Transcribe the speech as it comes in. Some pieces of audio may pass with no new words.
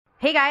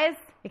Hey guys,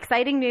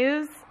 exciting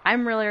news.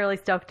 I'm really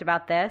stoked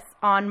about this.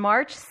 On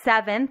March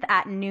 7th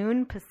at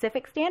noon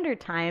Pacific Standard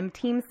Time,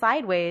 Team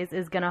Sideways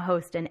is going to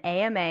host an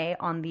AMA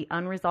on the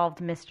Unresolved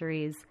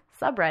Mysteries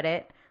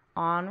subreddit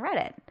on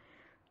Reddit.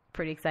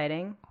 Pretty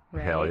exciting,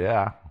 right? Hell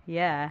yeah.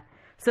 Yeah.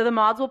 So the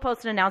mods will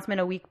post an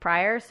announcement a week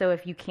prior, so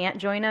if you can't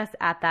join us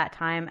at that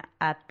time,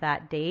 at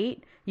that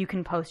date, you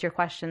can post your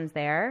questions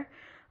there.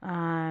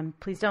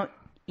 Please don't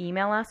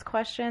email us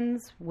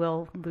questions.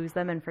 We'll lose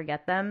them and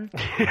forget them.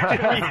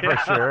 For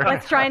sure.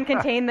 Let's try and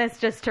contain this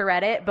just to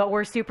Reddit, but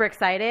we're super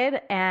excited.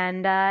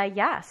 And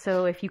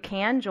so if you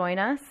can join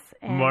us.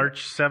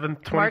 March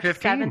 7th, 2015. March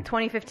 7th,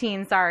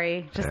 2015,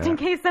 sorry. Just in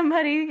case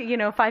somebody,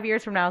 5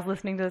 years from now is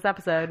listening to this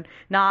episode.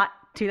 Not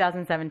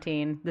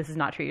 2017. This is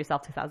not Treat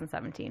Yourself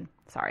 2017.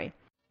 Sorry.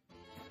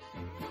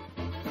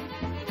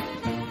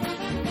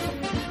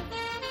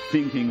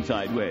 Thinking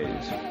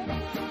Sideways.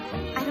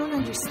 I don't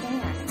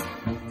understand.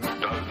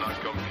 Does not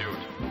compute.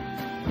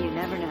 You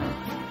never know.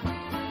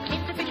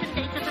 Insufficient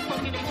data to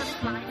formulate a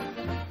reply.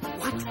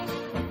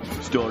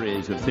 What?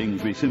 Stories of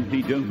things we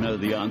simply don't know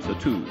the answer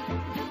to.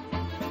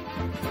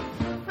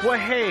 Well,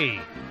 hey,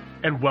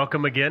 and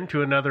welcome again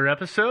to another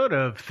episode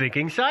of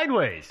Thinking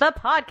Sideways. The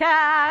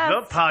podcast.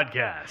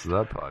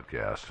 The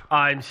podcast.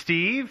 I'm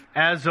Steve,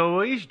 as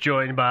always,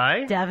 joined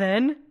by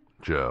Devin.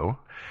 Joe.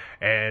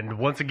 And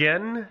once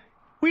again,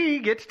 we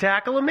get to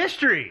tackle a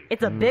mystery.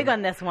 It's a big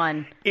on this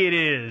one. It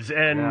is.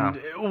 And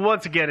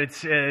once again,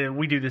 it's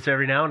we do this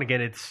every now and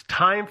again. It's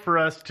time for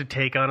us to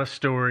take on a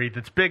story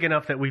that's big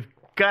enough that we've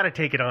got to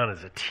take it on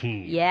as a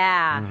team.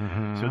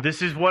 Yeah. So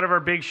this is one of our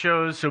big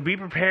shows, so be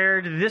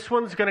prepared. This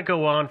one's going to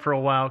go on for a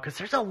while because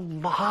there's a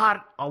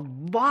lot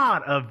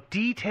of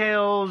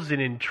details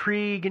and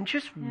intrigue and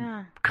just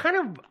kind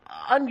of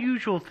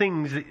unusual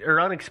things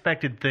or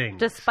unexpected things.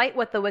 Despite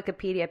what the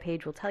Wikipedia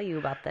page will tell you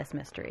about this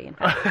mystery.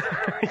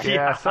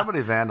 Yeah,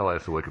 somebody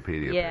vandalized the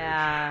Wikipedia page.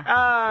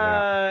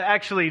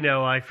 Actually,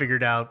 no, I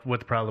figured out what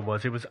the problem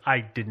was. It was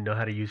I didn't know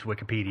how to use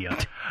Wikipedia.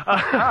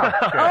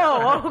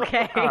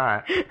 Okay. All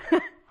right.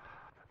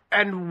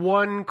 And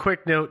one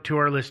quick note to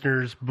our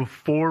listeners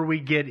before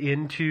we get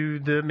into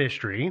the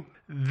mystery.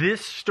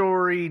 This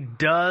story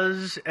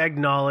does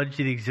acknowledge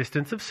the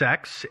existence of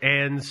sex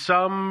and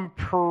some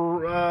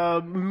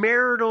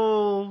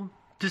marital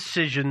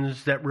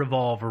decisions that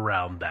revolve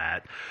around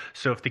that.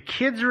 So if the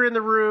kids are in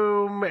the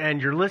room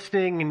and you're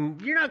listening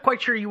and you're not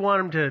quite sure you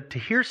want them to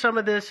hear some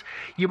of this,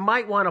 you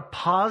might want to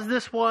pause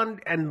this one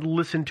and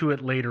listen to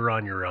it later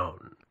on your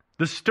own.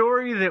 The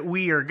story that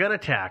we are going to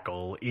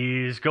tackle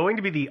is going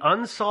to be the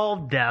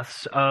unsolved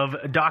deaths of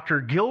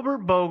Dr. Gilbert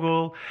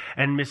Bogle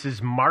and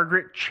Mrs.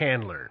 Margaret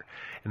Chandler.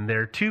 And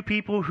they're two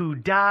people who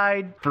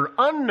died for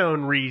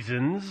unknown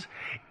reasons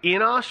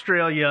in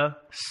Australia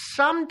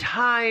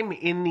sometime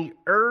in the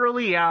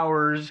early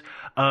hours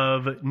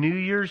of New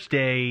Year's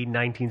Day,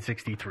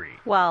 1963.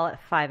 Well,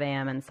 at 5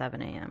 a.m. and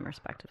 7 a.m.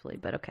 respectively,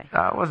 but okay.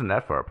 It wasn't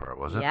that far apart,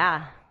 was it?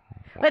 Yeah.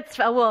 We'll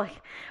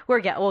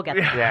get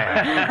there.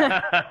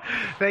 Yeah.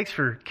 Thanks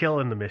for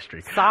killing the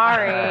mystery.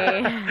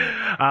 Sorry.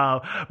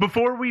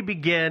 Before we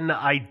begin,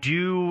 I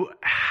do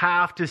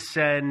have to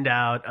send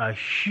out a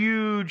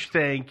huge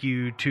thank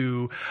you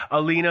to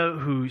Alina,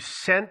 who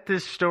sent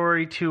this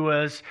story to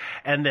us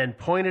and then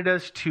pointed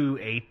us to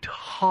a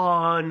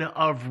ton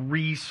of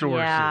resources.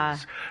 Yeah.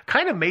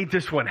 Kind of made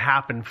this one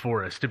happen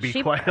for us, to be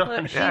quite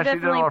honest. She Yeah, she did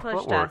definitely all our pushed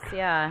footwork. us.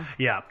 Yeah.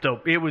 Yeah, so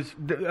it was,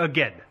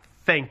 again,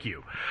 thank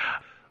you.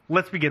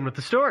 Let's begin with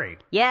the story.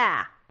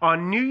 Yeah.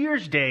 On New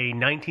Year's Day,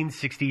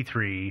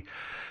 1963,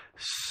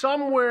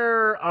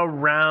 somewhere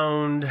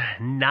around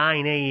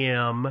 9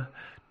 a.m.,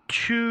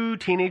 two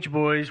teenage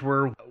boys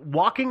were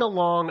walking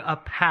along a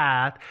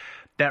path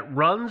that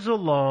runs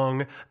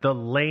along the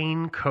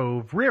Lane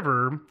Cove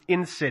River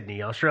in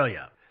Sydney,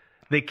 Australia.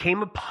 They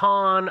came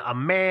upon a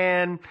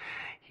man.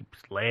 He was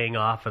laying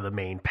off of the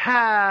main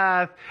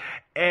path.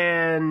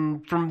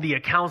 And from the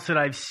accounts that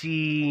I've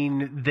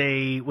seen,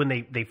 when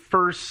they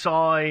first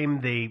saw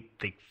him, they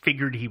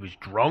figured he was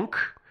drunk.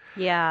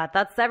 Yeah,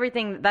 that's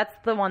everything. That's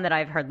the one that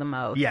I've heard the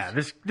most. Yeah,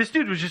 this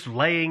dude was just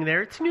laying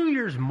there. It's New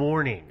Year's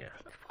morning.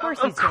 Of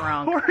course he's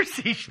drunk. Of course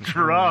he's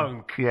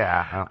drunk.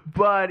 Yeah.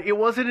 But it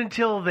wasn't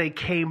until they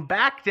came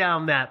back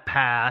down that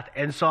path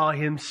and saw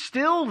him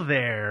still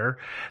there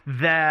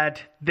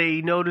that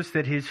they noticed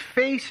that his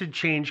face had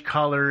changed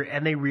color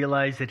and they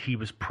realized that he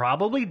was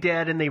probably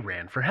dead and they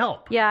ran for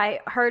help. Yeah,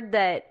 I heard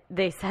that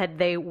they said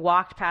they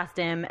walked past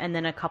him and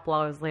then a couple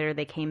hours later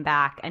they came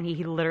back and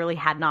he literally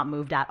had not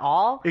moved at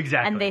all.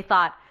 Exactly. And they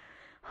thought,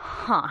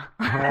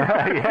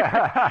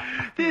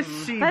 This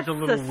seems that's a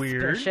little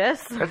weird.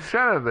 suspicious. It's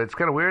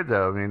kind of weird,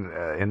 though. I mean,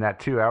 in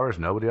that 2 hours,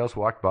 nobody else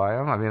walked by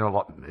him. I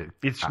mean,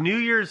 It's New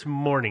Year's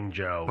morning,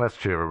 Joe. that's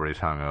true. Everybody's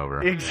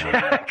hungover.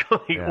 Exactly.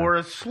 Yeah. Or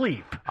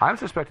asleep. I'm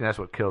suspecting that's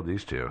what killed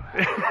these two.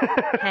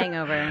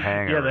 Hangover.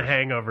 Yeah, the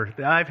hangover.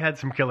 I've had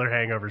some killer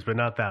hangovers, but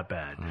not that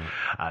bad.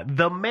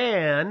 The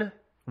man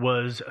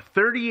was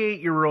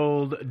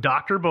 38-year-old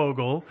Dr.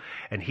 Bogle,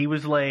 and he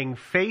was laying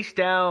face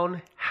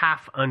down,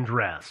 half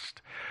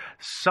undressed.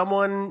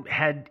 Someone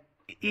had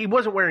he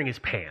wasn't wearing his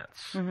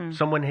pants.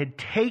 Someone had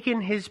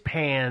taken his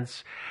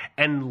pants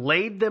and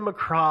laid them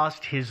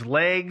across his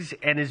legs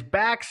and his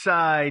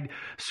backside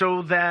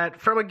so that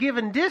from a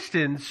given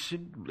distance,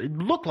 it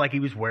looked like he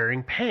was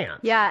wearing pants.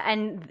 Yeah,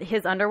 and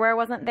his underwear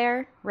wasn't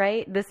there,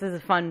 right? This is a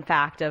fun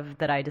fact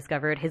that I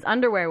discovered. His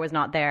underwear was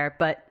not there,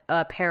 but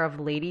a pair of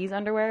ladies'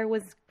 underwear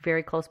was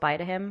very close by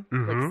to him,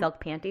 like silk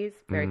panties,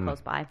 very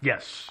close by.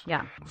 Yes.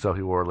 Yeah. So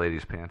he wore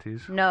ladies'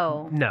 panties?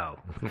 No. No.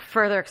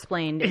 Further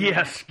explained.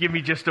 Yes, give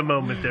me just a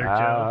moment there, Joe.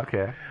 Ah,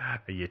 okay.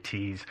 You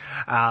tease.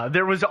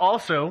 There was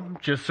also,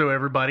 just so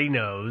everybody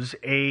knows,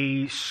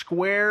 a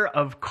square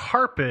of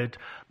carpet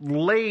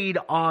laid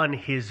on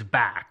his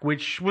back,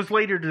 which was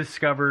later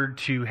discovered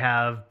to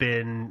have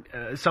been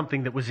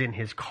something that was in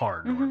his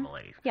car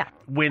normally. Yeah.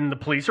 When the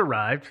police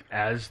arrived,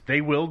 as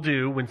they will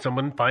do when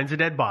someone finds a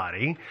dead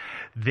body,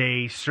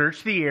 they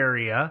searched the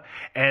area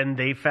and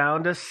they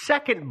found a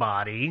second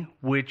body,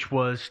 which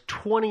was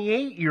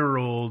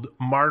 28-year-old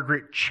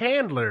Margaret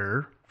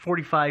Chandler,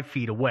 45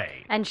 feet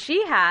away. And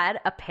she had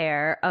a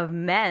pair of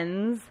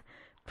men's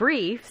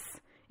briefs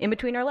in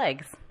between her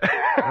legs.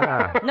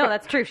 No,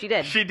 that's true. She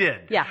did. She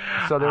did. Yeah.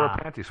 So they were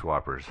panty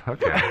swappers.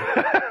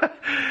 Okay.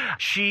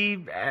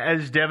 She,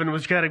 as Devin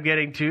was kind of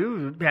getting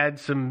to, had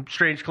some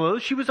strange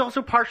clothes. She was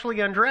also partially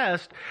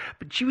undressed,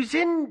 but she was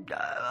in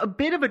a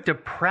bit of a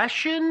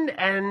depression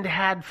and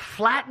had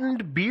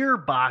flattened beer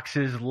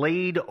boxes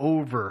laid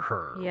over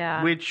her.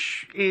 Yeah.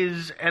 Which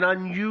is an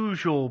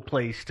unusual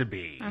place to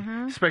be,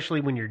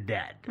 especially when you're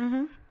dead.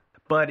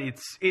 But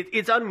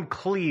it's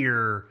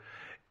unclear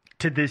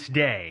to this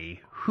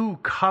day who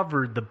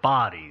covered the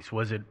bodies.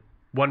 Was it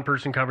one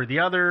person covered the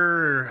other?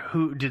 Or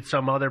who did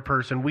some other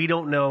person? We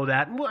don't know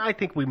that. Well, I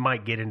think we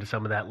might get into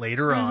some of that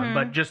later on.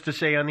 But just to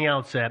say on the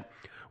outset,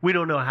 we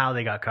don't know how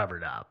they got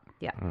covered up.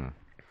 Yeah.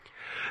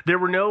 There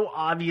were no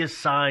obvious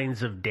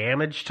signs of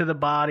damage to the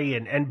body,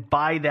 and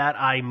by that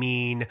I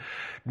mean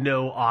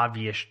no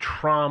obvious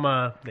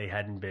trauma. They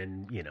hadn't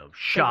been, They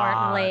shot.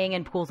 weren't laying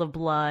in pools of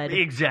blood.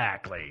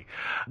 Exactly.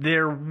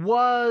 There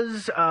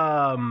was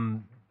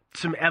some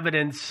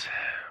evidence.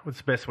 What's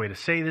the best way to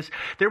say this?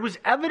 There was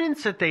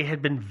evidence that they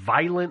had been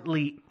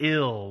violently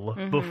ill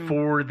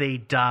before they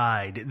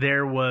died.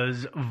 There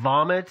was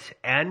vomit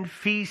and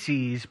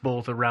feces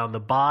both around the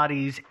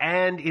bodies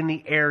and in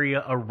the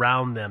area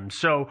around them.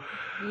 So,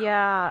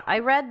 Yeah, I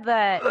read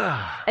that.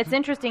 It's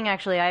interesting,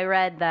 actually. I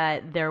read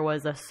that there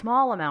was a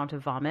small amount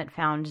of vomit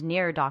found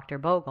near Dr.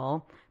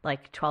 Bogle,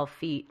 like 12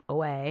 feet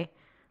away.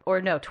 Or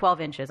no,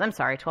 12 inches. I'm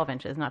sorry, 12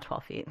 inches, not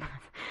 12 feet.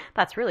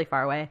 That's really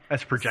far away.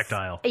 that's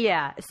projectile.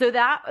 Yeah, so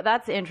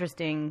that's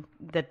interesting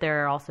that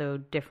there are also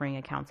differing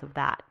accounts of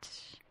that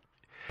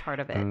part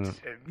of it.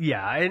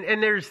 Yeah,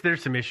 and there's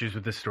some issues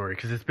with this story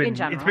because it's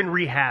general. been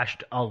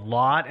rehashed a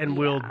lot, and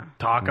we'll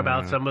talk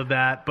about some of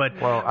that. But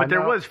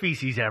there was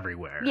feces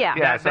everywhere. Yeah.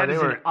 Yeah, so that they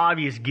is were- an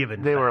obvious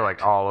given. They were fact.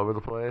 like all over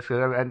the place.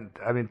 And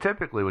I mean,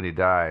 typically when you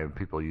die,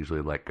 people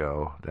usually let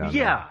go down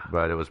Yeah. there.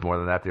 But it was more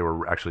than that. They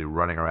were actually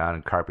running around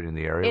and carpeting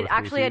the area. It with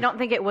actually, I feces. don't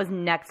think it was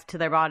next to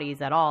their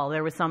bodies at all.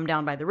 There was some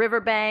down by the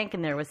riverbank,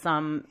 and there was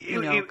some,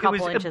 a couple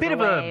was inches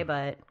away.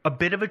 But a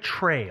bit of a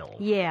trail.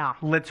 yeah,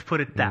 Let's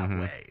put it that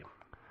way.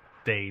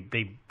 They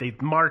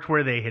marked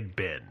where they had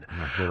been.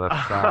 They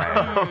left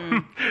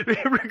sign.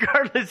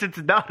 Regardless, it's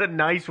not a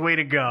nice way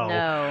to go.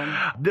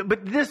 No.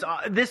 But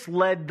this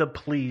led the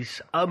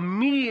police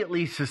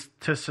immediately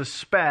to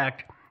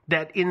suspect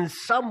that in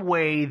some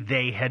way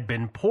they had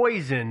been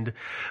poisoned,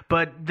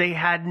 but they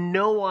had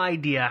no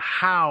idea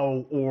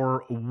how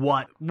or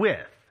what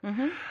with.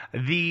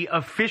 The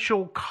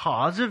official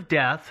cause of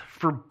death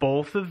for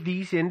both of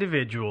these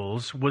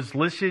individuals was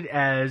listed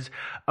as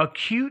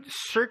acute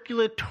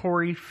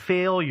circulatory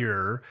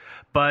failure,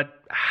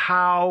 but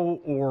how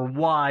or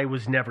why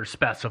was never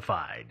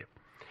specified.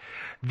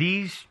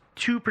 These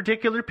two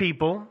particular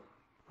people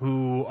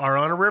who are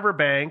on a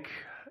riverbank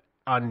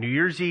on New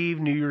Year's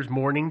Eve, New Year's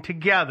morning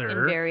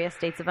together. in various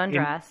states of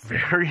undress.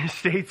 Various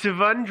states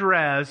of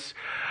undress,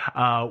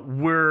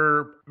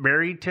 were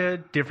married to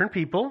different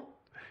people.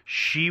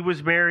 She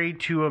was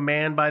married to a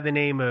man by the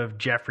name of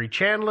Jeffrey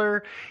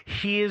Chandler.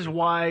 His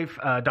wife,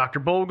 Dr.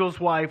 Bogle's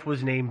wife,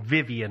 was named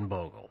Vivian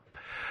Bogle.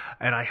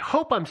 And I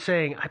hope I'm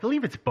saying, I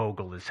believe it's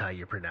Bogle is how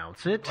you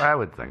pronounce it. I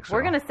would think so.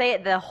 We're going to say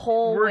it the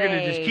whole We're way. going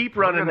to just keep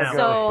running We're gonna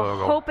now. go. So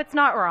Bogle. hope it's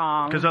not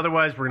wrong. Because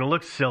otherwise we're going to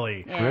look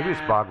silly. Maybe it's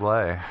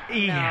Bogley.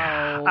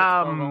 Yeah. No,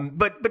 it's Bogle.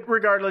 But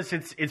regardless,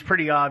 it's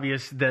pretty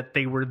obvious that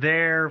they were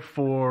there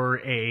for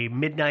a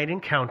midnight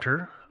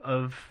encounter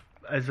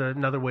as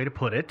another way to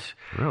put it.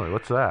 Really?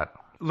 What's that?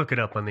 Look it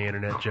up on the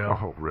internet, Joe.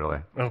 Oh, really?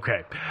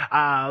 Okay.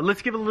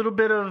 Let's give a little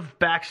bit of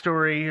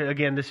backstory.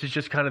 Again, this is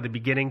just kind of the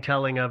beginning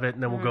telling of it,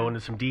 and then we'll go into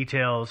some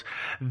details.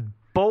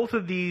 Both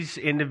of these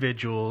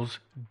individuals,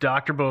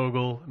 Dr.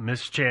 Bogle,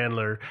 Miss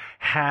Chandler,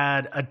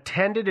 had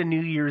attended a New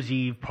Year's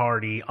Eve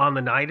party on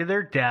the night of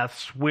their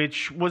deaths,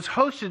 which was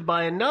hosted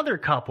by another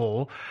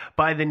couple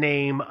by the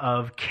name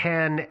of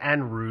Ken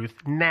and Ruth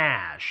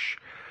Nash.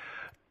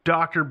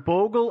 Dr.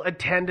 Bogle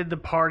attended the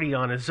party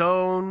on his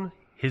own.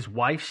 His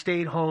wife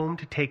stayed home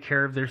to take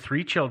care of their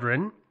 3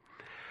 children.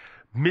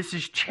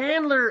 Mrs.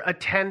 Chandler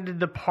attended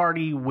the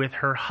party with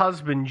her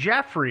husband,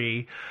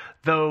 Jeffrey,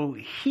 though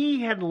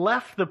he had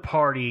left the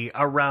party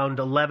around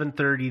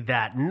 11:30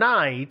 that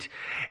night.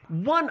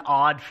 One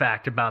odd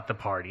fact about the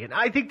party, and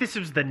I think this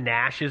was the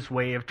Nash's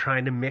way of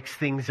trying to mix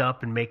things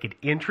up and make it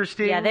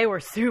interesting. Yeah, they were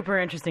super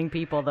interesting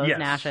people, those Yes,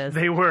 Nashes.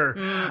 they were.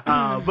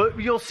 But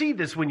you'll see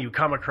this when you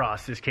come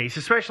across this case,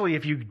 especially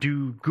if you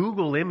do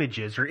Google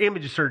images or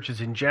image searches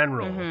in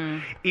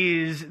general,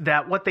 is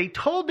that what they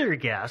told their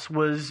guests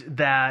was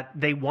that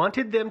they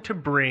wanted them to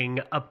bring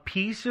a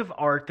piece of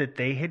art that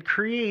they had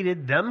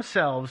created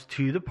themselves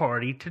to the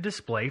party to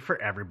display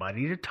for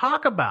everybody to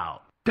talk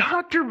about.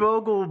 Dr.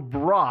 Bogle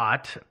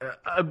brought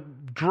a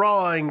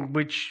drawing,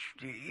 which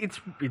it's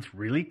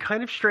really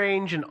kind of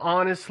strange, and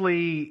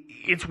honestly,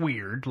 it's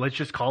weird. Let's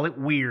just call it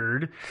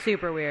weird.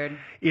 Super weird.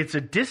 It's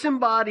a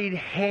disembodied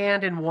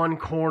hand in one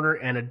corner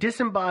and a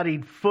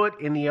disembodied foot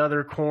in the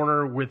other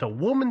corner with a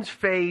woman's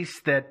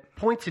face that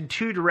points in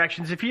 2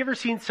 directions. If you ever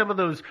seen some of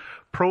those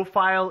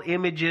profile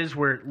images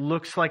where it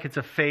looks like it's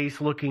a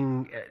face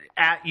looking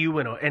at you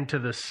and to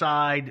the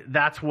side,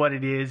 that's what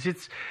it is.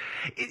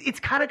 It's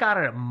kind of got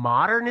a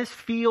modernist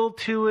feel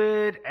to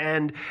it,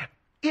 and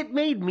it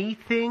made me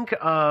think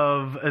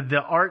of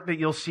the art that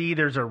you'll see.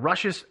 There's a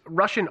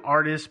Russian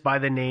artist by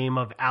the name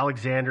of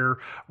Alexander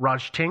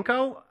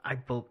Rodchenko.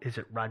 Is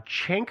it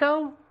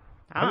Rodchenko?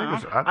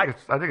 I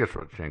think it's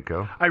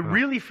Rodchenko. I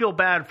really feel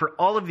bad for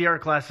all of the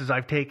art classes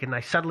I've taken. I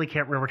suddenly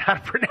can't remember how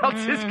to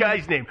pronounce this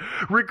guy's name.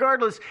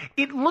 Regardless,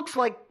 it looks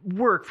like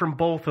work from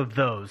both of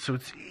those, so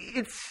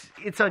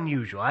it's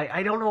unusual.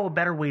 I don't know a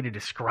better way to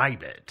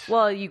describe it.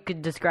 Well, you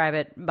could describe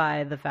it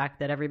by the fact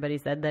that everybody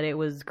said that it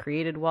was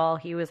created while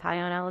he was high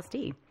on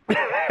LSD.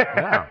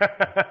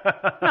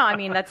 Yeah. No, I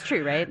mean, that's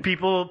true, right?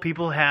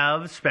 People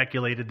have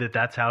speculated that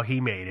that's how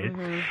he made it,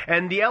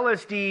 and the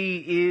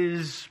LSD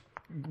is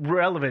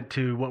relevant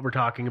to what we're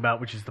talking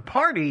about, which is the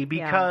party,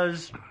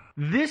 because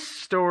this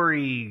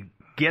story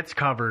gets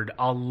covered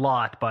a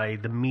lot by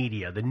the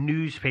media, the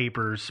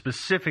newspapers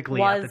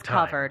specifically at the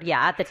time. Covered,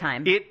 yeah, at the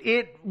time.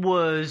 It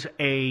was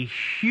a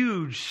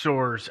huge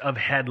source of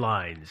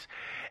headlines,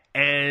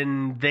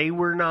 and they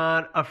were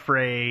not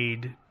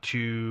afraid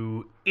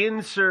to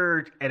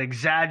insert and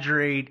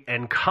exaggerate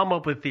and come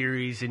up with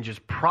theories and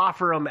just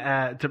proffer them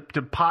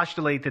to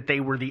postulate that they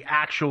were the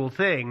actual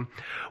thing.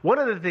 One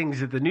of the things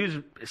that the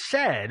news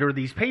said, or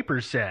these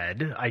papers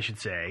said, I should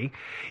say,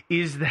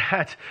 is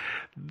that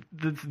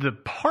the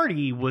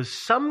party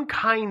was some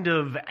kind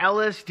of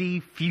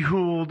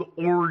LSD-fueled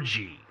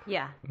orgy.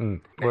 Yeah.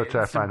 Which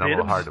I find a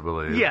little hard to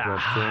believe.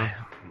 Yeah.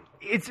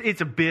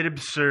 It's a bit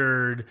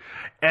absurd.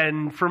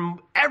 And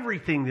from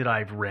everything that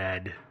I've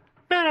read,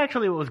 not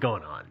actually what was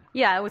going on.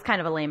 Yeah, it was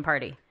kind of a lame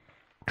party.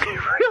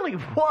 It really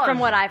was. From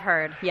what I've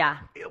heard, yeah.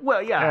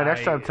 Well, yeah. Yeah,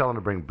 next time tell them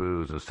to bring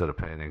booze instead of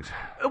paintings.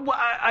 Well,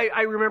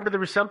 I remember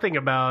there was something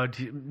about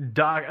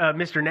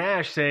Mr.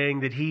 Nash saying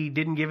that he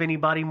didn't give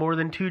anybody more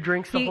than 2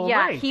 drinks the whole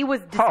night. Yeah, he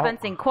was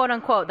dispensing, quote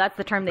unquote, that's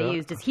the term they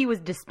used, is he was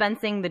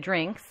dispensing the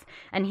drinks,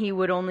 and he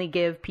would only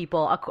give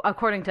people,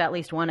 according to at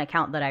least one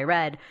account that I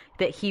read,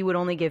 that he would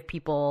only give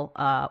people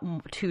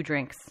 2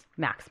 drinks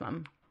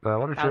maximum.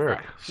 What a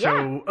jerk.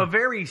 So, a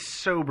very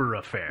sober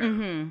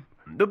affair.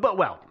 But,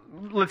 well,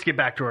 let's get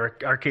back to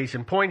our case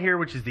in point here,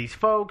 which is these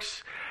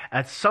folks.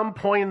 At some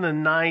point in the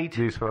night...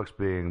 These folks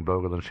being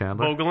Bogle and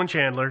Chandler? Bogle and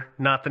Chandler,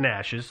 not the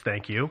Nashes,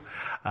 thank you.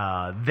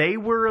 They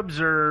were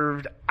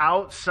observed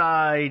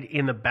outside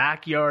in the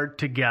backyard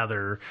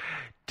together,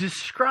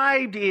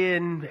 described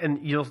in,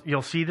 and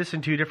you'll see this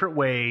in 2 different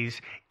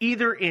ways,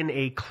 either in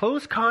a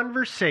close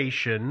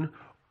conversation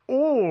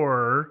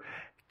or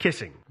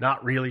kissing.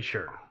 Not really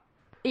sure.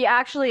 Yeah,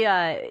 actually,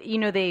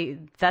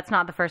 that's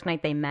not the first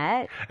night they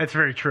met. That's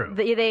very true.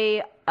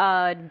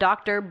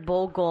 Dr.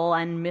 Bogle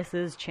and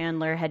Mrs.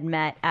 Chandler had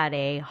met at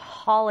a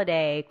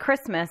holiday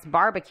Christmas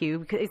barbecue.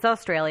 Because it's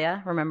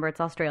Australia. Remember,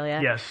 it's Australia.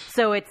 Yes.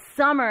 So it's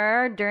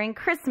summer during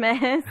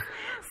Christmas.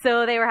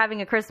 So they were having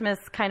a Christmas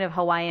kind of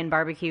Hawaiian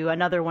barbecue.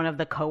 Another one of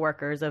the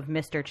coworkers of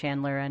Mr.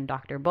 Chandler and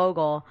Dr.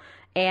 Bogle.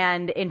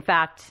 And in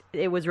fact,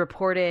 it was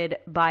reported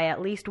by at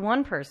least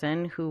one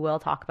person, who we'll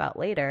talk about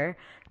later,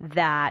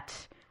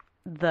 that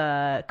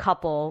the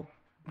couple,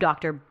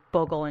 Dr.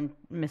 Bogle and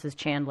Mrs.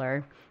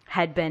 Chandler,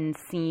 had been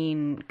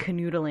seen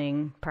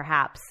canoodling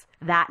perhaps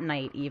that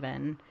night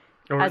even.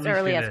 Or as at least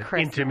early in as an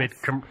Christmas. intimate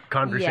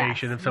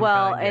conversation of some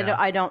well, kind.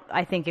 Yeah.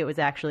 I think it was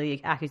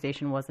actually,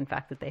 accusation was in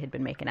fact that they had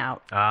been making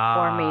out. Ah.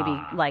 Or maybe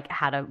like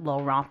had a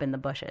little romp in the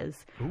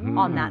bushes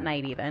on that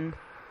night even.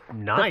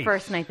 Nice. The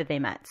first night that they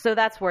met. So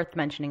that's worth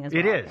mentioning as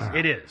well.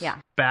 It is. Yeah.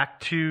 Back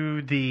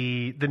to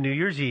the New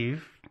Year's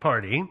Eve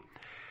party.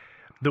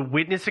 The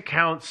witness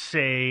accounts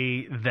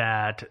say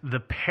that the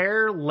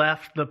pair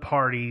left the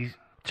party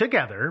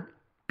together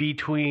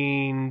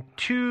between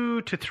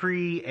 2 to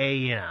 3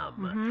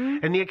 a.m.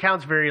 And the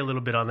accounts vary a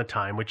little bit on the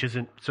time, which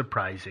isn't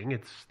surprising.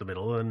 It's the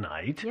middle of the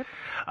night. Yep.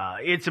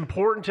 It's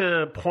important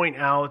to point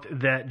out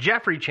that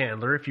Jeffrey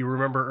Chandler, if you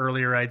remember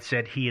earlier, I'd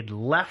said he had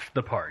left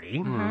the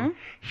party.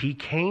 He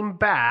came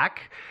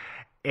back.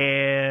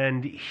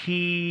 And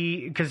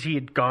because he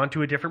had gone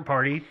to a different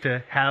party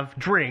to have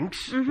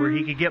drinks where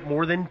he could get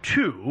more than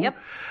 2. Yep.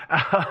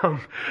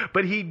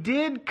 But he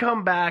did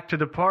come back to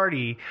the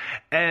party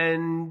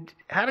and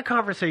had a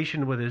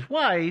conversation with his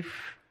wife.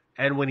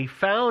 And when he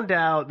found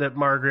out that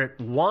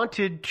Margaret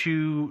wanted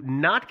to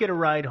not get a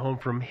ride home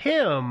from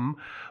him,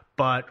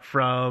 but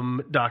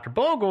from Dr.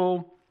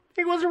 Bogle,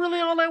 he wasn't really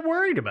all that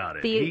worried about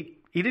it.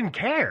 He didn't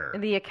care.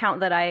 The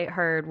account that I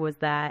heard was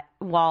that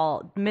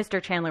while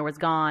Mr. Chandler was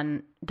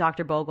gone,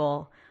 Dr.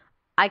 Bogle,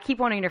 I keep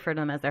wanting to refer to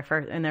them as their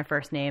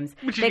first names.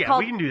 Which is,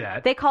 we can do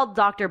that. They called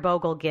Dr.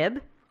 Bogle Gibb.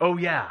 Oh,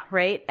 yeah.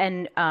 Right?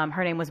 And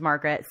her name was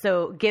Margaret.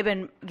 So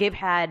Gibb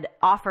had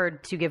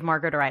offered to give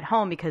Margaret a ride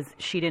home because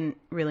she didn't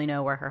really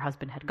know where her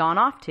husband had gone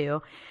off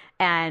to.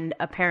 And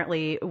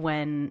apparently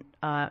when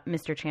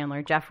Mr.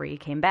 Chandler, Jeffrey,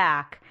 came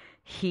back,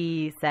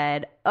 he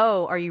said,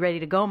 "Oh, are you ready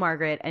to go,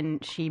 Margaret?"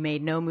 And she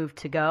made no move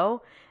to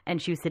go. And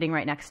she was sitting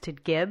right next to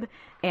Gibb.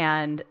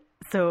 And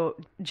so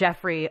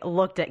Jeffrey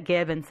looked at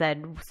Gibb and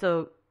said,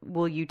 "So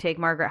will you take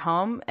Margaret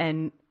home?"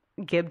 And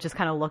Gibb just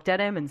kind of looked at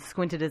him and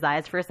squinted his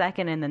eyes for a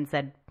second and then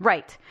said,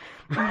 "Right."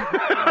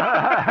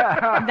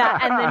 And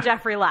then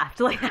Jeffrey left.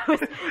 Like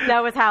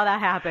that was how that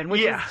happened,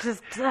 which is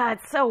just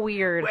it's so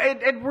weird.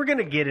 And we're going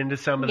to get into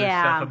some of this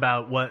stuff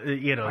about what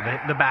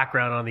the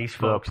background on these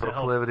folks, the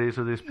proclivities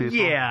of these people.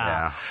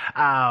 Yeah.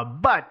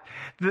 But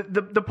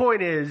the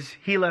point is,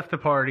 he left the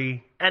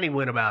party and he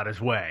went about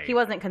his way. He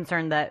wasn't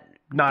concerned that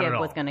Not Gibb at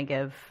all. was going to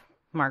give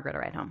Margaret a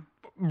ride home.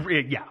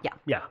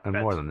 Yeah. And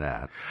more than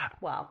that.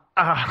 Wow.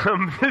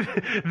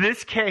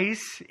 This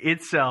case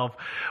itself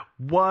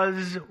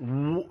was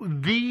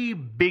the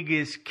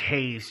biggest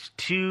case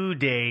to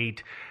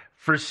date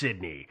for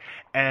Sydney.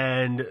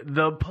 And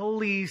the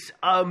police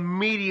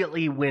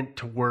immediately went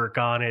to work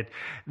on it.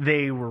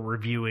 They were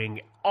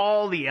reviewing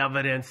all the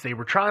evidence. They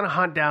were trying to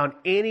hunt down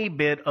any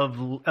bit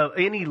of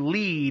any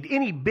lead,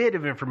 any bit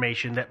of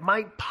information that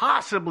might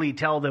possibly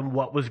tell them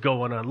what was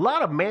going on. A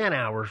lot of man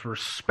hours were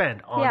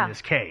spent on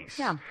this case.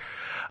 Yeah.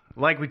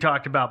 Like we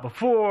talked about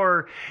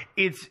before,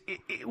 the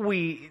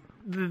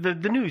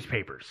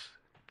newspapers,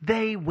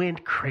 they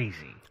went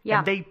crazy. Yeah.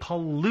 And they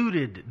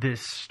polluted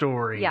this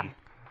story. Yeah.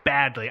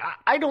 Badly.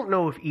 I don't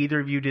know if either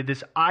of you did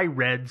this. I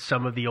read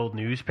some of the old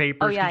newspapers.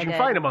 Oh, yeah, you I can did.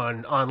 find them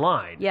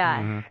online.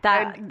 Yeah.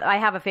 I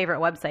have a favorite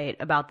website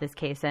about this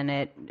case, and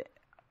it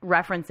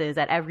references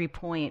at every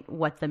point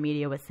what the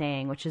media was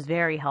saying, which is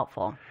very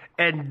helpful.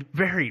 And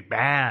very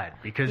bad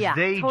because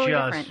they totally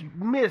just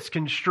different.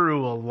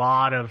 misconstrue a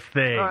lot of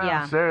things.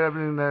 Yeah. It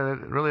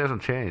really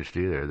hasn't changed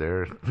either.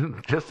 They're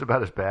just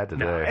about as bad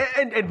today.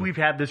 And we've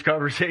had this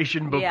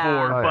conversation before,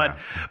 Yeah.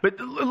 but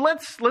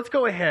let's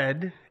go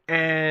ahead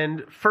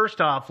and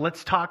first off,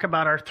 let's talk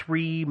about our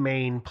 3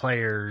 main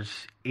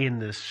players in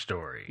this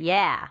story.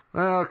 Yeah.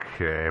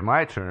 Okay,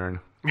 my turn.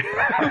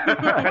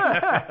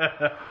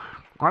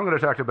 I'm going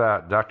to talk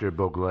about Dr.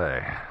 Bogle.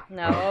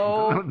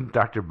 No.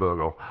 Dr.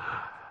 Bogle.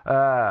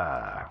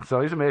 So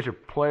he's a major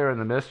player in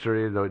the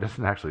mystery, though he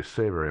doesn't actually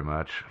say very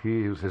much.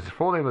 His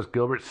full name was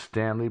Gilbert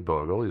Stanley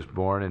Bogle. He was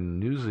born in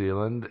New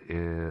Zealand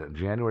in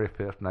January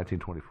 5th,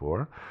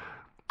 1924.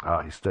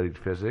 He studied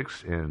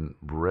physics in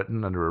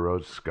Britain under a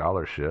Rhodes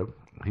Scholarship.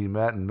 He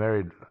met and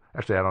married,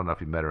 actually I don't know if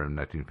he met her in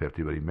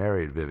 1950, but he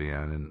married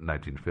Vivienne in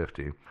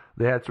 1950.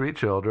 They had 3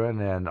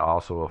 children and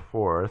also a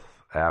 4th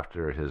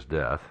after his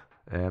death.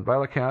 And by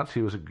all accounts,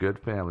 he was a good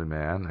family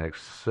man,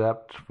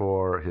 except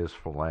for his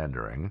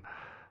philandering,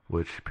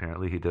 which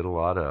apparently he did a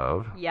lot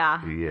of.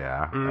 Yeah.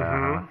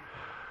 Yeah.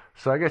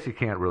 So I guess you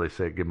can't really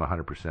give him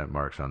 100%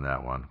 marks on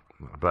that one.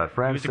 But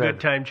friends He was a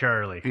good time,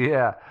 Charlie.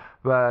 Yeah,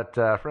 but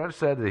friends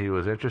said that he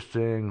was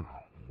interesting,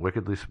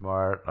 wickedly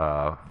smart,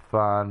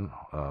 fun,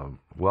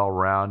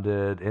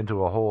 well-rounded,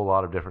 into a whole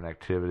lot of different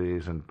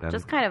activities, and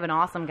Just kind of an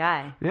awesome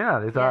guy.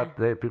 yeah,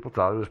 people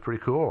thought he was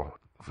pretty cool.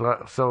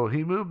 So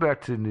he moved back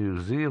to New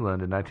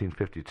Zealand in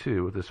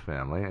 1952 with his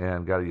family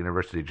and got a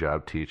university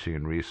job teaching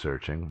and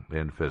researching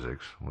in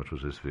physics, which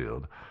was his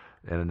field.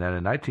 And then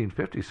in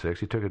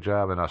 1956, he took a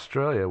job in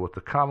Australia with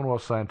the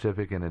Commonwealth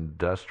Scientific and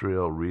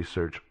Industrial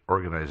Research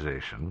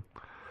Organization,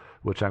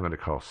 which I'm going to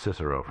call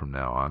Cicero from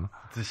now on.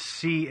 The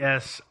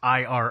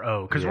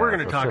CSIRO, because Yeah, we're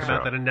going to so talk Cicero.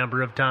 about that a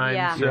number of times.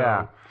 Yeah. So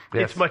Yeah.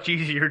 it's Yes. much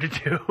easier to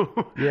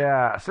do.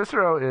 Yeah,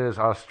 Cicero is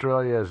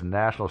Australia's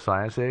national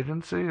science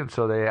agency, and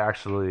so they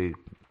actually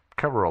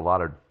cover a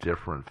lot of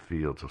different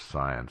fields of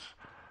science.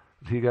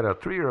 He got a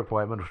 3-year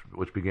appointment,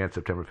 which began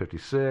September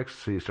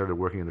 56. He started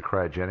working in the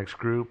cryogenics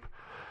group.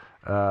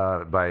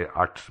 By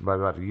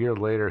about a year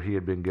later, he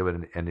had been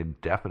given an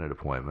indefinite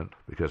appointment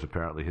because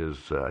apparently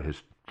his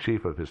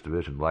chief of his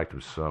division liked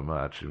him so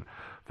much and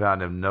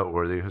found him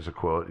noteworthy. Here's a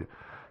quote.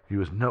 He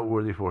was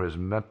noteworthy for his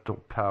mental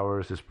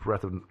powers, his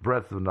breadth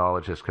of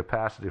knowledge, his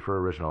capacity for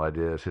original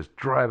ideas, his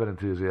drive and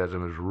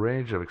enthusiasm, his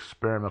range of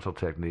experimental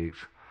techniques,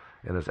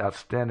 and his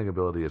outstanding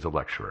ability as a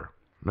lecturer.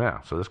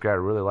 Yeah, so this guy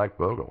really liked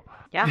Bogle.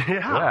 Yeah.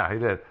 Yeah, he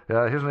did.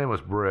 His name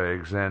was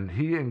Briggs, and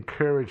he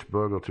encouraged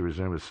Bogle to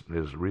resume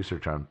his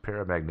research on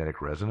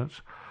paramagnetic resonance,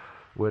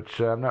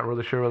 which I'm not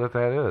really sure what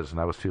that is, and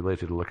I was too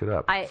lazy to look it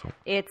up.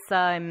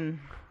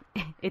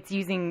 It's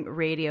using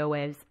radio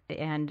waves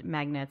and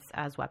magnets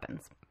as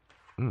weapons.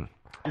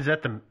 Is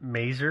that the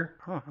maser?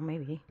 Oh,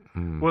 maybe.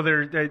 Well,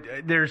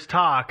 there's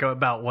talk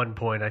about one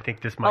point. I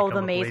think this might come the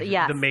up maser, later.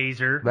 yes. The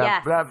maser.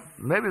 Yes.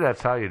 Maybe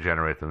that's how you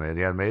generate the maser.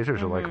 Yeah,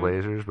 masers are like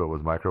lasers, but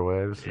with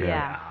microwaves.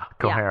 Yeah.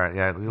 Coherent.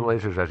 Yeah,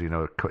 lasers, as you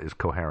know, is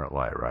coherent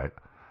light, right?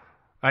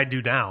 I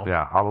do now.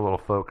 Yeah, all the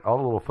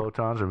little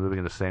photons are moving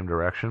in the same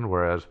direction,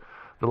 whereas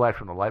the light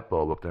from the light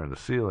bulb up there in the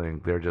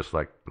ceiling, they're just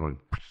like going,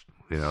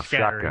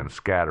 shotgun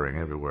scattering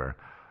everywhere.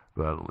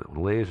 But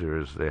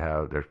lasers,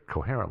 they're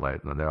coherent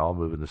light, and they all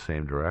move in the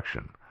same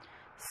direction.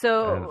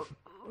 So,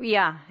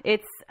 yeah,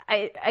 it's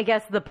I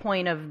guess the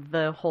point of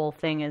the whole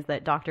thing is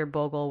that Dr.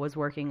 Bogle was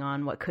working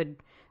on what could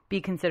be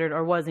considered,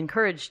 or was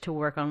encouraged to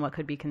work on what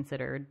could be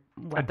considered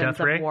weapons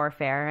of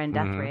warfare and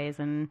death rays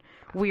and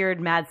weird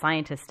mad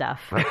scientist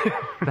stuff.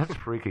 That's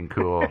freaking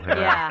cool.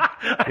 Yeah.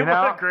 I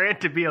want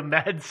Grant to be a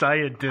mad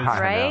scientist.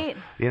 Right?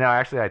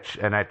 Actually,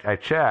 I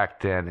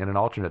checked, and in an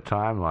alternate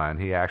timeline,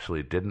 he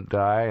actually didn't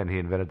die, and he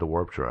invented the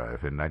warp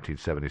drive in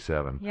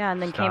 1977. Yeah,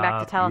 and then came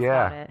back to tell us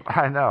about it.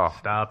 I know.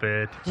 Stop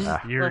it.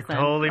 You're Listen.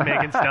 totally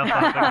making stuff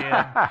up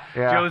again.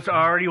 Yeah. Joe's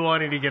already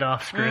wanting to get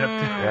off script.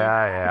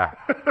 Yeah.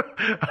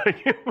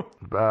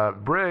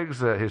 Briggs,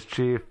 his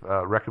chief,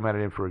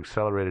 recommended him for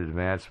accelerated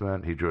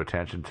advancement. He drew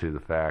attention to the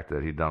fact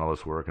that he'd done all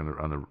this work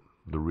on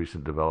the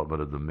recent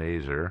development of the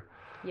maser,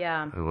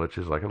 which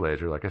is like a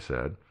laser, like I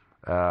said.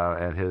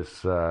 And his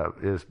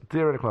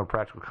theoretical and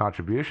practical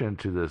contribution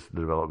to the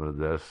development of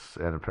this,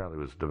 and apparently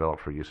was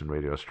developed for use in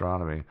radio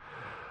astronomy,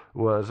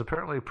 was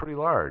apparently pretty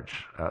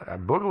large.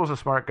 Bogle was a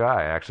smart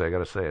guy, actually. I got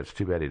to say, it's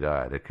too bad he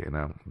died.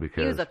 Because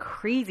he was a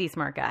crazy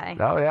smart guy.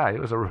 Oh yeah, he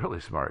was a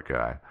really smart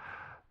guy.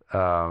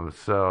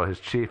 So his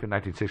chief in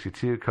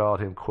 1962 called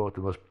him, quote,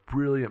 the most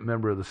brilliant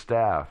member of the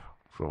staff.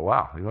 So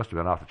wow, he must have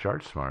been off the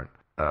charts smart.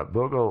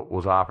 Bogle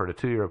was offered a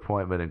 2-year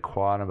appointment in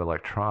quantum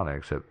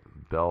electronics at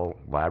Bell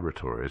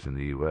Laboratories in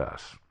the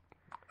U.S.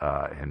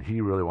 And he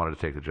really wanted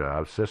to take the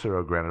job.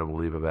 Cicero granted him a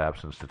leave of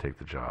absence to take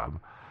the job.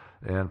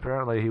 And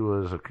apparently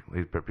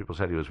people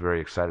said he was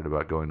very excited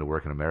about going to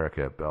work in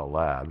America at Bell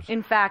Labs.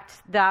 In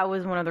fact, that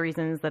was one of the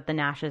reasons that the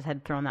Nashes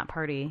had thrown that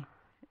party.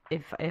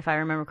 If I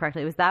remember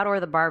correctly, it was that or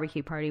the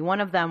barbecue party. One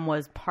of them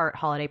was part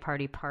holiday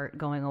party, part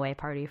going away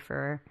party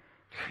for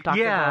Dr.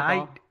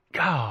 Bogle.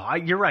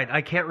 You're right.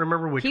 I can't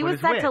remember which one He was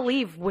is set which. to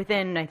leave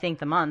within, I think,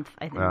 the month.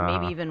 I think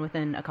maybe even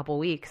within a couple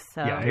weeks.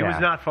 So. Yeah, it was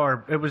not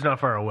far. It was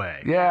not far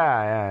away.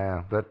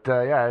 Yeah. But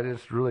it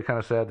is really kind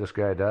of sad this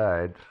guy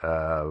died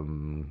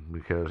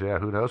because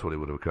who knows what he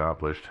would have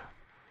accomplished.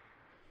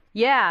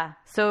 Yeah.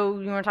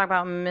 So you want to talk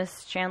about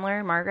Miss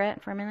Chandler,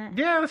 Margaret, for a minute?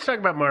 Yeah, let's talk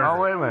about Margaret. Oh,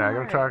 wait a minute. I'm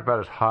going to talk about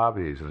his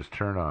hobbies and his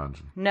turn-ons.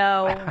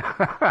 No.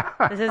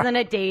 This isn't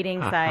a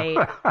dating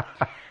site.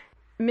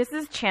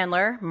 Mrs.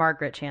 Chandler,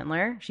 Margaret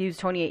Chandler, she was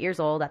 28 years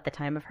old at the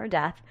time of her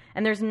death,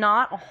 and there's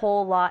not a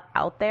whole lot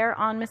out there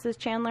on Mrs.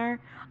 Chandler.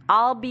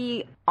 I'll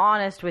be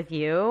honest with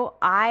you.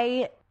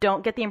 I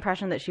don't get the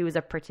impression that she was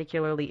a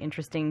particularly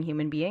interesting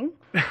human being.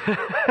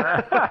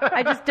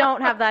 I just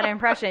don't have that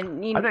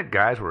impression. I think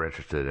guys were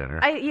interested in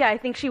her. I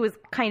think she was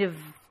kind of...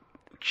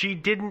 She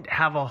didn't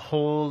have a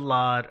whole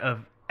lot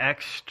of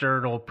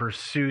external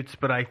pursuits,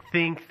 but I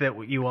think that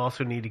what you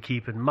also need to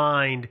keep in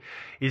mind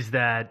is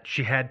that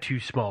she had 2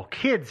 small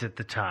kids at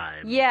the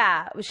time.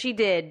 Yeah, she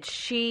did.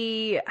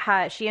 She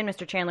and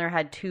Mr. Chandler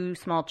had 2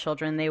 small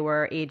children. They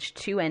were aged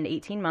 2 and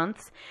 18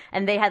 months,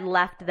 and they had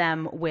left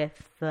them with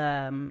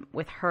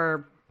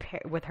her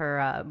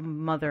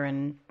mother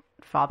and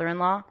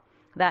father-in-law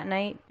that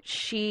night.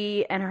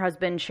 She and her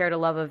husband shared a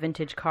love of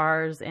vintage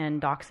cars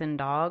and dachshund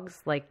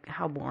dogs. Like,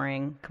 how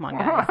boring. Come on,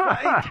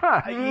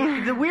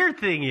 guys. The weird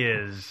thing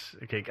is,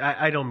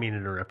 I don't mean to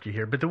interrupt you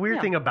here, but the weird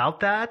thing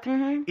about that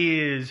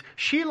is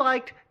she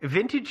liked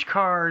vintage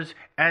cars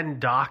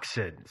and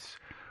dachshunds.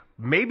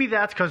 Maybe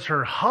that's because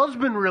her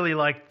husband really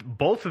liked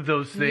both of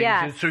those things,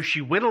 and so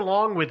she went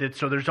along with it.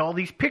 So there's all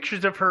these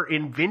pictures of her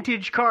in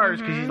vintage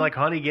cars because he's like,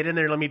 honey, get in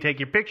there, let me take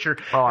your picture.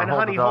 And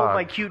honey, hold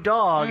my cute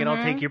dog, and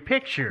I'll take your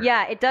picture.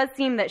 Yeah, it does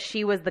seem that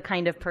she was the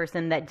kind of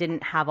person that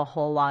didn't have a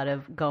whole lot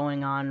of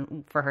going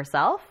on for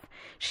herself.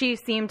 She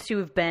seemed to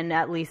have been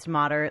at least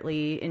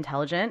moderately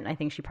intelligent. I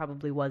think she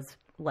probably was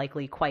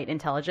likely quite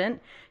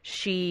intelligent.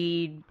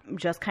 She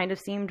just kind of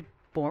seemed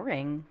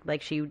boring.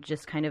 Like, she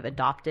just kind of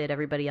adopted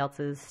everybody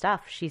else's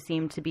stuff. She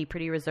seemed to be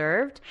pretty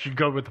reserved. She'd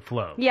go with the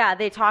flow. Yeah,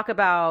 they talk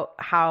about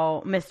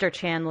how Mr.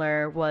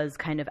 Chandler was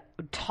kind of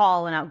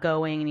tall and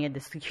outgoing, and he had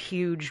this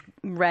huge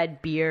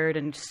red beard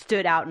and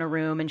stood out in a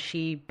room, and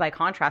she, by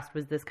contrast,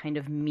 was this kind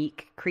of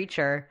meek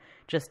creature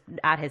just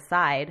at his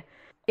side.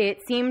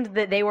 it seemed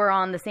that they were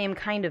on the same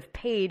kind of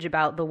page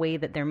about the way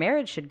that their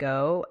marriage should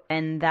go,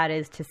 and that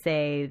is to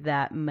say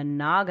that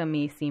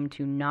monogamy seemed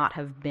to not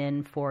have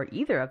been for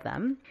either of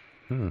them.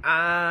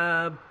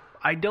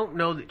 I don't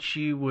know that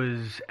she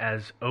was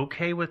as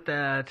okay with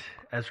that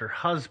as her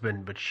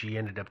husband, but she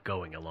ended up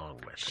going along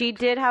with it. She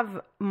did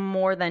have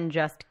more than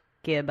just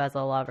Gibb as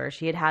a lover.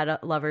 She had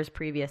lovers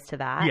previous to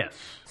that. Yes.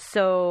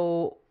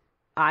 So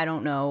I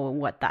don't know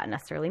what that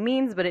necessarily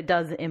means, but it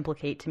does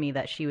implicate to me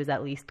that she was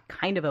at least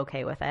kind of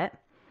okay with it.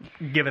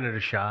 Giving it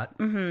a shot.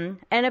 Mm-hmm.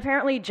 And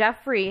apparently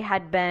Jeffrey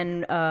had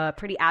been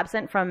pretty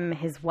absent from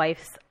his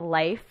wife's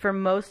life for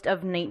most of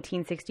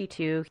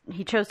 1962.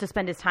 He chose to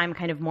spend his time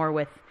kind of more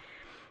with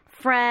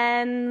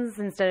friends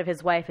instead of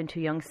his wife and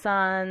 2 young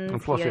sons.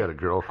 And plus he had a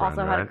girlfriend,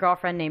 Also had a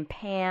girlfriend named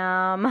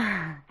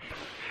Pam.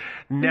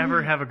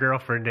 Never have a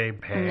girlfriend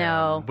named Pam.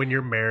 No. When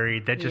you're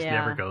married, that just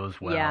never goes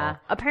well. Yeah.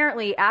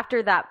 Apparently,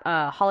 after that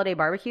holiday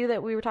barbecue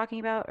that we were talking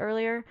about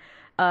earlier,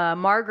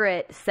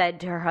 Margaret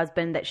said to her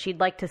husband that she'd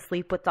like to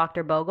sleep with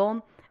Dr.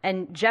 Bogle.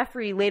 And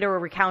Jeffrey later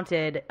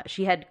recounted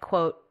she had,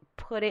 quote,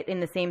 put it in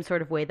the same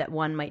sort of way that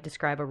one might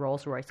describe a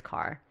Rolls-Royce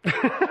car.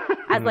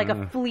 As like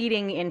a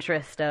fleeting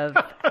interest of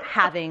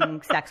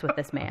having sex with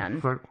this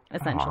man,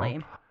 essentially.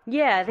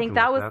 Yeah, I think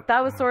that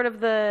was sort of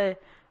the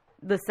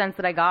sense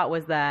that I got,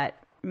 was that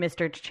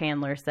Mr.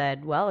 Chandler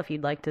said, well, if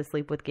you'd like to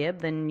sleep with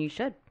Gibb, then you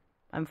should.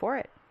 I'm for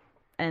it.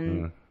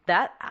 And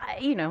that,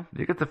 you know.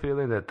 You get the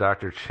feeling that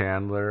Dr.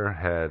 Chandler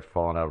had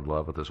fallen out of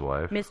love with his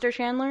wife. Mr.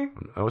 Chandler?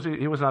 Oh, was he?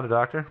 He was not a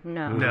doctor?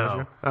 No. He was a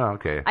doctor? Oh,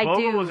 okay.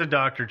 Vogel was a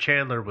doctor.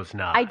 Chandler was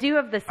not. I do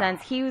have the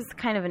sense he was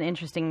kind of an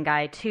interesting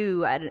guy,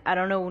 too. I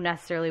don't know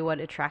necessarily what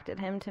attracted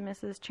him to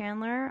Mrs.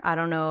 Chandler. I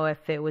don't know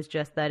if it was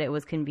just that it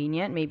was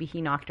convenient. Maybe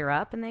he knocked her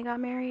up and they got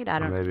married. I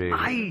don't know. Maybe.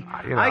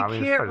 I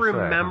can't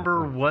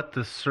remember what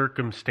the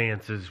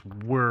circumstances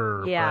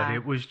were, but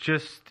it was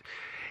just...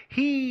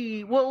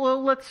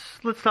 Well, let's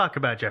talk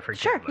about Jeffrey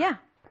Chandler. Sure, yeah.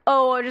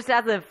 Oh, just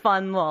as a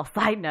fun little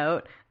side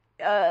note,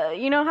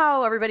 you know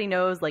how everybody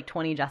knows like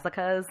 20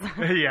 Jessicas?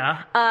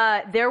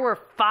 Yeah. There were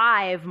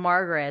 5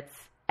 Margarets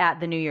at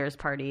the New Year's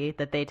party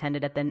that they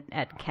attended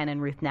at Ken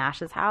and Ruth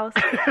Nash's house.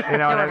 There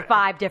were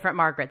 5 different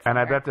Margarets. And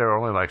I bet there were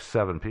only like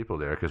 7 people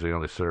there because they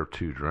only served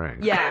 2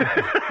 drinks.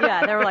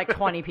 Yeah, there were like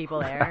 20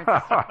 people there.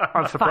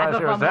 I'm surprised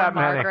there was that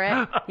many.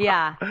 Margaret.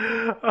 Yeah.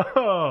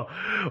 Oh,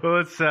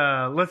 well,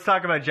 let's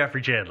talk about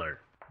Jeffrey Chandler.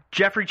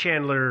 Jeffrey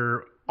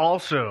Chandler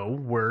also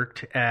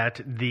worked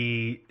at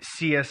the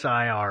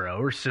CSIRO,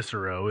 or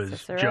Cicero,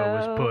 as Joe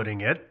was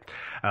putting it,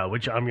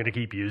 which I'm going to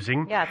keep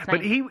using. Yeah, it's nice.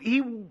 But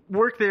he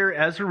worked there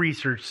as a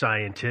research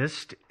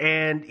scientist,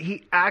 and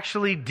he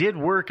actually did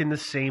work in the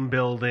same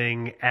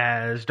building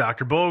as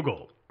Dr.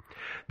 Bogle.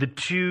 The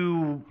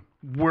two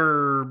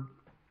were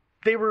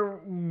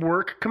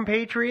work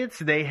compatriots.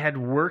 They had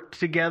worked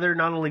together,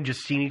 not only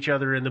just seen each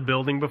other in the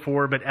building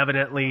before, but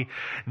evidently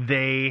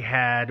they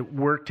had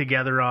worked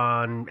together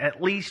on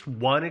at least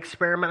one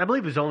experiment. I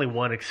believe it was only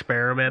one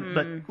experiment,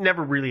 but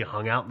never really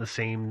hung out in the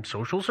same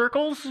social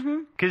circles.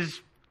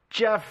 Because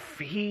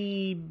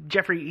Jeffrey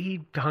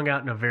hung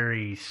out in a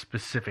very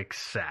specific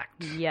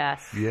sect.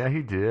 Yes. Yeah,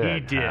 he did. He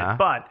did.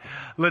 But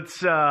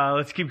let's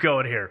keep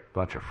going here.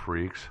 Bunch of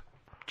freaks.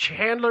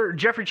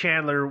 Jeffrey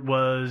Chandler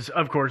was,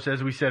 of course,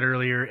 as we said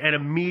earlier, an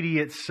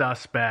immediate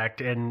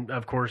suspect. And,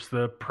 of course,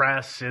 the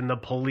press and the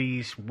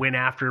police went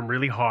after him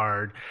really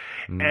hard.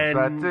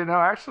 And, but,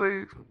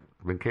 actually,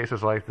 in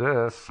cases like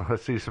this,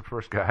 let's see, the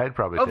first guy I'd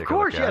probably take a look at. Of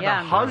course, the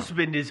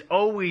husband is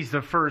always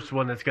the first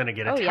one that's going to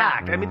get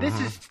attacked. Yeah. I mean, this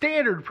is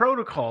standard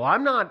protocol.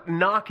 I'm not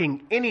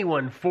knocking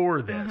anyone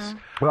for this.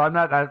 Well, I'm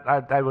not.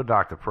 I would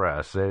knock the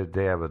press.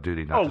 They have a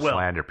duty not to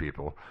slander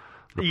people.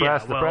 The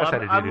press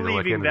had a duty I'm to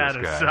look leaving into that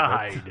this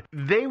guy. aside.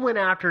 They went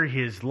after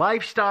his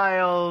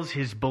lifestyles,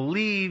 his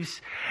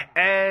beliefs,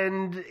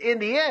 and in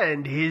the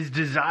end, his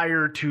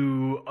desire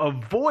to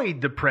avoid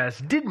the press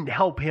didn't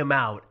help him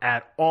out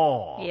at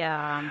all.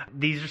 Yeah.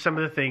 These are some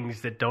of the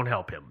things that don't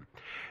help him.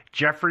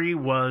 Jeffrey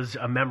was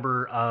a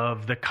member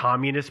of the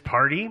Communist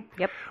Party.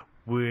 Yep.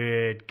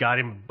 Which got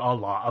him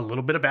a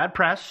little bit of bad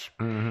press.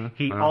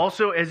 He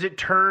also, as it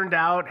turned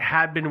out,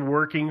 had been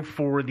working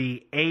for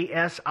the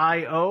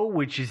ASIO,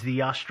 which is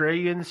the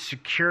Australian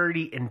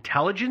Security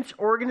Intelligence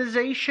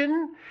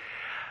Organization.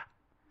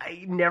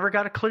 I never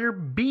got a clear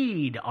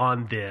bead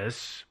on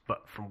this,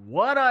 but from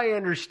what I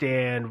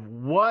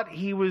understand, what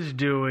he was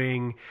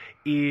doing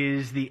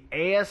is the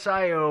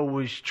ASIO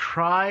was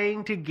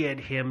trying to get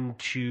him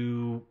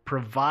to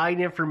provide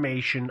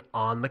information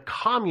on the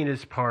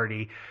Communist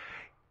Party.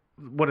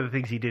 One of the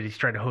things he did is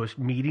try to host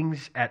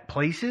meetings at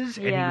places,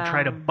 and he would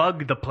try to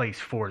bug the place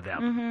for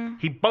them.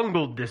 He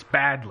bungled this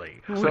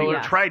badly. So he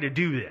would try to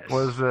do this.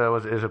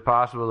 Is it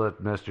possible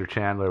that Mr.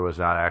 Chandler was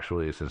not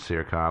actually a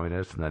sincere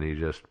communist and that he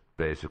just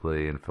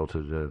basically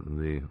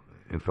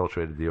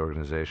infiltrated the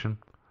organization?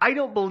 I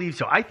don't believe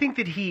so. I think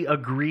that he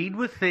agreed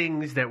with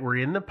things that were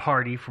in the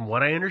party, from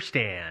what I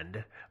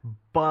understand,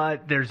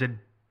 but there's a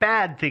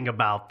bad thing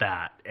about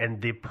that.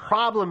 And the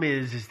problem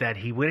is that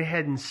he went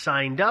ahead and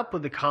signed up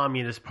with the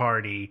Communist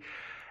Party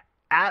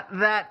at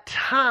that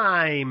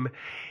time,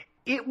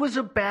 it was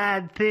a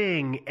bad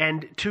thing.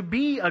 And to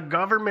be a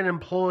government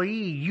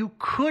employee, you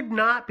could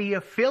not be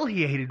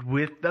affiliated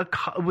with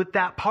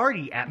that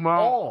party at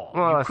all.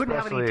 Well, you couldn't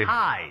have any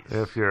ties.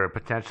 If you're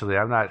potentially,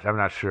 I'm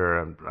not sure.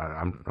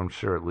 I'm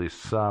sure at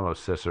least some of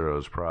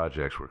Cicero's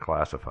projects were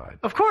classified.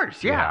 Of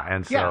course, yeah.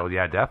 And so,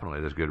 definitely,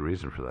 there's good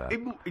reason for that.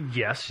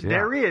 Yes,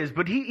 there is.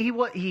 But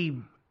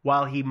he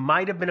while he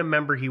might have been a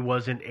member, he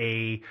wasn't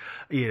a,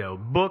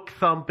 book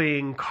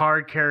thumping,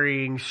 card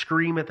carrying,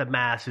 scream at the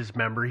masses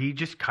member. He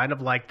just kind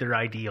of liked their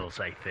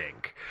ideals, I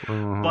think.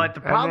 Mm-hmm. But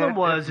the problem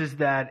is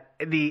that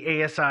the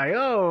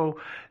ASIO,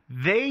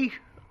 they,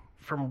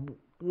 from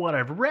what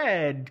I've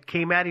read,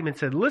 came at him and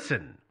said,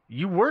 listen,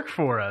 you work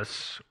for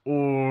us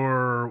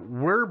or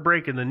we're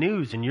breaking the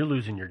news and you're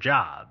losing your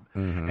job.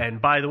 Mm-hmm.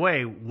 And by the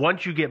way,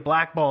 once you get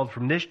blackballed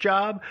from this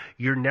job,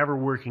 you're never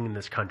working in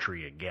this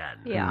country again.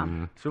 Yeah.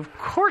 Mm-hmm. So of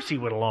course he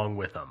went along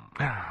with them.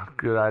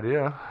 Good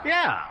idea.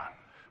 Yeah.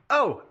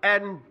 Oh,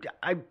 and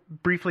I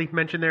briefly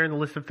mentioned there in the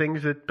list of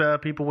things that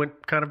people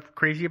went kind of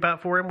crazy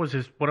about for him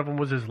one of them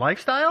was his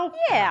lifestyle.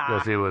 Yeah.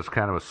 Because he was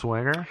kind of a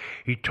swinger.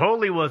 He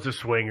totally was a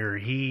swinger.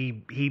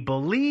 He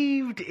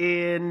believed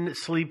in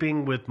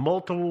sleeping with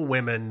multiple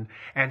women,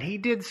 and he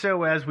did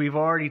so, as we've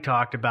already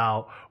talked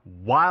about,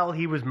 while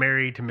he was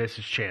married to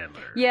Mrs.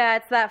 Chandler. Yeah,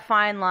 it's that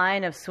fine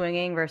line of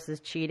swinging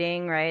versus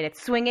cheating, right?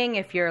 It's swinging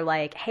if you're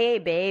like, hey,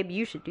 babe,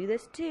 you should do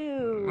this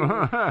too,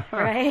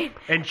 right?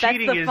 And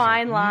cheating That's the is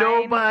fine line.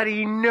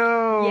 Nobody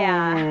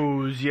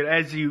knows. Yeah.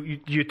 As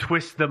you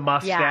twist the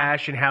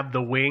mustache and have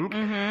the wink.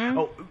 Mm-hmm.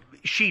 Oh,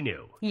 she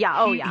knew.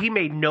 Yeah, He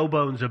made no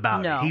bones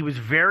about it. He was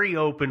very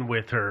open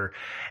with her.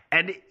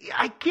 And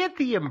I get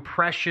the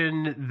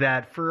impression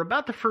that for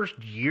about the first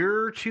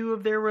year or two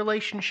of their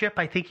relationship,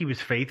 I think he was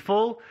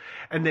faithful.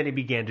 And then he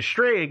began to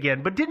stray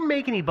again, but didn't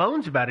make any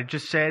bones about it.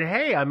 Just said,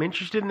 hey, I'm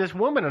interested in this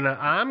woman and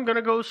I'm going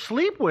to go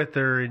sleep with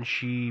her. And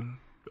she,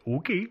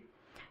 okay.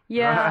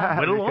 Yeah.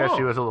 Because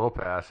she was a little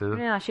passive.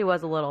 Yeah, she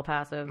was a little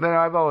passive. No,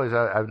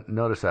 I've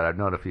noticed that. I've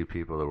known a few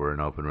people that were in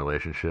open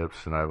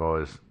relationships, and I've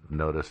always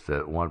noticed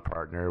that one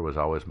partner was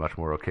always much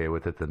more okay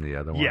with it than the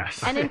other one.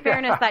 Yes. And in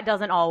fairness, that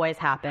doesn't always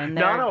happen.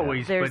 Not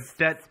always, there's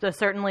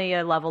certainly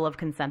a level of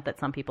consent that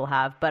some people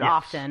have, but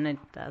often it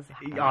does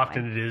happen.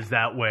 Often it is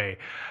that way.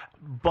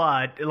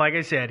 But like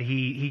I said,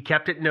 he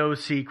kept it no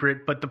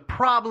secret. But the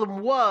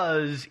problem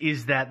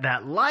is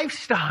that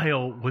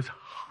lifestyle was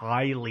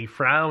highly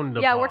frowned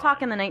upon. Yeah, we're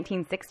talking the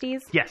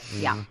 1960s. Yes.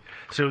 Yeah.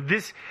 So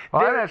this.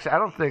 Well, I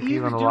don't think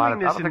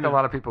a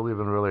lot of people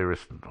even really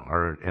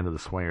are into the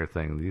swinger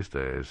thing these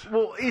days.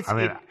 Well,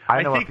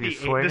 I think the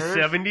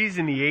 70s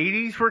and the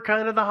 80s were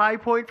kind of the high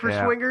point for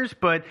swingers,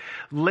 but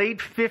late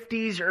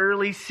 50s,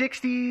 early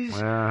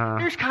 60s,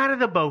 there's kind of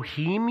the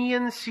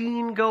bohemian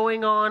scene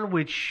going on,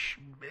 which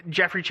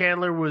Jeffrey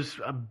Chandler was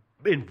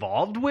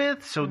involved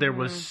with, so there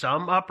was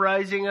some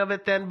uprising of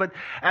it then, but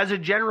as a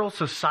general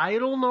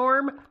societal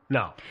norm,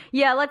 no.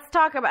 Yeah, let's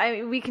talk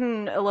about, we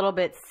can a little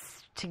bit,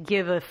 to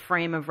give a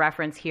frame of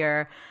reference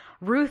here,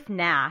 Ruth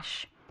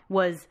Nash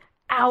was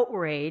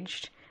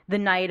outraged the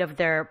night of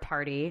their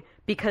party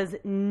because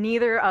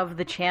neither of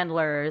the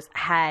Chandlers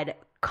had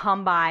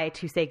come by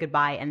to say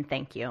goodbye and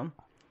thank you.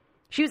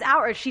 She was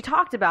outraged. She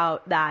talked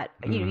about that,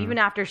 even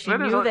after she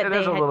knew that it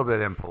is a little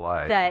bit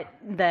impolite.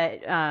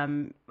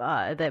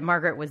 That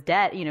Margaret was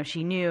dead.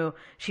 She knew.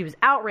 She was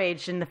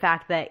outraged in the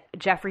fact that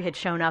Jeffrey had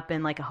shown up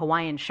in like a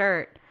Hawaiian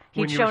shirt.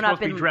 He'd shown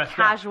up in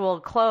casual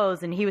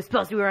clothes, and he was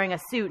supposed to be wearing a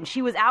suit, and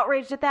she was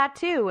outraged at that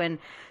too. And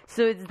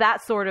so it's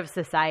that sort of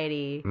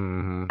society,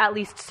 at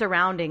least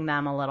surrounding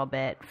them a little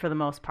bit for the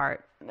most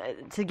part,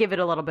 to give it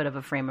a little bit of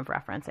a frame of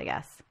reference, I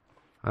guess.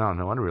 Oh,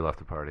 no wonder we left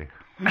the party.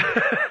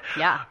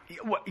 Yeah.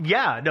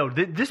 Yeah, no,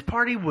 this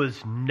party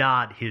was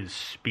not his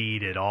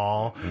speed at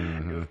all.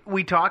 Mm-hmm.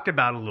 We talked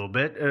about a little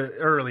bit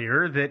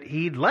earlier that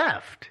he'd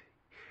left.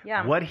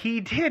 Yeah. What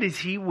he did is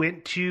he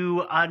went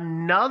to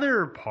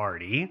another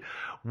party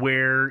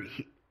where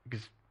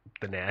because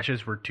the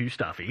Nashes were too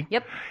stuffy.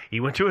 Yep.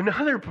 He went to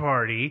another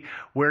party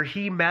where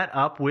he met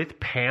up with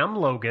Pam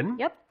Logan.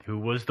 Yep. Who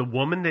was the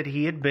woman that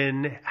he had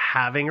been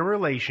having a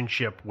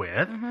relationship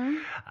with. Mm-hmm.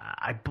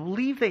 I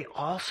believe they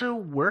also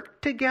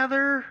worked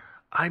together.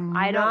 I'm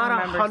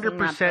not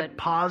 100%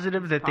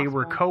 positive that they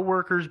were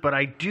co-workers, but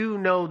I do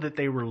know that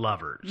they were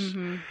lovers.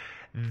 Mm-hmm.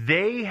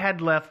 They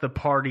had left the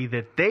party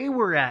that they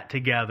were at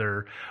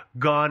together,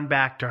 gone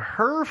back to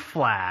her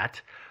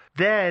flat.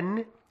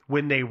 Then,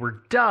 when they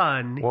were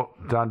done... Well,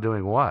 done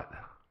doing what?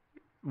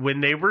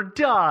 When they were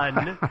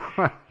done,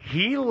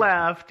 he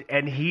left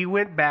and he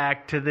went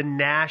back to the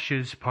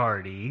Nash's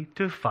party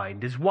to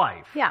find his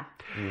wife. Yeah.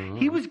 Mm-hmm.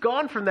 He was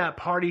gone from that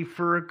party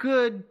for a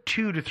good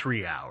 2 to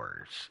 3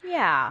 hours.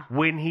 Yeah.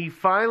 When he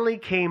finally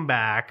came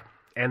back,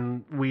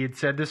 and we had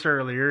said this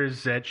earlier,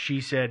 is that she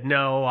said,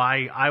 no,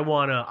 I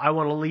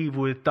wanna leave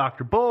with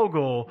Dr.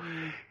 Bogle.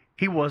 Mm.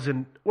 he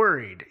wasn't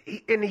worried.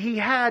 And he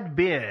had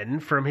been,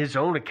 from his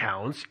own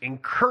accounts,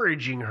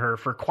 encouraging her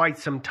for quite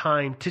some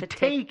time to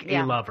take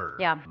a lover.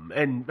 Yeah.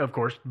 And, of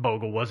course,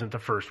 Bogle wasn't the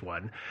first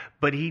one.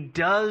 But he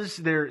does,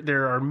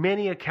 there are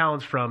many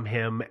accounts from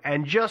him,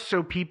 and just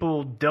so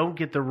people don't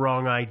get the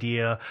wrong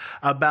idea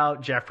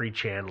about Jeffrey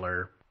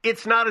Chandler,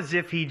 it's not as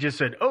if he just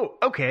said, oh,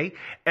 okay,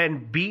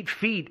 and beat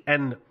feet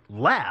and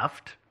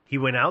left. He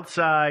went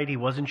outside. He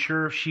wasn't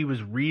sure if she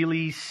was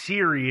really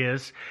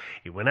serious.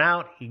 He went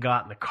out. He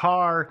got in the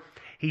car.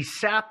 He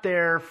sat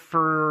there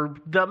for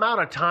the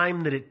amount of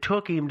time that it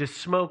took him to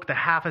smoke the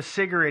half a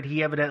cigarette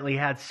he evidently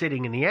had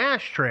sitting in the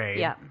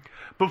ashtray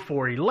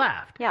before he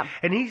left. Yeah.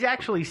 And he's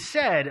actually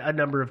said a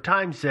number of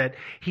times that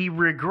he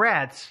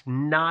regrets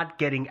not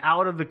getting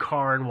out of the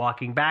car and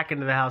walking back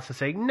into the house and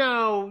saying,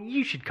 no,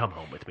 you should come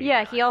home with me.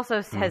 Yeah, he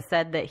also has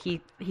said that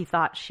he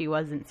thought she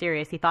wasn't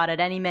serious. He thought at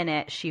any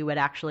minute she would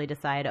actually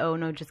decide, oh,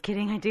 no, just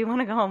kidding, I do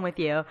want to go home with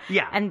you.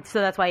 Yeah. And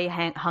so that's why he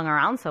hung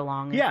around so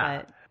long.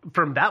 Yeah.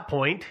 From that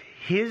point,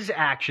 his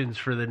actions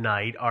for the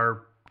night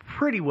are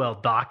pretty well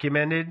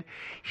documented.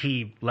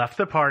 He left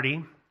the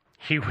party.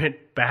 He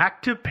went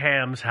back to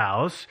Pam's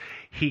house.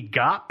 He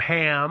got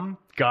Pam,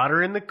 got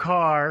her in the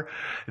car.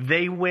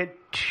 They went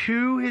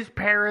to his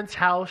parents'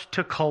 house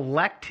to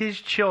collect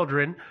his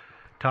children.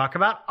 Talk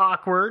about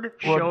awkward,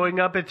 showing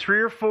up at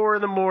 3 or 4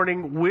 in the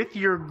morning with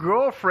your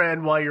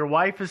girlfriend while your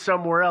wife is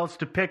somewhere else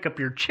to pick up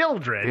your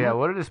children. Yeah,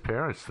 what did his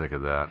parents think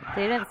of that?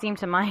 They didn't seem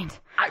to mind.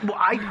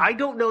 I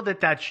don't know that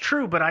that's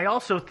true, but I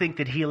also think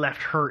that he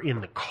left her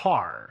in the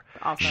car.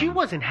 Awesome. She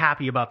wasn't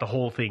happy about the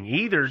whole thing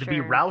either, to be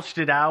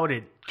rousted out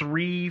at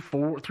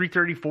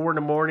 3:34 in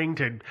the morning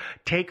to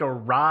take a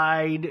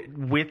ride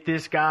with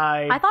this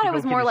guy. I thought it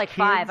was more like kids.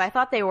 5. I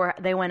thought they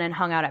went and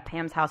hung out at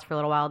Pam's house for a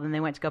little while, then they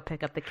went to go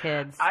pick up the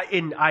kids.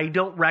 I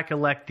don't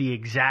recollect the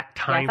exact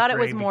time. I thought it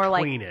was more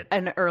like it.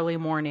 an early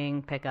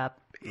morning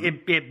pickup.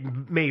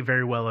 It may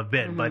very well have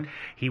been, but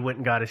he went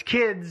and got his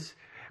kids,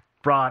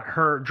 dropped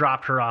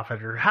her off at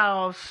her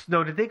house.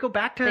 No, did they go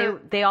back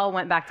to? They all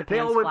went back to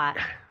Pam's flat.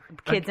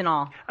 Kids and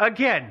all.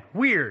 Again,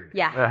 weird.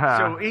 Yeah.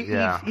 So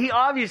he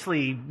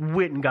obviously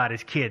went and got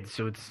his kids.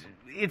 So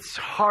it's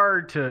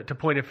hard to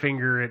point a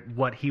finger at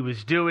what he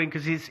was doing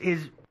because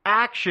his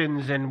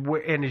actions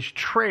and his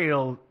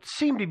trail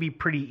seem to be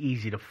pretty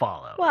easy to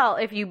follow. Well,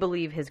 if you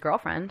believe his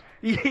girlfriend.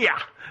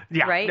 Yeah.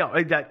 Right?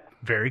 No, that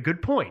very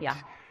good point. Yeah.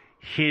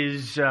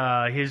 His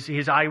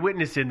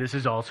eyewitness in this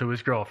is also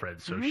his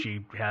girlfriend, so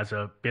she has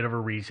a bit of a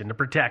reason to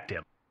protect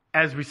him.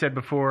 As we said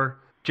before,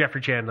 Jeffrey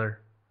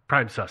Chandler,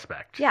 prime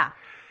suspect. Yeah.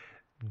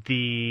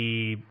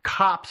 The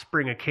cops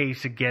bring a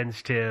case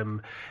against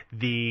him.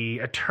 The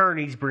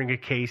attorneys bring a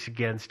case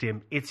against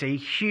him. It's a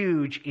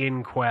huge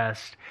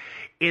inquest.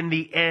 In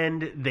the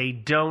end, they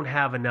don't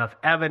have enough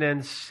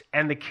evidence,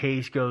 and the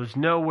case goes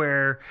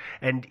nowhere,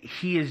 and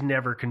he is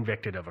never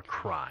convicted of a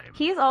crime.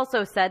 He's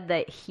also said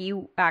that he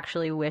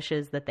actually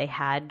wishes that they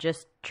had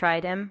just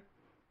tried him,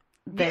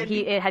 that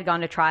it had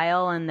gone to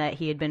trial and that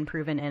he had been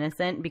proven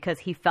innocent, because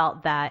he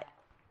felt that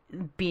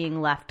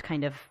being left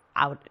kind of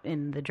out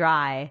in the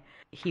dry,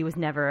 he was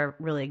never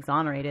really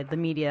exonerated. The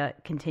media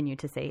continued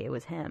to say it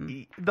was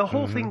him. The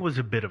whole thing was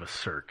a bit of a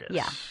circus.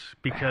 Yeah.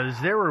 Because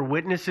there were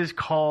witnesses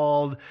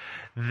called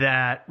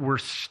that were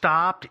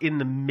stopped in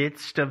the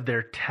midst of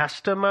their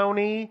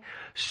testimony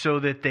so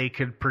that they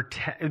could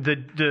protect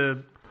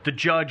the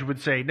judge would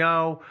say,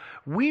 no,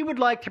 we would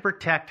like to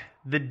protect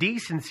the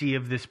decency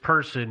of this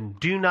person.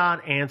 Do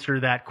not answer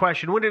that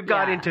question. When it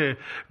got into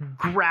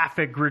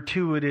graphic,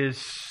 gratuitous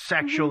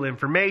sexual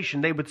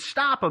information, they would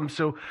stop them.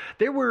 So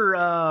there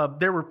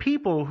were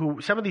people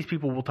who, some of these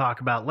people we'll talk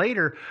about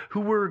later,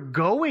 who were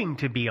going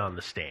to be on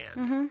the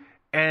stand.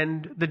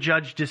 And the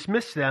judge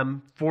dismissed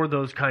them for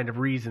those kind of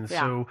reasons.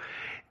 Yeah. So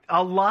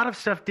a lot of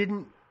stuff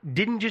didn't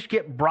just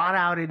get brought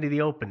out into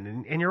the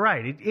open. And you're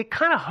right. It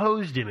kind of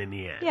hosed him in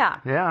the end. Yeah.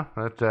 Yeah,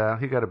 but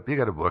he got a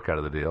book out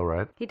of the deal,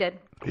 right? He did.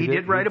 He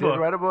did write a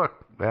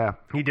book. Yeah.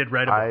 He did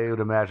write a book. I would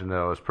imagine,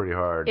 though, it was pretty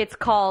hard. It's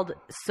called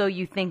So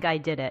You Think I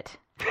Did It.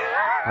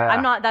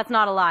 That's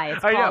not a lie.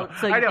 It's called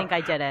So You Think I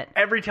Did It.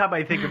 Every time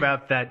I think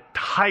about that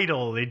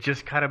title, it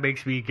just kind of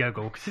makes me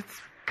giggle because it's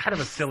kind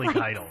of a silly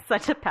title.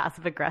 Such a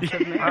passive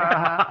aggressive name.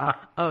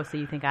 Oh, so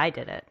you think I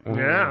did it?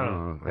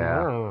 Yeah.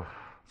 Yeah.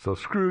 So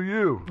screw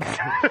you.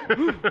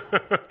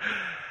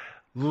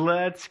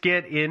 Let's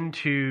get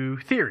into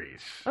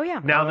theories. Oh, yeah.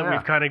 Now that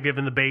we've kind of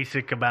given the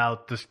basic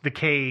about the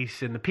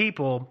case and the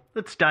people,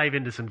 let's dive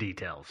into some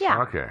details.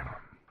 Yeah. Okay.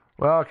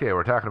 Well,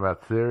 we're talking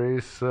about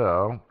theories,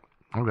 so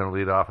I'm going to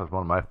lead off with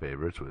one of my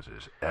favorites, which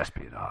is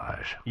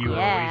espionage. You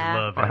Yeah.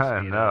 always love I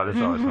espionage. know,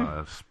 this always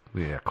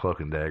fun. Cloak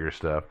and dagger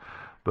stuff.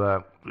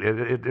 But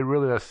it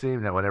really does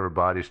seem that whenever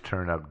bodies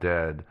turn up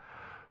dead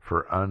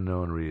for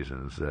unknown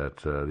reasons, that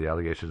the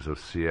allegations of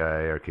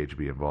CIA or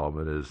KGB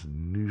involvement is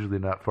usually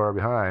not far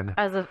behind.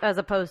 As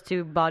opposed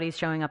to bodies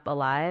showing up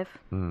alive?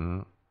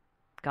 Mm-hmm.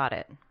 Got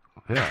it.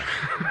 Yeah.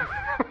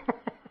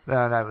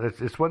 No,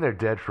 it's when they're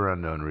dead for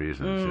unknown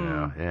reasons, you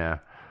know. Yeah.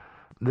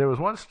 There was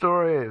one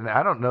story, and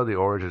I don't know the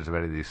origins of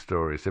any of these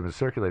stories. They've been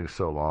circulating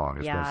so long.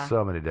 It's been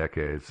so many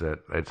decades that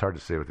it's hard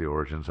to say what the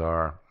origins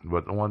are.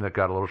 But the one that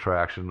got a little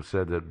traction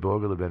said that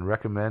Bogle had been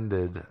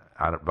recommended,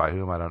 by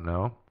whom I don't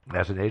know,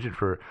 as an agent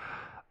for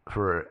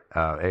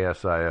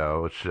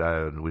ASIO, which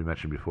we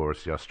mentioned before.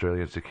 It's the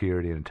Australian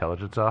Security and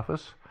Intelligence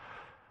Office.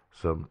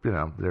 So,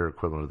 they're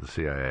equivalent of the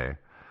CIA.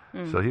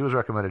 So he was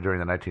recommended during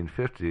the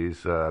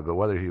 1950s, but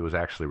whether he was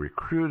actually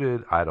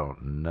recruited, I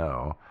don't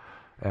know.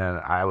 And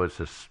I would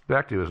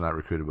suspect he was not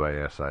recruited by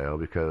ASIO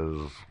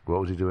because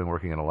what was he doing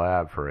working in a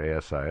lab for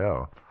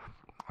ASIO?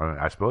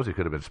 I suppose he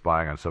could have been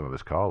spying on some of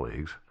his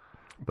colleagues.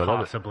 But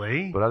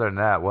Possibly. But other than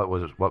that,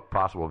 what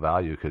possible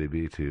value could he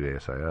be to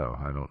ASIO?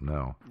 I don't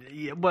know.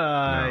 Yeah,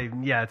 well,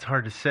 yeah, it's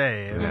hard to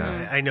say.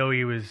 I know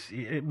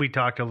we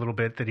talked a little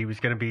bit that he was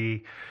going to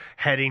be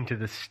heading to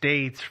the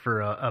States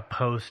for a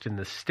post in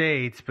the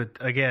States, but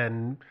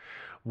again,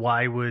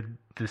 why would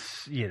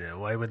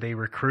they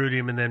recruit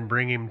him and then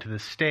bring him to the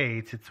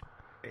States?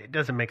 It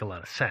doesn't make a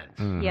lot of sense.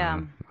 Mm-hmm.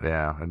 Yeah.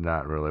 Yeah, and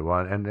not really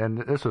one. And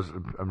this was,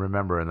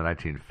 remember, in the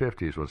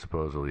 1950s when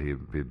supposedly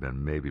he'd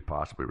been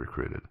possibly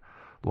recruited,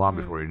 long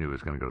before he knew he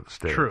was going to go to the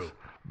States. True.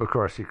 But of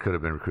course, he could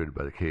have been recruited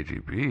by the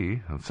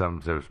KGB,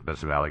 and there's been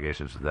some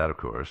allegations of that, of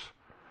course.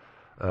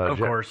 Of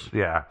course.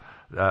 Yeah.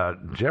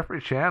 Jeffrey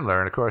Chandler,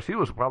 and of course, he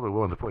was probably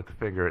willing to point the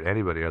finger at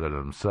anybody other than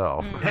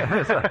himself.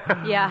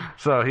 Yeah.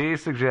 So he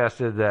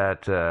suggested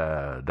that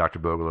Dr.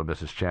 Bogle and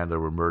Mrs. Chandler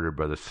were murdered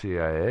by the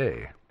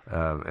CIA.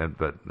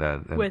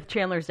 With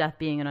Chandler's death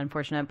being an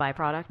unfortunate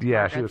byproduct.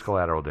 Yeah, she was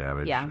collateral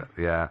damage.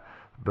 Yeah.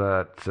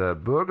 But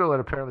Bogle had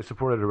apparently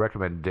supported a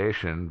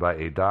recommendation by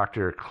a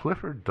Dr.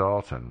 Clifford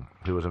Dalton,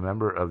 who was a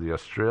member of the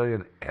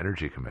Australian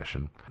Energy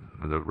Commission.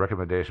 The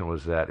recommendation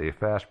was that a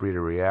fast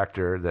breeder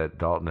reactor that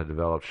Dalton had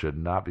developed should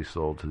not be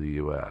sold to the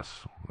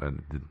U.S.,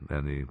 and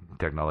the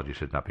technology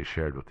should not be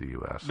shared with the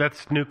U.S.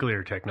 That's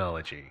nuclear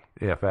technology.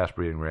 Yeah, fast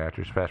breeder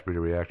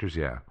reactors,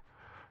 yeah.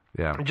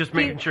 Yeah. Just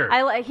making sure.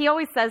 He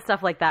always says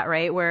stuff like that,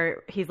 right?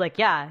 Where he's like,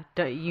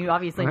 you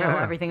obviously know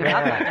everything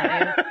about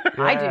that.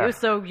 I do,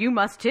 so you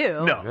must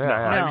too. No,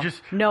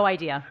 no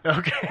idea.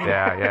 Okay.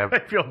 Yeah. I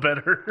feel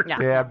better.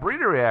 Yeah,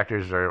 breeder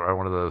reactors are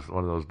one of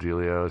those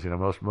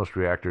dealios. Most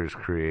reactors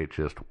create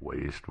just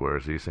waste,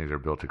 whereas these things are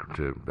built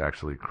to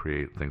actually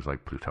create things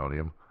like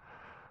plutonium.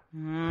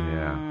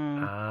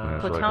 Yeah.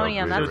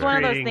 Plutonium, that's one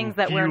of those things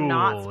that we're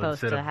not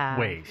supposed to have.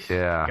 Waste.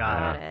 Yeah.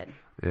 Got it.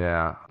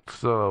 Yeah.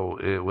 So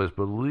it was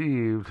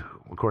believed,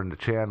 according to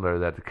Chandler,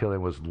 that the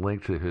killing was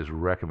linked to his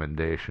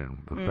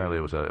recommendation. Apparently,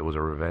 it was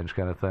a revenge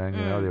kind of thing.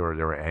 They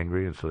were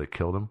angry, and so they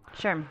killed him.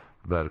 Sure.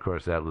 But of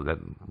course, that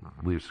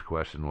leaves the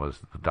question: was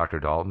Dr.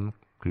 Dalton,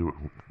 who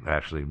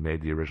actually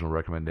made the original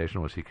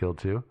recommendation, was he killed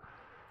too?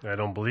 I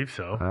don't believe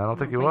so. I don't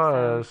think he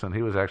was, and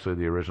he was actually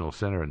the original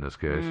sinner in this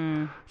case.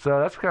 So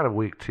that's kind of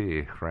weak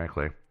tea,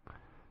 frankly.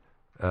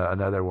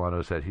 Another one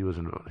was that he was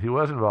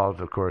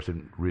involved, of course,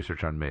 in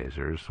research on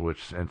masers,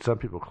 and some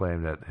people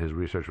claim that his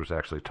research was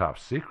actually top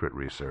secret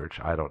research.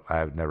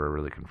 I've never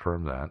really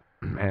confirmed that.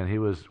 And he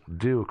was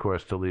due, of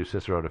course, to leave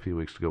Cicero in a few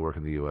weeks to go work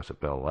in the U.S. at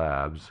Bell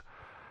Labs.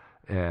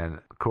 And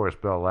of course,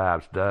 Bell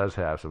Labs does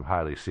have some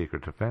highly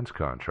secret defense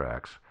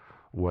contracts.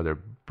 Whether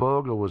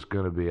Bogle was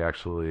going to be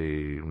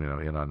actually,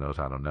 in on those,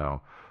 I don't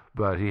know.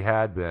 But he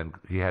had been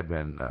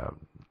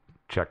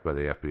checked by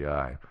the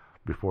FBI.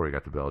 Before he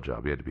got the Bell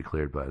job, he had to be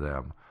cleared by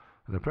them.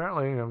 And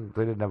apparently,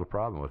 they didn't have a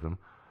problem with him.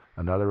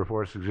 Another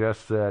report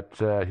suggests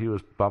that he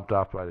was bumped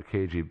off by the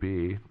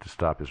KGB to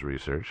stop his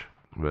research.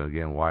 But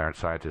again, why aren't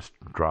scientists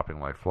dropping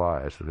like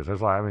flies? Because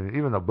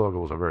even though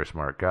Bogle was a very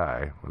smart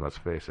guy, let's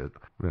face it,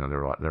 there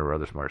were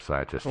other smart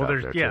scientists out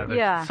there too.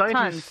 Yeah,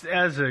 scientists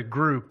as a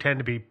group tend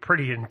to be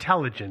pretty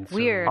intelligent.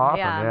 Weird, often,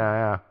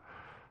 yeah.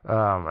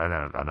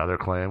 And another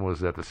claim was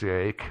that the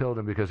CIA killed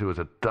him because he was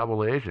a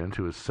double agent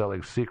who was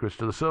selling secrets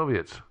to the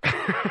Soviets.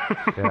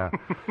 Yeah.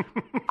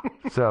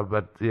 So,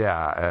 but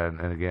yeah,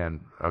 and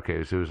again,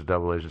 okay, so he was a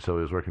double agent, so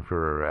he was working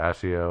for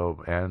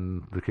ASIO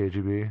and the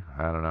KGB?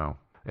 I don't know.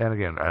 And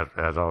again,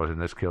 as always in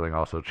this killing,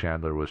 also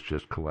Chandler was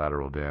just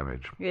collateral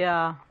damage.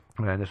 Yeah.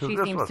 And she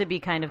seems to be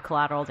kind of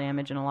collateral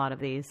damage in a lot of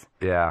these.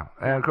 Yeah,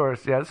 and of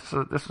course, this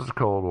was the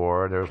Cold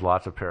War. There was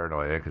lots of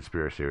paranoia and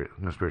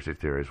conspiracy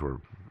theories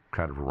were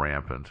kind of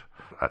rampant.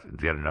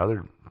 Yet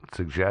another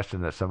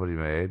suggestion that somebody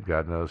made,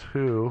 God knows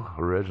who,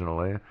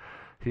 originally,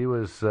 he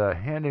was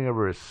handing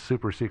over his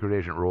super secret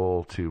agent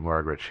role to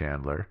Margaret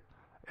Chandler.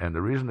 And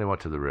the reason they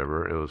went to the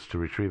river, it was to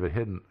retrieve a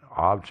hidden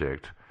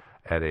object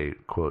at a,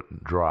 quote,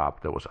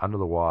 drop that was under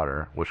the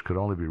water, which could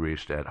only be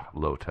reached at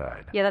low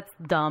tide. Yeah, that's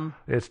dumb.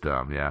 It's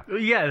dumb, yeah.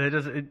 Yeah, that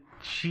doesn't...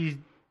 She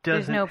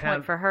There's no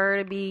point for her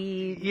to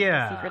be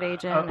a secret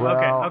agent.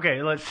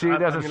 Okay. She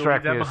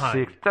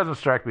doesn't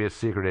strike me as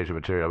secret agent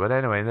material. But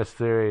anyway, in this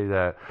theory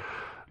that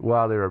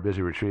while they were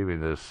busy retrieving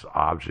this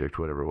object,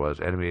 whatever it was,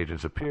 enemy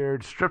agents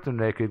appeared, stripped them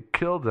naked,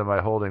 killed them by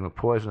holding the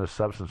poisonous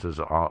substances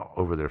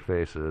over their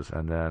faces,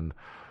 and then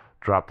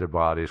dropped their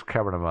bodies,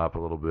 covered them up a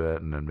little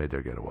bit, and then made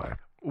their getaway.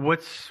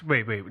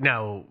 Wait.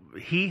 Now,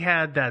 he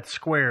had that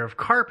square of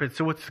carpet,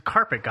 so what's the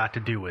carpet got to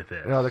do with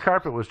it? The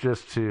carpet was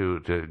just to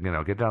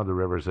get down to the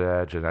river's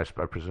edge, and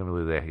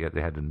presumably they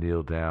had to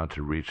kneel down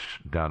to reach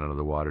down into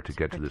the water to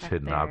get to this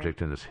hidden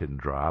object and this hidden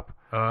drop.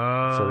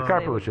 Oh. So the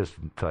carpet was just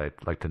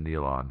to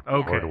kneel on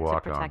or to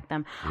walk to protect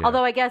on. them. Yeah.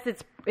 Although I guess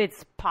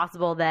it's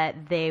possible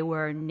that they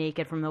were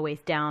naked from the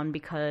waist down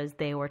because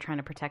they were trying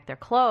to protect their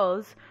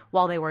clothes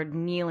while they were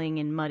kneeling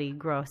in muddy,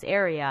 gross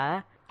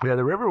area. Yeah,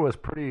 the river was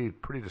pretty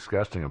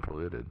disgusting and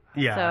polluted.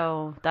 Yeah.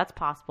 So that's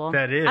possible.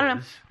 That is. I don't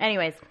know.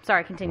 Anyways,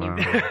 sorry, continue.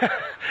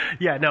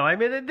 Yeah, no, I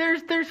mean,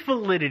 there's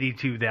validity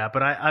to that,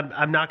 but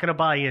I'm not going to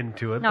buy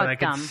into it. No, but I it's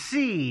can dumb.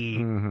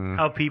 see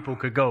how people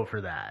could go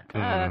for that.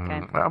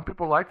 Okay. Well,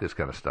 people like this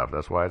kind of stuff.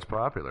 That's why it's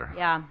popular.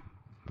 Yeah.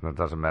 It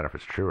doesn't matter if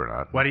it's true or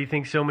not. Why do you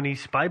think so many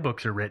spy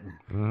books are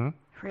written?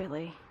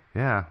 Really?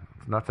 Yeah,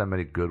 not that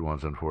many good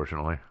ones,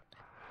 unfortunately.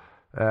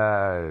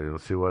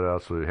 Let's see what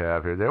else we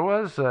have here. There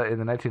was, in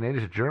the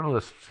 1980s,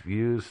 journalists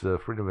used the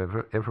Freedom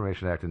of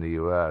Information Act in the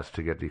U.S.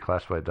 to get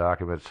declassified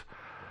documents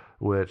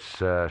which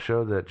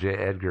showed that J.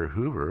 Edgar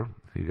Hoover,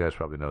 you guys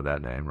probably know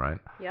that name, right?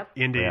 Yep.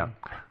 Indeed.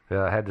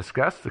 Yeah, had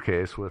discussed the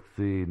case with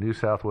the New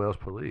South Wales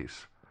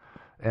police.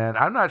 And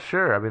I'm not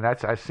sure. I mean,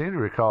 I seem to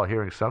recall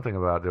hearing something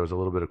about there was a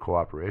little bit of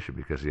cooperation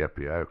because the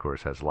FBI, of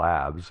course, has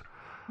labs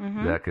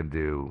that can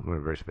do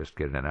very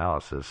sophisticated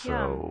analysis.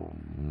 So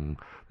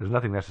there's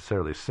nothing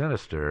necessarily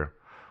sinister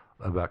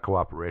about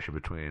cooperation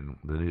between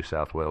the New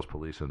South Wales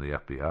police and the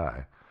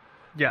FBI.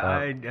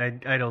 Yeah,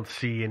 I don't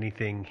see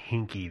anything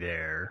hinky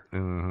there.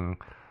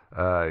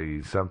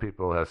 Some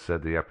people have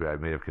said the FBI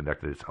may have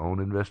conducted its own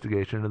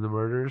investigation into the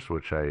murders,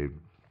 which I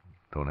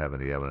don't have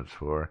any evidence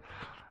for.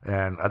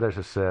 And others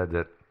have said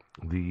that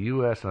the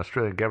U.S. and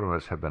Australian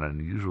governments have been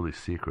unusually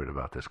secret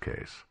about this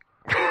case.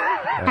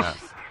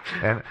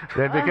 And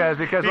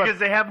because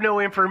they have no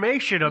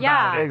information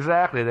about it.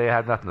 Exactly, they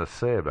had nothing to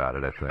say about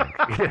it, I think.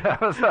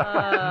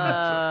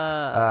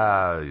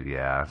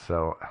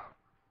 So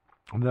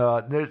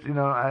no, there's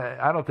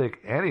I don't think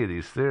any of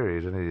these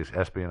theories, any of these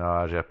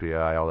espionage,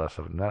 FBI, all that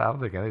stuff. I don't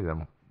think any of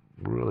them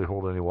really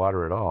hold any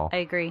water at all. I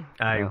agree.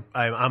 I'm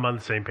on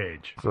the same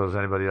page. So does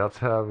anybody else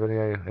have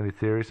any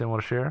theories they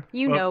want to share?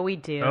 You know we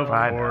do. Of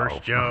I course, know.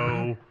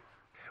 Joe.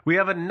 We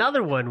have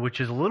another one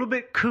which is a little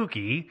bit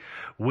kooky,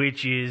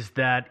 which is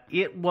that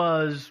it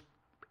was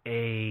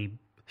a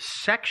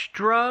sex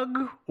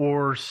drug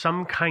or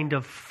some kind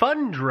of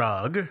fun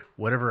drug,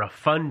 whatever a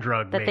fun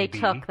drug that may they be,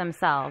 took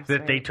themselves. that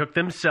right? they took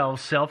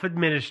themselves,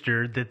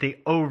 self-administered, that they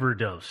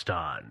overdosed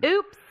on.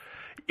 Oops.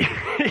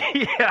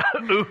 Yeah,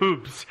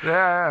 oops.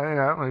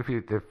 Yeah,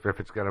 if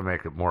it's going to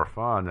make it more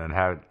fun than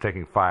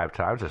taking 5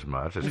 times as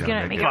much, it's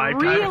going to make it Five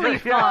really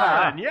times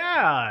fun.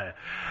 Yeah,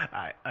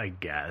 I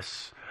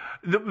guess.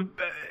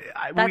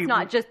 That's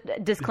not just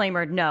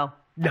disclaimer. No.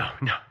 No.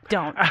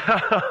 Don't.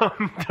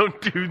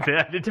 Don't do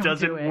that. It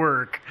doesn't do it.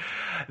 work.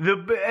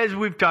 As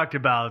we've talked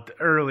about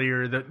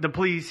earlier, the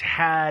police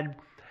had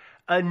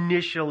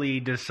initially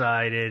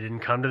decided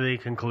and come to the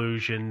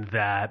conclusion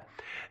that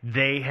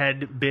they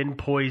had been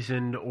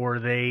poisoned or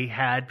they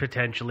had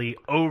potentially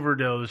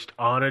overdosed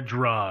on a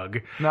drug.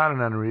 not an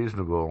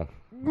unreasonable.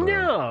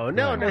 No,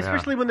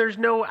 especially when there's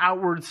no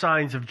outward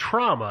signs of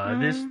trauma.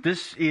 Mm-hmm.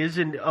 This is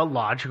a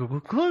logical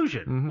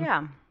conclusion.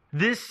 Yeah.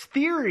 This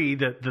theory,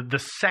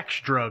 the sex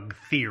drug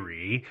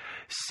theory,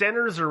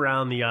 centers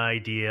around the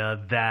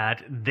idea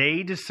that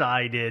they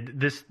decided,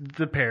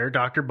 the pair,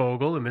 Dr.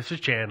 Bogle and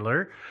Mrs.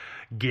 Chandler,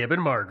 Gibb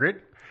and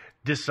Margaret,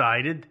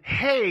 decided,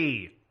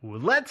 hey,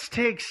 let's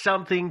take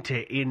something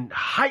to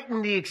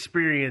heighten the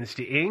experience,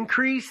 to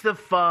increase the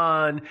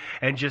fun,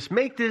 and just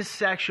make this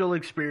sexual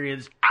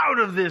experience out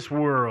of this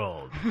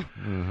world.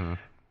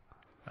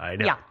 I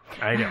know. Yeah.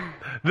 I know.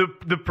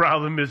 The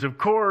problem is, of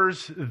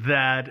course,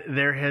 that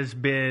there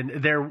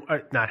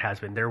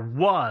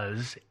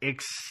was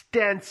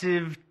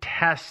extensive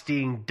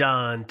testing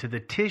done to the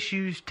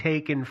tissues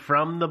taken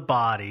from the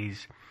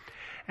bodies,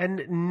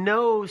 and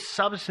no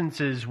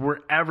substances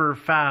were ever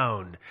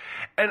found.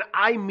 And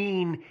I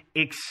mean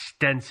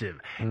extensive.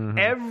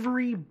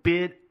 Every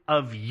bit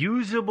of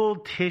usable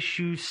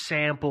tissue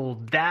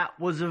sample that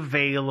was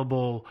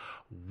available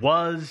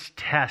was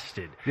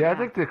tested. Yeah, I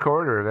think the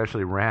coroner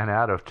eventually ran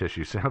out of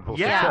tissue samples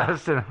to Yeah.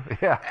 test.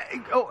 Yeah,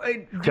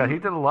 he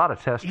did a lot of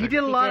testing. He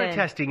did a lot of did.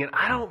 testing, and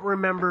I don't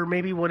remember.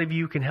 Maybe one of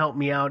you can help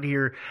me out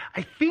here.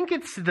 I think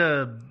it's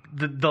the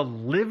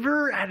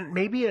liver and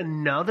maybe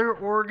another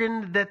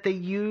organ that they I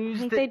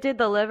used. think they did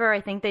the liver.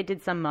 I think they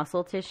did some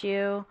muscle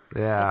tissue.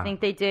 Yeah. I think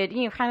they did,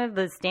 kind of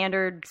the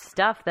standard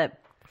stuff that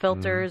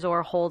filters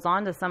or holds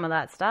on to some of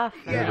that stuff.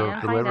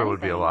 The liver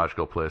would be a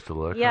logical place to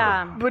look.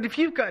 Yeah. But if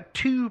you've got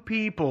 2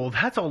 people,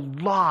 that's a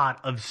lot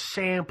of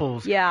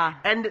samples. Yeah.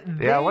 And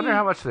Yeah, I wonder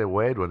how much they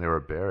weighed when they were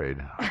buried.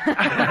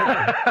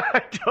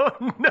 I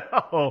don't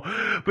know.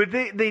 But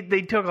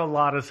they took a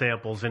lot of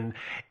samples, and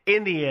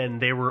in the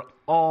end, they were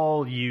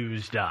all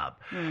used up.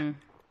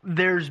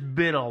 There's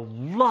been a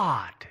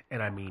lot,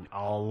 and I mean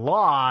a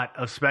lot,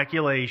 of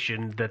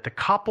speculation that the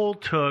couple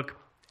took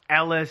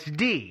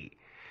LSD.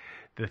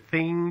 The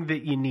thing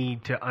that you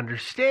need to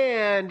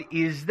understand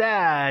is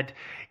that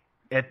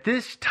at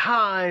this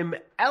time,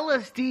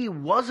 LSD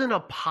wasn't a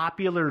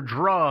popular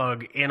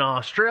drug in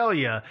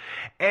Australia,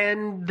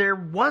 and there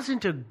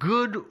wasn't a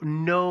good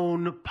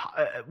known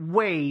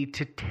way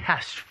to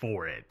test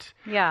for it.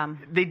 Yeah.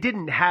 They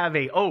didn't have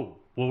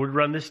we'll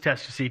run this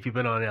test to see if you've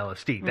been on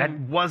LSD. That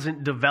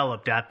wasn't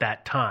developed at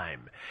that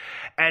time.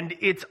 And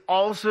it's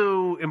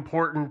also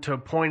important to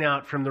point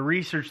out from the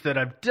research that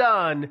I've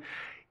done,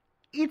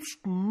 it's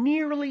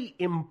nearly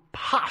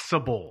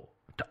impossible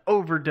to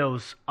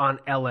overdose on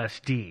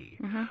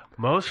LSD.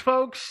 Most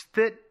folks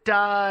that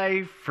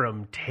die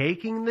from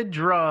taking the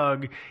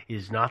drug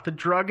is not the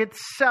drug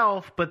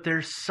itself, but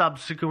their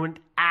subsequent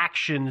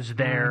actions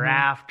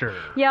thereafter.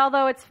 Yeah,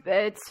 although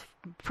it's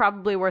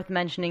probably worth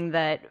mentioning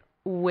that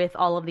with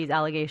all of these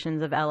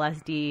allegations of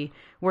LSD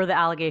were the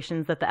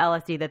allegations that the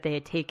LSD that they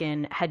had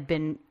taken had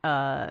been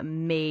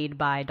made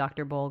by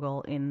Dr.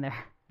 Bogle in their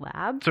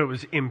lab. So it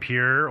was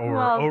impure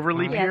or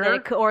overly pure? That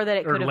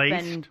it could have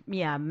laced?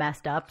 been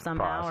messed up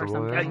somehow Possibly.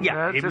 or something.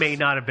 It may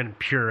not have been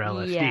pure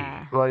LSD.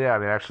 Yeah. Well, yeah, I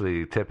mean,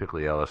 actually,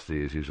 typically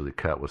LSD is usually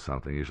cut with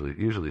something,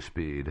 usually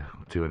speed,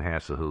 to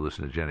enhance the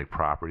hallucinogenic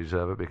properties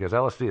of it, because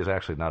LSD is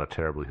actually not a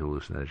terribly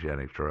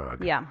hallucinogenic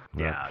drug. Yeah.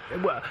 Yeah.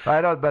 Well,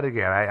 I don't, but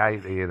again, I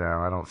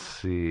don't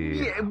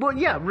see.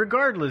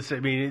 Regardless, I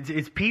mean,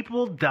 it's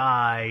people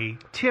die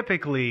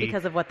typically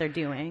Because of what they're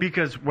doing.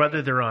 because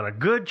whether they're on a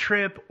good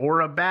trip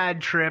or a bad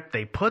trip,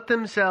 they put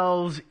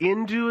themselves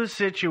into a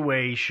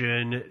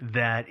situation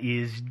that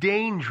is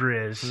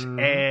dangerous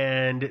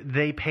and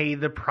they pay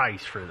the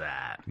price for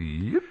that.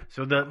 Yep.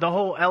 So the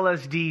whole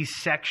LSD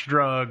sex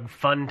drug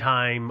fun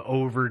time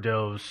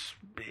overdose,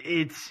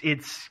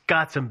 it's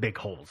got some big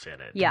holes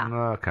in it. Yeah.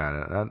 No, kind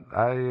of.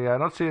 I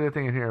don't see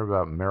anything in here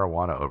about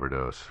marijuana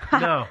overdose.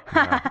 No.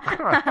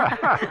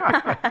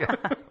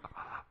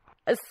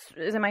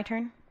 Is it my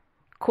turn?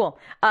 Cool.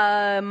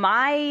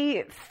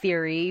 My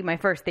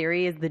first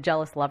theory is the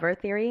jealous lover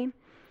theory,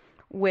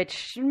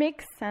 which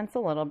makes sense a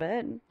little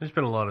bit. There's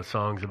been a lot of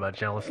songs about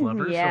jealous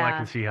lovers, so I Yeah.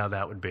 can see how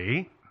that would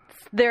be.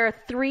 There are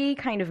three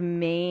kind of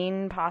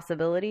main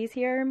possibilities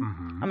here.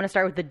 I'm going to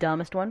start with the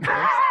dumbest one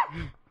first.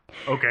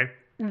 Okay.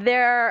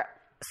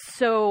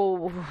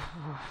 So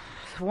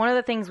one of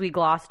the things we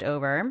glossed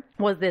over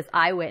was this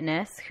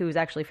eyewitness who's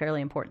actually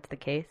fairly important to the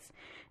case,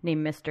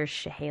 named Mr.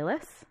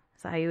 Chehalis.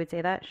 Is that how you would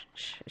say that?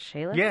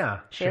 Chehalis? Yeah.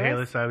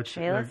 Chehalis, I would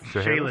say. Chehalis?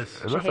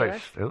 Chehalis. It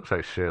looks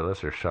like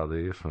Chehalis or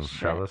Chalice and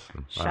Chalice.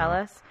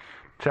 Chalice?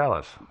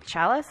 Chalice.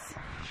 Chalice?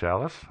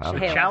 Chalice? I don't know.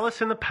 Chehalis.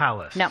 Chalice in the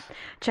Palace. No,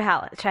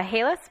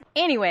 Chehalis.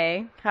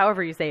 Anyway,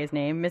 however you say his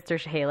name, Mr.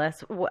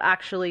 Chehalis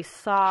actually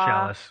saw...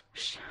 Chalice.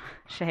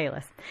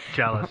 Chehalis.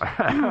 Chalice.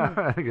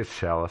 I think it's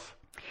Chalice.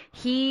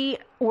 I'm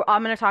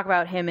going to talk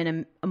about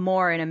him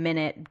more in a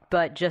minute,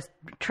 but just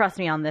trust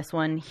me on this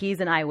one.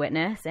 He's an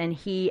eyewitness, and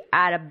he,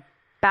 at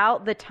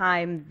about the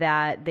time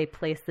that they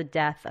placed the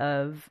death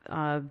of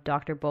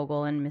Dr.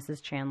 Bogle and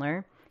Mrs.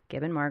 Chandler,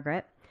 Gibb and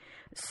Margaret,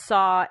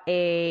 saw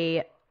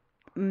a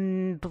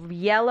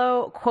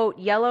yellow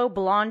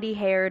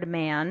blondie-haired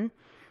man.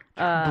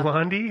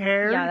 Blondie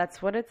hair? Yeah,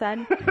 that's what it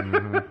said.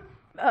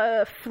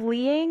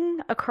 Fleeing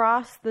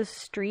across the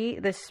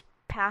street, this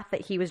path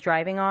that he was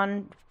driving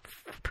on,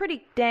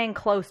 pretty dang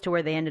close to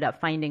where they ended up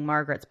finding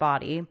Margaret's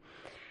body.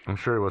 I'm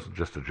sure he wasn't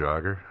just a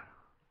jogger.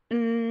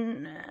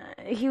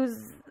 He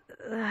was...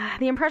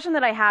 the impression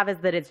that I have is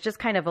that it's just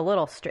kind of a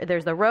little...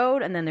 there's the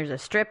road, and then there's a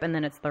strip, and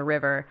then it's the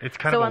river. It's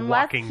kind of a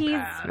walking he's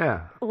path.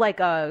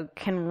 Yeah.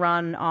 can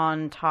run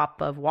on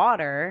top of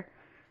water,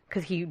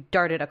 because he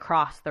darted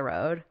across the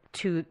road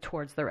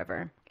towards the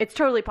river. It's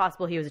totally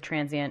possible he was a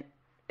transient.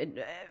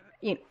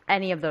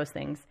 Any of those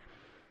things.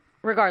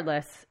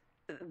 Regardless,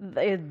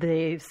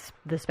 the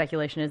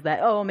speculation is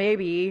that,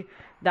 maybe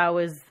that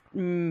was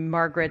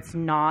Margaret's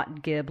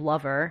not Gibb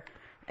lover,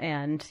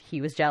 and he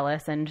was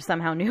jealous and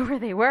somehow knew where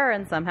they were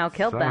and somehow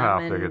killed them. Somehow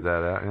And figured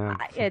that out,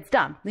 yeah. it's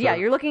dumb. Yeah,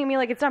 you're looking at me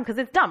like it's dumb because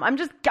it's dumb. I'm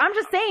just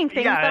saying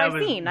things that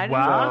I've seen.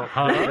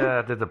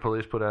 Did the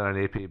police put out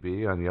an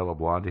APB on yellow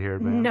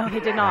blondie-haired man? No, they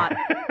did not.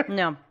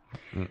 No.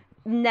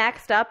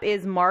 Next up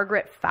is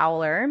Margaret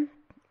Fowler.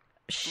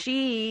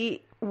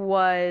 She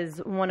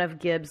was one of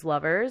Gibb's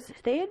lovers.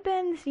 They had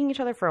been seeing each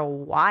other for a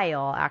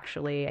while,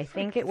 actually. I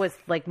think it was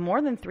like more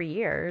than 3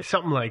 years.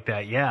 Something like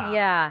that, yeah.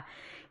 Yeah.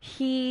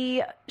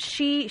 She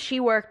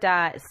worked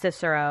at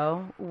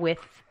Cicero with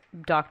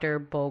Dr.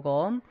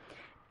 Bogle,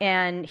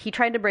 and he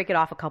tried to break it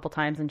off a couple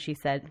times, and she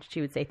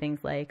would say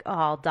things like, "Oh,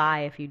 I'll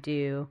die if you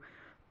do."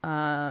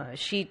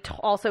 She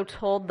also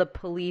told the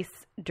police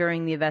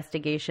during the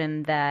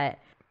investigation that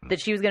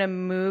she was going to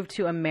move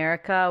to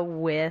America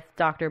with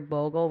Dr.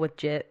 Bogle, with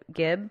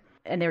Gibb,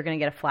 and they were going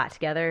to get a flat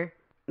together.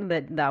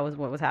 That was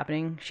what was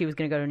happening. She was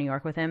going to go to New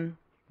York with him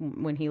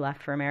when he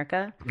left for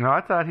America. No, I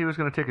thought he was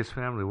going to take his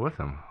family with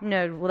him.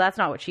 No, well, that's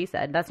not what she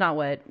said. That's not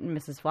what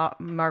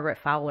Margaret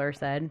Fowler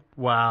said.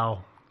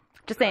 Wow.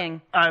 Just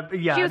saying.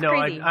 Yeah, She was no,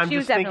 crazy. I'm She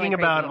was just thinking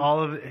definitely about crazy.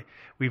 all of.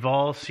 We've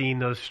all seen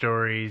those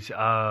stories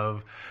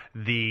of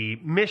the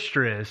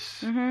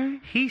mistress. Mm-hmm.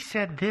 He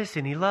said this,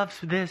 and he loves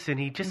this, and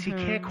he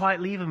can't quite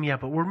leave him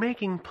yet. But we're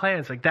making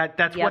plans like that.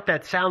 That's Yep. what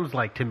that sounds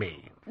like to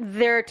me.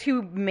 There are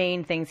two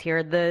main things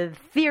here. The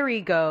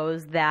theory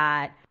goes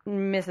that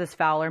Mrs.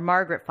 Fowler,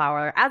 Margaret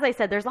Fowler, as I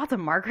said, there's lots of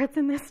Margarets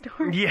in this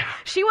story. Yeah.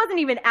 She wasn't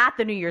even at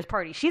the New Year's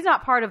party. She's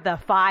not part of the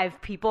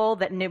 5 people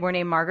that were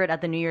named Margaret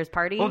at the New Year's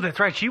party. Oh, that's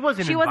right. She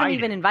wasn't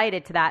even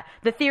invited to that.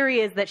 The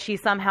theory is that she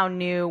somehow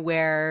knew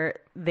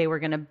where they were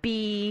going to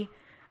be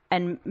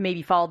and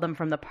maybe followed them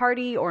from the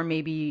party, or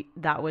maybe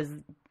that was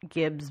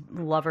Gibbs'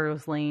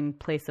 Lover's Lane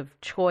place of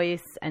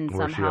choice, and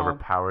Where somehow she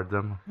overpowered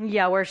them.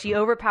 Yeah, where she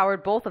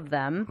overpowered both of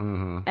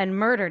them and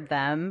murdered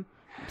them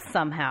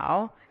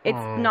somehow.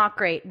 It's not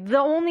great. The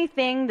only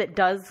thing that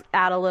does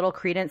add a little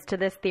credence to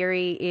this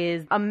theory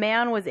is a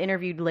man was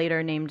interviewed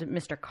later named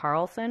Mr.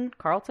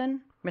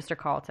 Mr.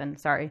 Carlton,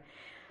 sorry.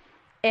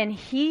 And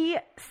he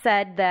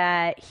said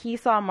that he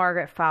saw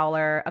Margaret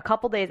Fowler a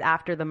couple days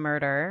after the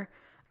murder,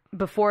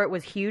 before it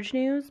was huge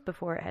news,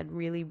 before it had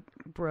really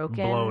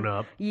blown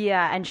up.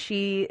 Yeah, and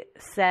she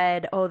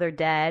said, "Oh, they're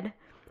dead."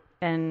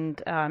 And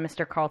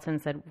Mr. Carlton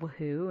said, well,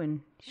 "Who?"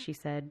 And she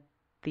said,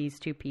 "These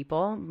 2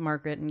 people,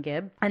 Margaret and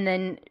Gibb." And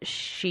then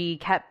she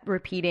kept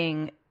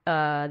repeating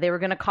they were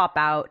going to cop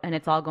out and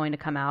it's all going to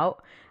come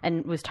out,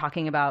 and was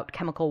talking about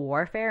chemical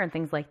warfare and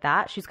things like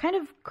that. She's kind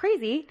of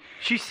crazy.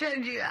 She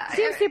said,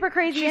 Seems super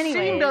crazy anyway.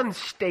 She seemed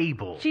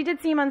unstable. She did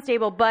seem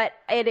unstable, but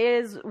it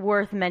is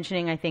worth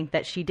mentioning, I think,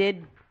 that she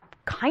did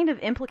kind of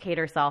implicate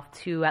herself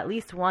to at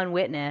least one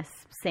witness,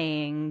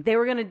 saying they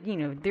were going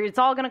to, it's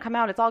all going to come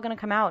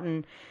out,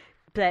 and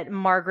that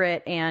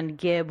Margaret and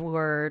Gibb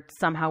were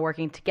somehow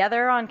working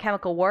together on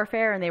chemical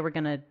warfare, and they were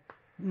going to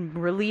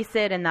release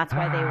it, and that's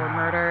why they were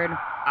murdered.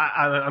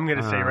 I'm going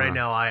to say right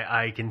now,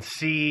 I can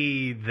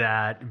see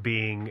that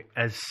being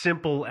as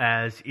simple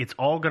as it's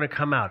all going to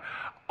come out.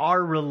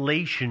 Our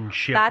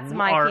relationship, That's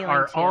my feeling,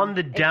 our too. on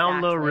the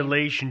down low Exactly.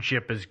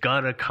 relationship is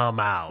going to come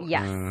out.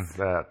 Yes.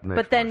 That makes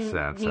But then more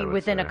sense, I would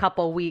within say. a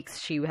couple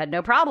weeks, she had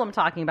no problem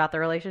talking about the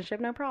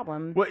relationship, no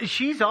problem. Well,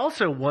 she's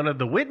also one of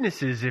the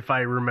witnesses, if I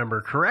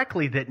remember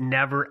correctly, that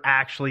never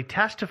actually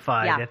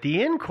testified Yeah. at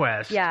the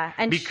inquest. Yeah,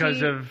 and because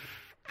she- of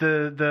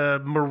the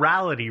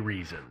morality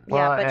reason.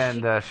 Well, Yeah,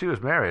 but she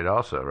was married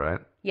also, right?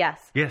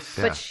 Yes. Yes.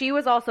 But she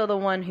was also the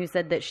one who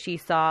said that she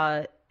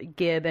saw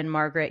Gibb and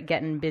Margaret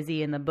getting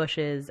busy in the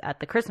bushes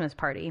at the Christmas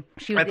party.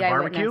 She was At the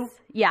eyewitness. barbecue?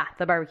 Yeah,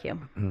 the barbecue.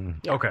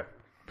 Yeah. Okay.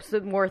 So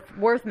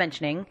worth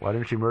mentioning. Why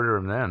didn't she murder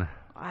him then?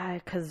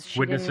 Because she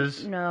Witnesses?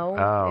 didn't know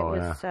Oh, it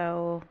was yeah.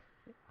 so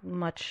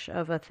much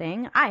of a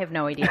thing. I have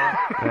no idea.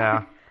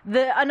 Yeah.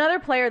 Another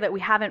player that we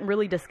haven't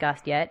really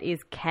discussed yet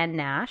is Ken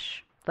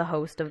Nash, the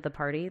host of the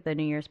party, the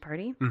New Year's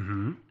party.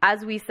 Mm-hmm.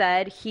 As we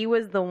said, he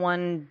was the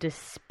one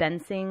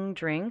dispensing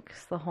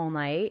drinks the whole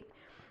night.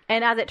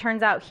 And as it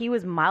turns out, he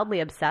was mildly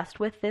obsessed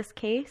with this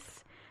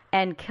case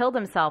and killed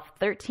himself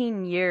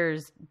 13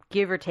 years,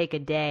 give or take a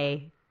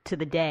day, to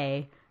the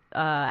day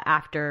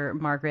after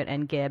Margaret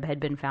and Gibb had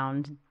been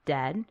found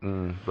dead.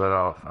 But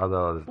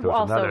although there was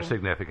Also- another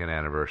significant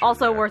anniversary.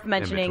 Also there worth in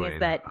mentioning between. is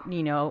that,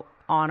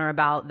 on or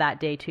about that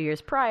day 2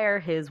 years prior,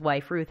 his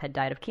wife Ruth had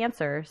died of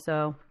cancer.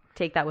 So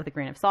take that with a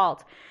grain of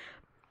salt.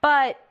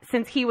 But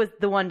since he was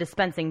the one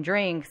dispensing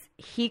drinks,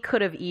 he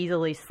could have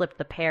easily slipped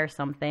the pair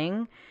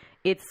something.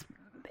 It's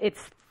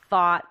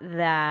thought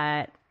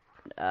that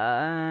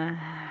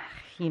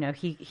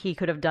he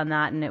could have done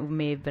that, and it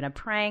may have been a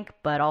prank.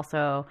 But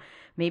also,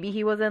 maybe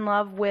he was in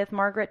love with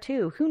Margaret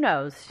too. Who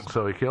knows?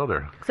 So he killed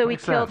her. So he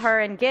Makes killed sense. her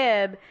and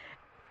Gibb.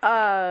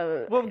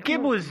 Well,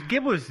 Gibb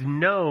was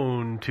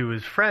known to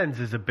his friends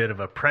as a bit of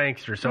a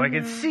prankster, so I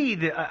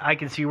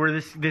can see where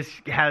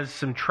this has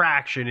some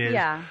traction.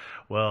 Yeah.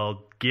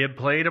 Well, Gibb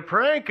played a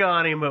prank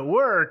on him at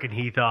work, and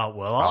he thought,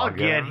 well, I'll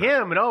get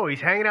him. And he's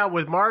hanging out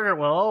with Margaret.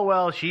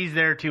 Well, she's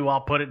there too.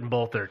 I'll put it in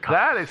both their cups.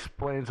 That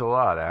explains a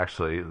lot,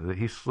 actually. That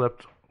he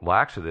slipped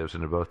laxatives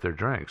into both their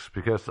drinks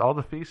because all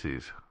the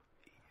feces.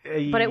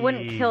 But it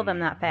wouldn't kill them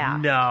that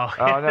fast. No.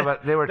 Oh no,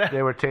 but they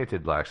were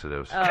tainted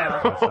laxatives.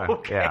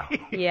 Oh. Yeah.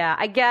 Yeah,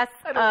 I guess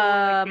I don't know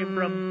where that came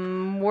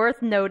from.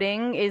 worth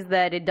noting is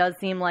that it does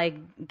seem like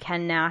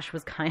Ken Nash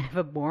was kind of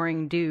a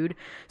boring dude.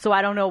 So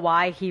I don't know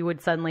why he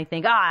would suddenly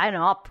think, I don't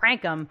know, I'll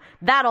prank him.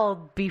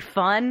 That'll be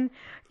fun.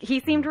 He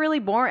seemed really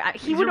boring.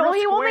 He a real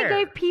only square.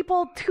 gave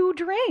people 2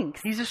 drinks.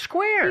 He's a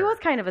square. He was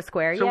kind of a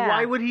square, So yeah.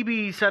 why would he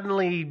be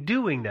suddenly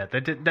doing that?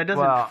 That doesn't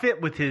Well-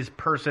 fit with his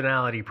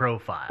personality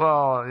profile.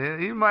 Well,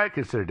 you might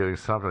consider doing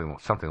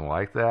something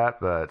like that,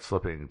 but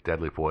slipping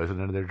deadly poison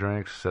into their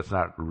drinks—that's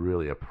not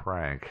really a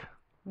prank.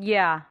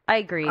 Yeah, I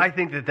agree. I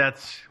think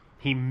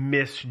he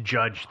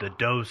misjudged the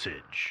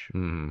dosage.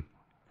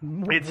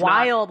 It's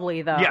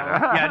Wildly, though.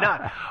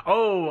 not.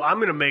 I'm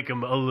gonna make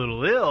him a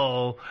little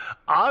ill.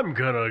 I'm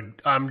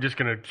just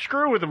gonna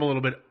screw with him a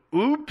little bit.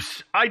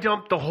 oops, I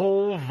dumped the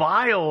whole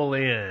vial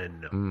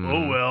in.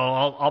 Oh,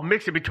 well, I'll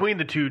mix it between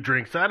the two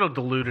drinks. That'll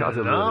dilute it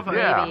enough.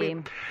 Yeah.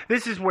 Maybe.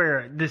 This is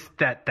where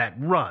that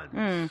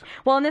runs.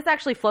 Well, and this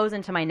actually flows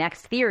into my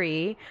next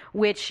theory,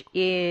 which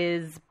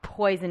is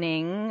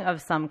poisoning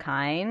of some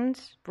kind,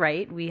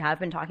 right? We have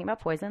been talking about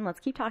poison. Let's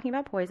keep talking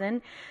about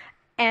poison.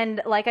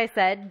 And like I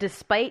said,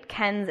 despite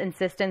Ken's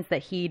insistence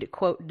that he'd,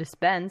 quote,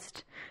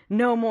 dispensed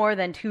no more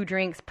than 2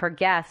 drinks per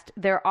guest,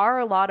 there are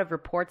a lot of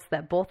reports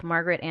that both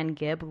Margaret and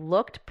Gibb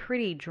looked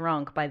pretty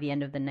drunk by the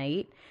end of the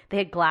night. They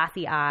had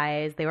glassy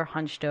eyes. They were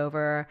hunched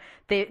over.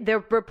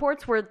 Their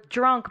reports were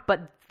drunk, but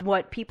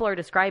what people are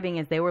describing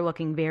is they were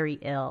looking very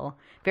ill,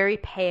 very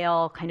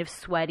pale, kind of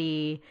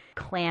sweaty,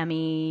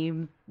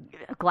 clammy,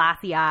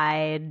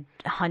 glassy-eyed,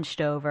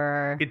 hunched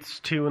over. It's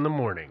 2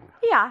 a.m.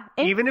 Yeah.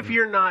 Even if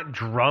you're not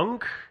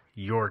drunk,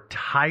 you're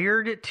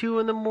tired at 2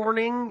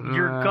 a.m,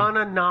 you're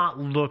gonna not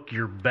look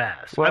your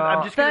best. Well,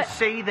 I'm just gonna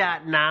say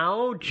that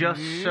now,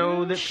 just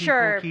so that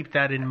Sure. people keep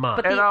that in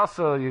mind. And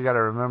also, you got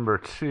to remember,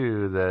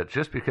 too, that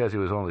just because he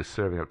was only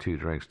serving up 2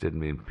 drinks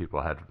didn't mean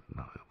people had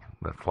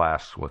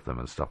flasks with them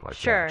and stuff like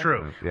Sure. that.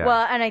 True. Yeah.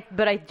 Well,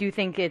 but I do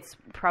think it's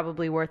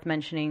probably worth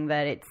mentioning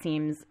that it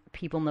seems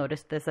people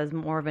noticed this as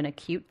more of an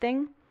acute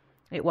thing.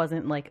 It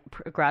wasn't like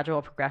a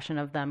gradual progression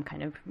of them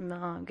kind of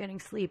I'm getting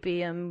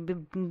sleepy,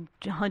 I'm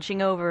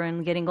hunching over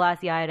and getting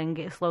glassy-eyed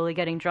and slowly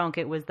getting drunk.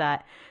 It was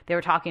that they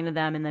were talking to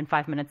them, and then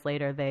 5 minutes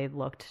later they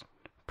looked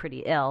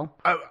pretty ill.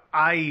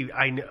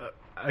 I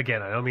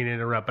again, I don't mean to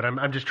interrupt, but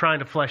I'm just trying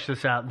to flesh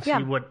this out and see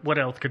what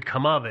else could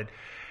come of it.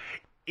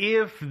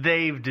 If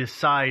they've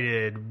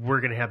decided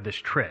we're going to have this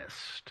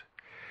tryst,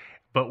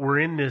 but we're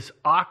in this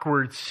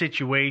awkward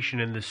situation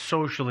in this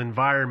social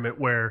environment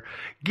where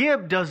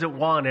Gibb doesn't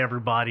want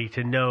everybody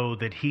to know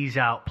that he's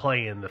out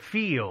playing the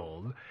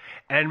field,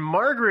 and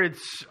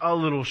Margaret's a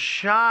little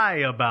shy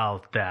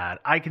about that,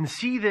 I can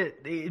see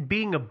that it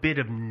being a bit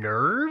of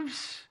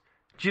nerves.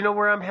 Do you know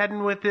where I'm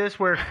heading with this?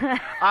 Where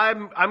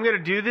I'm going to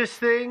do this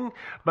thing,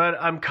 but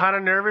I'm kind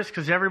of nervous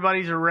because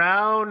everybody's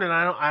around, and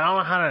I don't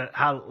know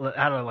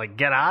how to like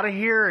get out of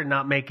here and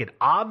not make it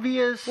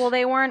obvious. Well,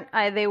 they weren't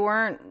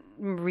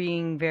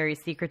being very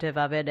secretive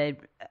of it.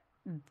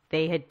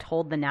 They had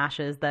told the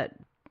Nashes that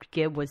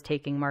Gibb was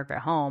taking Margaret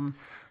home.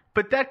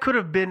 But that could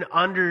have been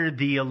under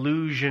the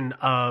illusion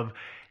of,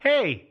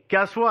 hey,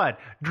 guess what?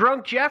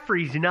 Drunk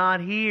Jeffrey's not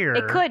here.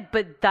 It could,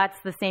 but that's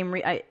the same.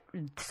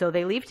 So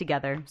they leave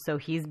together. So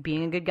he's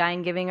being a good guy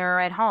and giving her a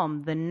ride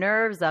home. The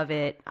nerves of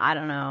it, I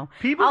don't know.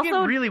 People get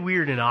really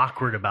weird and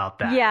awkward about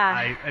that.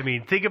 Yeah. I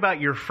mean, think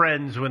about your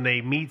friends when they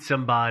meet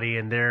somebody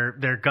and they're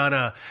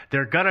gonna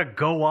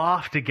go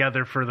off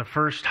together for the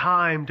first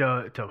time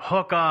to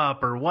hook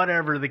up or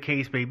whatever the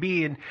case may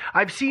be. And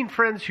I've seen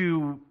friends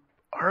who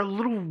are a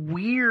little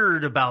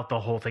weird about the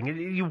whole thing.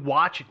 You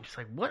watch it, it's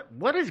like,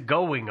 what is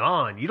going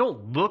on? You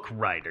don't look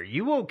right. Are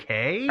you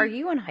okay? Are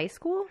you in high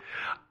school?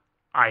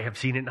 I have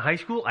seen it in high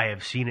school. I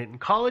have seen it in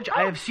college.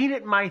 I have seen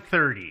it in my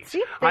 30s.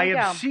 See, there I you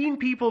have go. seen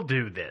people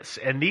do this.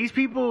 And these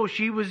people,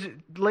 she was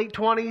late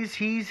 20s,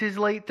 he's his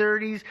late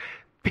 30s.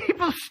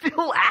 People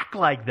still act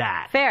like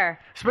that. Fair.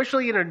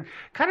 Especially in a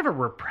kind of a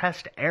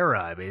repressed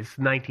era. I mean, it's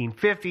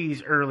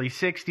 1950s, early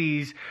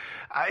 60s.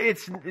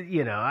 It's,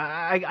 you know,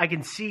 I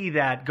can see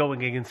that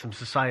going against some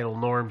societal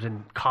norms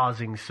and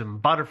causing some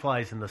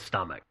butterflies in the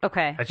stomach.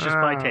 Okay. That's just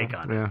my take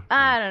on it.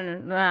 I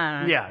don't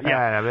know.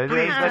 Yeah. But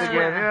Please,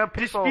 again,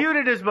 people, dispute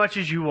it as much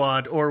as you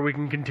want, or we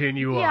can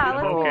continue Yeah, on. let's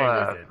I'm go okay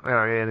with with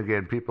it. and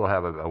again, people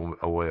have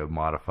a way of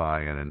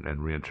modifying and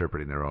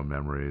reinterpreting their own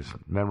memories.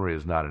 Memory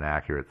is not an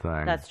accurate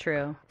thing. That's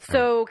true.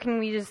 So can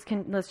we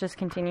let's just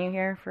continue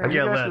here for Have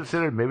Yeah, you guys let's.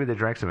 considered maybe they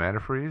drank some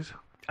antifreeze?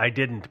 I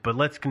didn't, but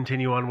let's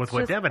continue on with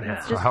what Devin has.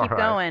 Let's just All keep right.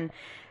 going.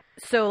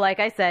 So, like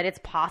I said, it's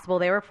possible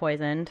they were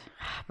poisoned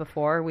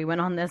before we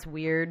went on this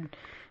weird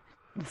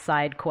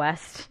side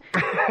quest.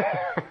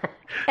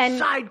 And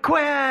Side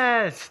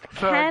quest!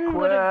 Ken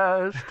would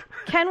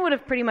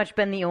have pretty much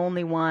been the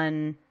only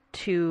one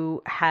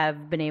to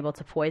have been able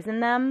to poison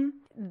them.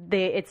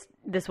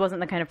 This wasn't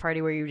the kind of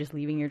party where you were just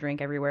leaving your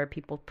drink everywhere.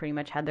 People pretty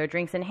much had their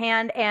drinks in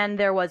hand, and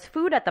there was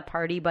food at the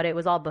party, but it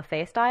was all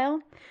buffet style.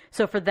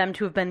 So for them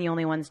to have been the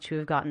only ones to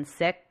have gotten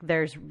sick,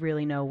 there's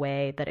really no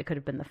way that it could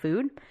have been the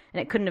food,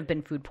 and it couldn't have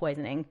been food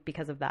poisoning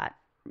because of that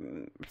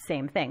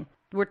same thing.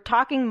 We're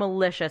talking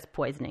malicious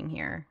poisoning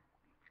here,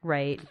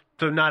 right?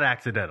 So not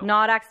accidental.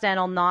 Not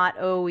accidental,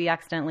 not, we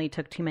accidentally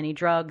took too many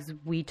drugs,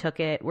 we took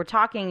it. We're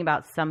talking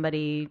about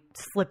somebody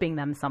slipping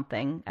them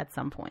something at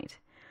some point.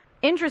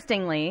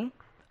 Interestingly,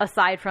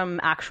 aside from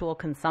actual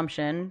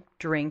consumption,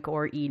 drink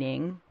or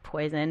eating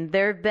poison,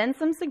 there have been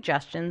some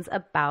suggestions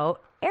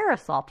about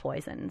aerosol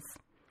poisons.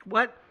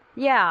 What?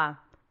 Yeah,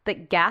 the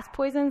gas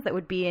poisons that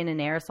would be in an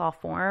aerosol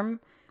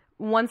form.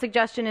 One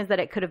suggestion is that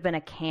it could have been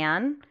a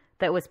can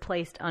that was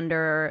placed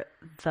under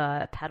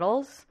the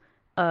pedals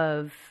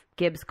of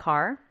Gibbs'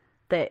 car,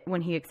 that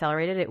when he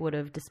accelerated, it would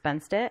have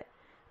dispensed it.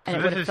 and So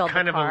it would this have is filled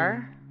kind the of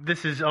car.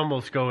 this is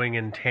almost going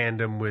in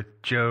tandem with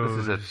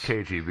Joe's. This is a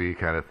KGB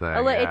kind of thing.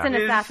 It's an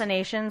Is-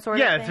 assassination sort of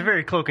yeah, thing. it's a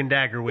very cloak and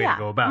dagger way to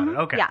go about it.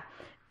 Okay. Yeah.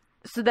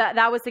 So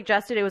that was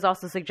suggested. It was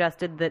also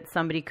suggested that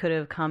somebody could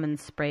have come and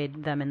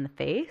sprayed them in the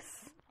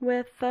face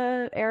with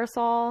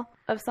aerosol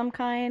of some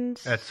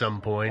kind. At some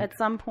point. At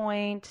some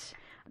point.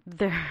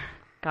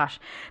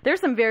 There's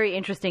some very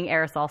interesting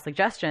aerosol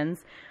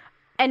suggestions.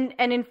 And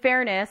in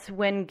fairness,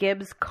 when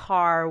Gibbs'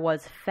 car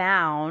was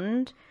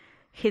found,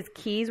 his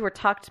keys were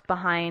tucked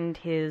behind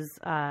his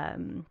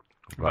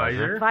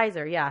Visor?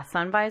 visor. Yeah,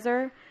 sun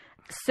visor.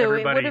 So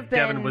Everybody, it would have been.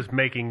 Devin was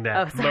making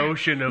that sorry.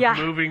 motion of Yeah,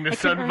 moving the I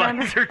sun couldn't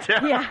remember. visor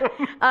down.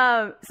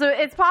 Yeah. So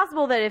it's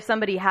possible that if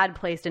somebody had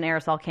placed an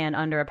aerosol can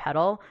under a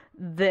pedal,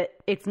 that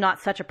it's not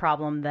such a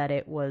problem that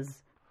it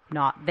was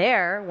not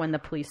there when the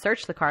police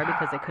searched the car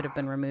because it could have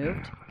been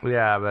removed.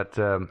 Yeah, but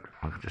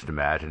just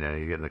imagine it.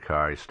 You get in the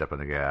car, you step on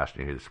the gas,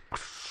 and you hear this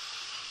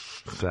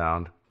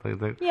sound.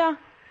 Yeah.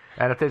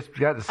 And if they've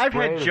got the I've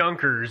had spray-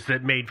 junkers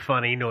that made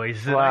funny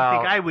noises, and Well, I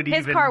think I would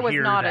his even car was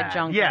hear not a that.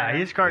 junker. Yeah,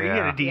 his car. He had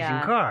Yeah. a decent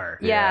Yeah. car.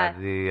 Yeah.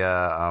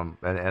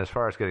 And as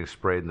far as getting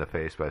sprayed in the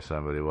face by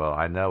somebody, well,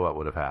 I know what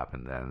would have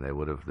happened then. They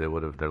would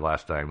have their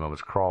last dying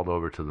moments crawled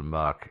over to the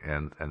muck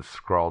and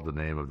scrawled the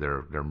name of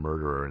their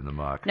murderer in the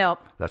muck. Nope.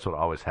 That's what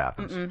always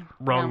happens.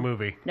 Wrong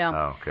movie. No.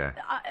 Oh, okay.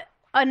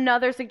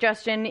 Another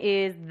suggestion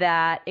is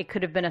that it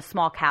could have been a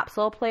small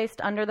capsule placed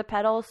under the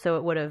pedal, so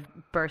it would have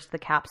burst the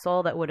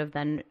capsule that would have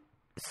then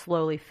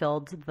slowly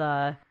filled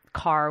the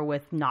car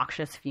with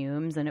noxious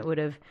fumes, and it would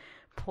have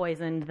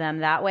poisoned them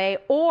that way.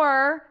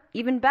 Or,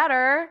 even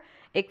better,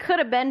 it could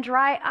have been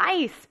dry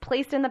ice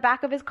placed in the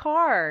back of his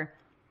car.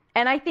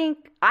 And I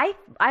think I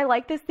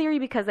like this theory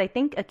because I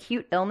think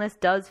acute illness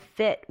does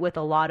fit with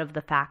a lot of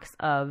the facts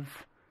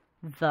of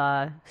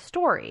the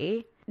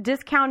story,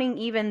 discounting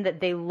even that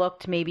they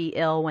looked maybe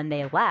ill when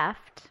they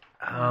left.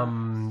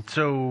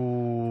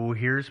 So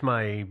here's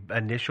my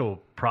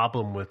initial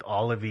problem with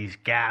all of these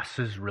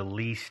gases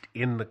released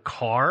in the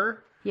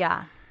car.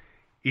 Yeah.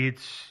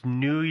 It's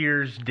New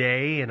Year's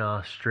Day in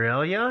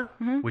Australia,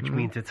 which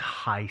means it's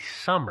high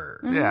summer.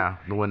 Yeah,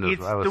 the windows.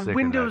 It's, I was the thinking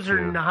windows that are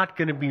too. not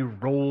going to be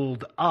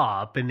rolled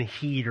up and the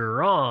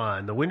heater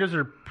on. The windows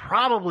are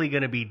probably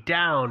going to be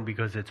down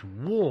because it's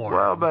warm.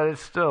 Well, but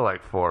it's still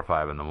like 4 or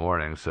 5 in the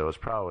morning, so it was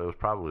probably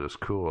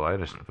cool.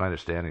 My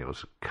understanding it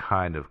was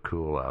kind of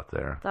cool out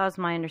there. That was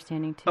my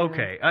understanding too.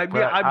 Okay, But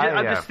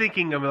I'm just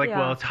thinking. I'm like, Yeah.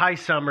 well, it's high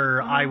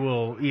summer. I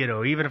will,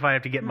 even if I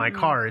have to get in my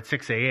car at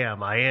 6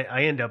 a.m.,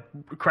 I end up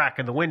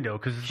cracking the window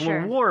because it's a little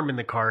Sure. warm in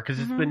the car because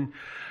it's been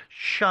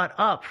shut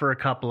up for a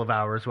couple of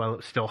hours while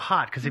it's still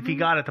hot. Because if he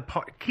got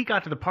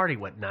to the party,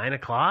 what, 9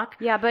 o'clock?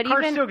 Yeah, but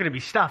car's even- still going to be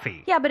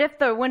stuffy. Yeah, but if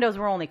the windows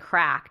were only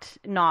cracked,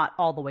 not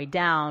all the way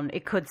down,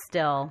 it could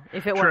still,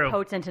 if it were True.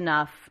 potent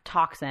enough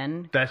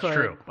toxin, That's could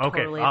true. Okay,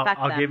 totally I'll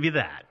affect them. give you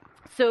that.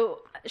 So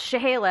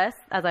Chehalis,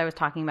 as I was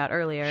talking about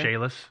earlier,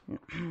 Shayless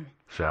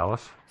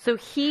Chalice? so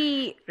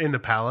he, in the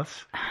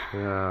palace.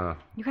 Yeah.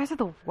 you guys are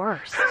the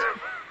worst.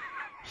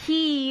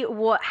 He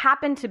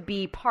happened to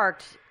be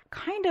parked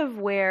kind of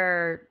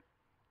where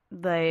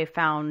they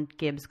found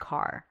Gibbs'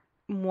 car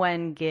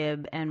when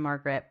Gibb and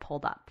Margaret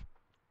pulled up.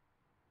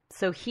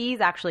 So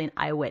he's actually an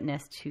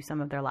eyewitness to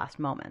some of their last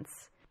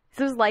moments.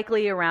 This was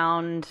likely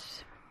around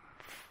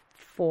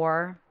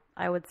 4,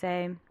 I would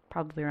say,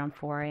 probably around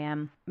 4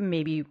 a.m.,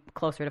 maybe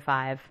closer to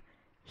 5.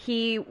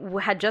 He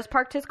had just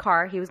parked his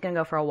car. He was going to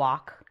go for a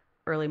walk,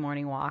 early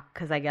morning walk,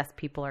 because I guess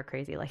people are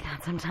crazy like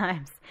that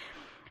sometimes.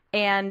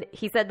 And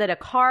he said that a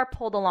car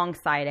pulled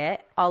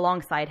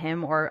alongside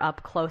him or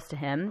up close to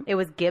him. It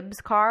was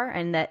Gibbs' car,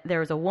 and that there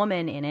was a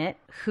woman in it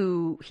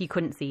who he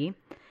couldn't see.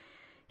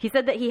 He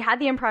said that he had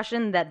the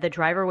impression that the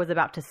driver was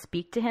about to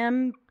speak to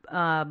him,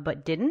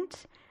 but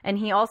didn't. And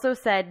he also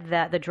said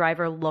that the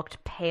driver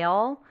looked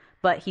pale,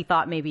 but he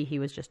thought maybe he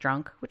was just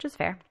drunk, which is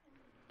fair.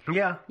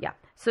 Yeah. Yeah.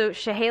 So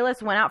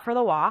Chehalis went out for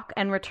the walk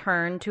and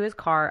returned to his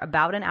car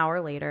about an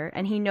hour later,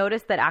 and he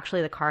noticed that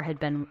actually the car had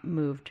been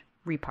moved,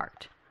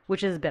 reparked,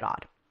 which is a bit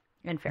odd,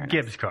 in fairness.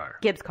 Gibbs' car.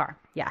 Gibbs' car,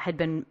 yeah, had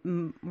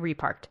been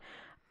reparked.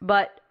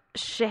 But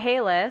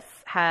Chehalis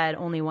had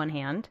only one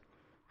hand,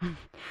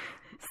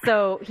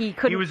 so he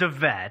couldn't... He was a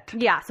vet.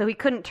 Yeah, so he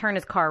couldn't turn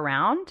his car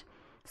around.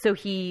 So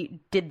he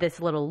did this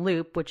little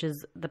loop, which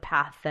is the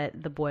path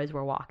that the boys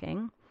were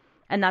walking.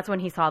 And that's when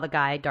he saw the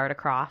guy dart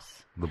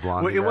across. The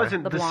blonde. Well, it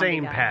wasn't The the blondie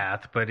same guy.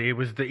 path, but it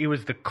was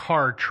the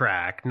car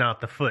track,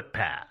 not the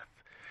footpath.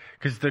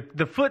 Because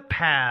the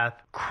footpath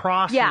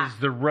crosses Yeah.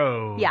 the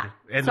road, Yeah,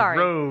 and sorry.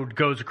 the road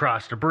goes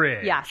across the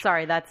bridge. Yeah,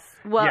 sorry, that's...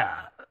 Well, Yeah.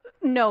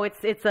 no,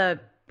 it's a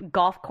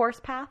golf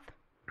course path,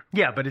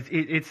 Yeah, but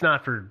it's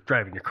not for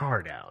driving your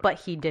car down. but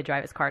he did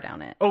drive his car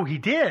down it. Oh, he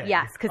did?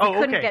 Yes, because he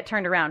couldn't okay. get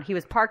turned around. He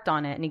was parked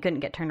on it, and he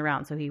couldn't get turned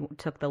around, so he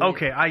took the loop.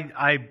 Okay,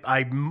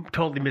 I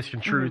totally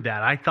misconstrued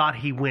that. I thought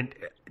he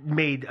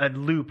made a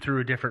loop through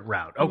a different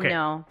route. Okay.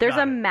 No, there's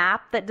got a it.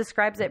 map that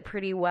describes it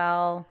pretty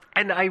well.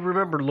 And I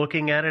remember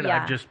looking at it.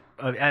 Yeah. I just,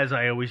 as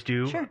I always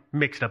do, Sure.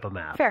 mixed up a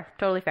map. Fair,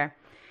 totally fair.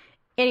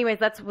 Anyways,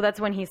 that's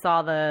when he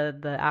saw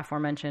the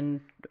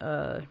aforementioned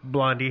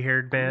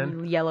Blondie-haired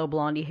man. yellow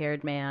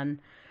blondie-haired man.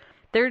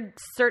 There's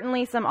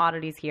certainly some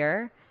oddities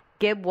here.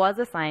 Gibb was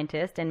a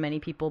scientist, and many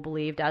people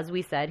believed, as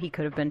we said, he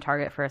could have been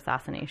target for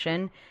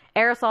assassination.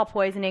 Aerosol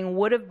poisoning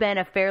would have been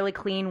a fairly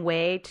clean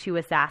way to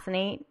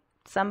assassinate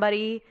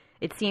somebody.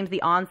 It seems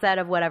the onset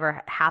of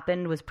whatever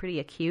happened was pretty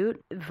acute.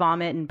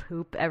 Vomit and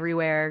poop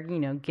everywhere,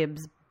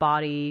 Gibb's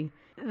body,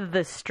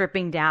 the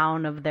stripping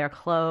down of their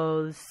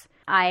clothes.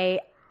 I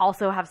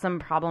also have some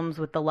problems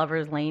with the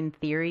Lover's Lane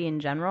theory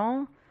in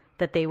general,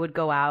 that they would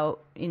go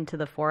out into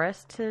the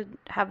forest to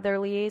have their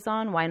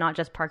liaison. Why not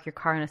just park your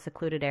car in a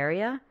secluded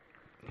area?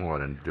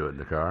 Well, and do it in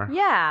the car.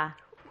 Yeah.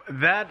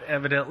 That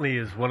evidently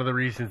is one of the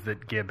reasons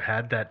that Gibb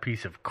had that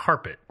piece of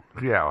carpet.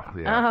 Yeah.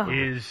 Oh.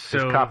 Is so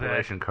It's that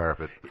copulation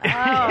carpet.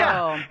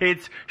 yeah,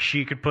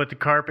 she could put the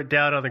carpet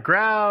down on the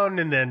ground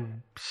and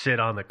then sit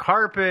on the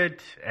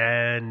carpet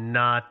and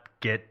not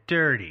get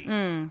dirty.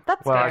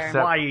 That's Well, fair.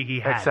 except, Why he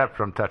had except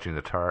from touching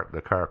the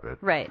carpet.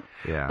 Right.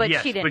 Yeah. But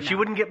yes, she didn't but she know.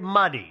 wouldn't get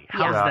muddy.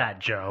 How's Yeah. that,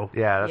 Joe?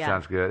 Yeah, that Yeah.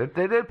 sounds good.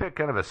 They did pick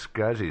kind of a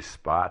scuzzy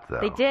spot, though.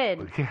 They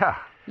did. Yeah.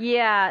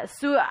 Yeah,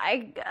 so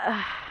I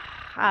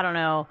don't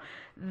know.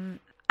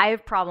 I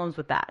have problems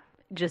with that,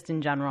 just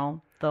in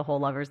general, the whole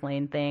Lover's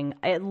Lane thing.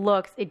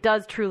 It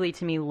does truly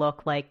to me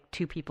look like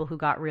two people who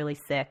got really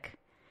sick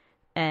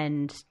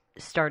and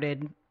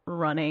started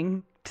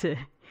running to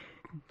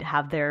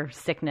have their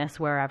sickness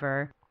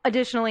wherever.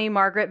 Additionally,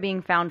 Margaret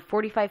being found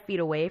 45 feet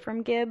away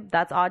from Gibb,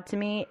 that's odd to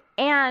me.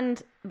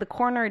 And the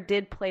coroner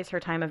did place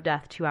her time of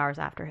death 2 hours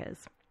after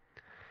his.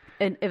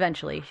 And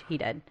eventually, he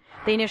did.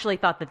 They initially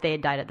thought that they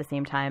had died at the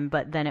same time,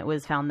 but then it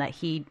was found that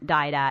he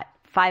died at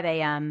 5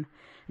 a.m.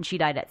 and she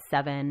died at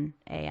 7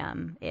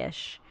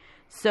 a.m.-ish.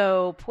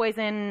 So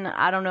poison,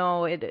 I don't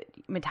know, it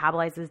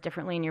metabolizes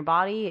differently in your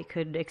body. It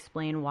could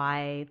explain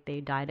why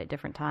they died at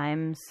different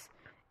times.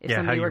 If Yeah,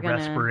 how somebody you were gonna,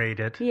 respirate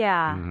it.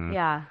 Yeah,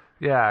 yeah.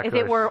 Yeah. If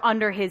it were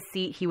under his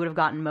seat, he would have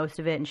gotten most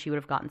of it and she would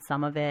have gotten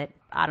some of it.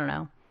 I don't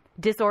know.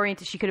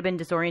 Disoriented. She could have been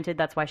disoriented.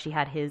 That's why she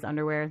had his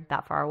underwear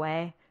that far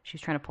away. She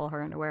was trying to pull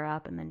her underwear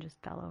up and then just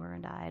fell over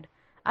and died.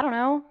 I don't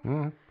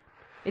know.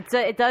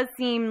 It does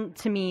seem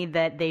to me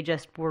that they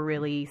just were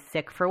really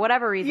sick for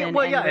whatever reason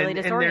really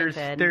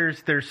disoriented. And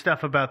there's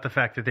stuff about the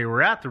fact that they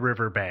were at the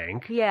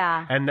riverbank.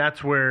 Yeah. And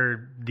that's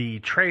where the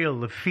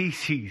trail of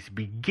feces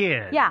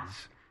begins. Yeah.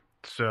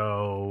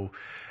 So,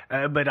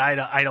 but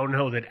I don't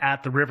know that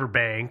at the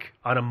riverbank,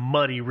 on a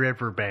muddy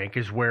riverbank,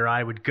 is where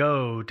I would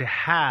go to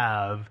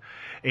have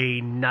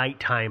a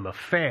nighttime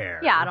affair.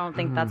 Yeah, I don't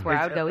think that's where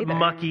I would go either.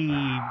 Mucky,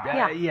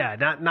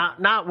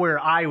 not where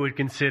I would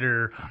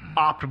consider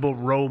optimal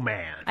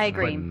romance. I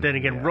agree. But then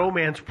again,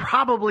 romance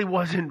probably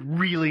wasn't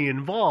really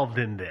involved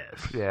in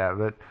this. Yeah,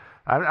 but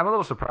I'm a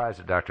little surprised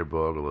that Dr.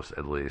 Bogle was,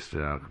 at least,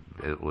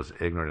 it was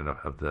ignorant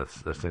of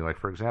this thing. Like,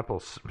 for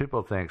example,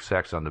 people think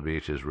sex on the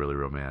beach is really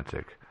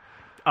romantic.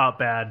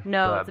 Bad.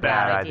 No, it's a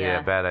bad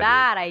idea. Bad idea.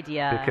 Bad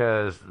idea.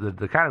 Because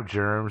the kind of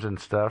germs and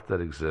stuff that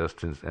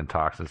exist and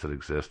toxins that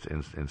exist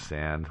in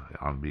sand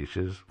on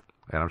beaches,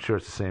 and I'm sure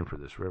it's the same for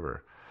this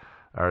river,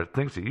 are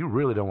things that you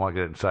really don't want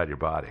to get inside your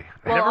body.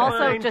 Well, Never also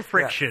mind just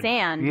friction.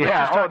 sand.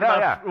 Yeah. Oh, no,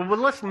 yeah. Well,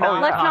 let's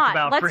not Let's talk not.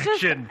 about Let's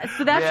friction. just.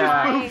 So that's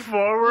Yeah. just Move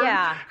forward.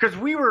 Yeah. Because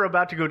we were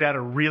about to go down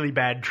a really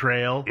bad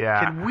trail.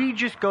 Yeah. Can we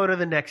just go to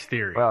the next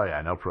theory? Well,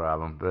 yeah, no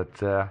problem.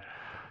 But,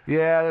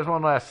 yeah, there's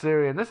one last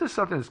theory, and this is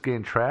something that's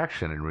gained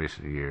traction in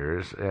recent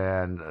years,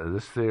 and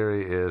this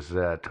theory is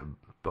that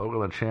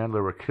Bogle and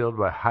Chandler were killed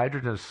by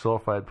hydrogen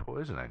sulfide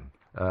poisoning.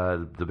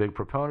 The big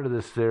proponent of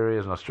this theory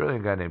is an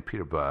Australian guy named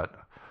Peter Butt,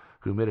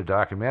 who made a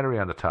documentary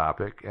on the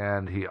topic,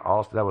 and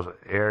that was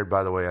aired,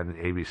 by the way, on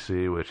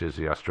ABC, which is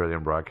the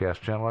Australian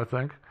broadcast channel, I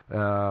think.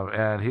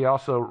 And he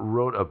also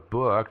wrote a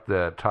book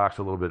that talks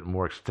a little bit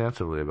more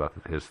extensively about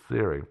his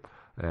theory,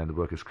 and the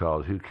book is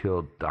called Who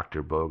Killed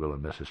Dr. Bogle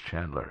and Mrs.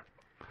 Chandler?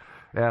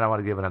 And I want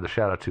to give another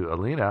shout-out to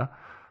Alina,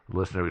 the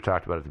listener we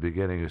talked about at the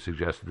beginning, who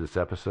suggested this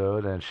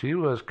episode, and she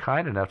was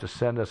kind enough to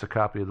send us a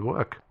copy of the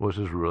book, which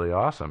is really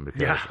awesome.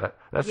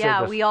 Because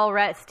Yeah, we all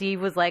read. Steve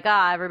was like,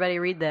 everybody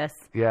read this.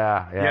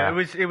 Yeah.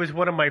 It was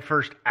one of my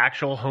first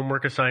actual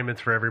homework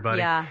assignments for everybody.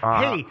 Yeah.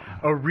 Hey,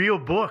 a real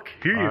book.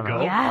 Here you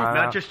go. Yes.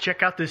 Not just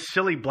check out this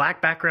silly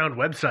black background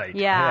website.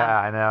 Yeah. Yeah,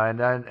 I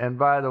know. And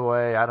by the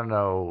way, I don't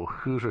know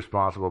who's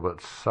responsible,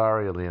 but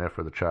sorry, Alina,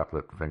 for the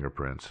chocolate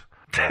fingerprints.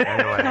 But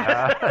anyway,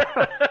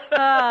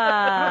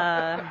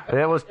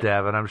 it was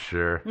Devin, I'm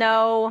sure.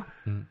 No.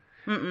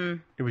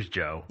 It was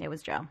Joe. It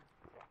was Joe.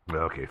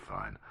 Okay,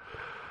 fine.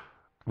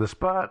 The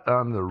spot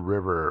on the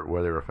river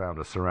where they were found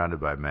is surrounded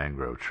by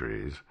mangrove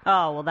trees.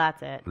 Oh, well,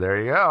 that's it. There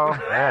you go.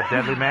 Yeah,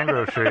 deadly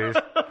mangrove trees.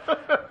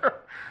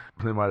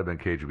 They might have been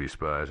KGB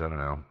spies. I don't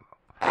know.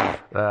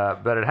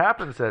 But it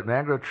happens that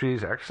mangrove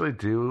trees actually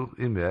do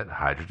emit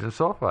hydrogen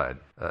sulfide.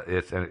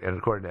 And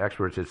according to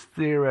experts, it's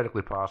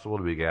theoretically possible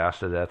to be gassed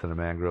to death in a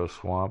mangrove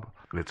swamp.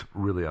 It's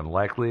really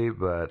unlikely,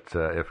 but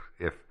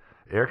if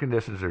air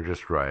conditions are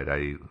just right,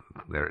 i.e.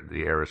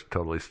 the air is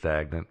totally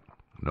stagnant,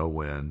 no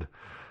wind,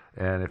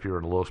 and if you're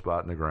in a low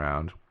spot in the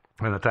ground,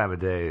 and the time of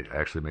day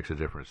actually makes a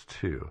difference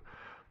too,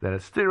 then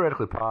it's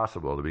theoretically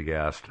possible to be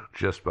gassed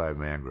just by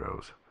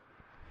mangroves.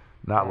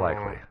 Not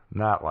likely.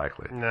 Not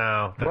likely.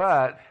 No.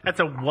 That's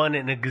a 1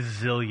 in a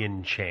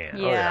gazillion chance.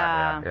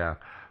 Yeah. Yeah.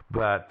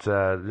 But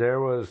there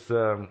was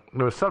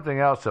something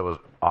else that was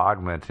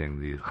augmenting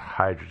the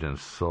hydrogen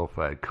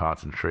sulfide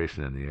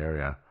concentration in the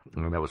area,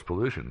 and that was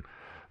pollution.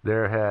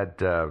 There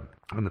had,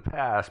 in the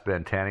past,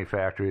 been tanning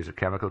factories, a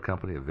chemical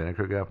company, a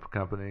vinegar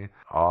company,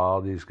 all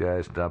these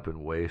guys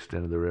dumping waste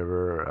into the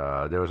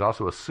river. There was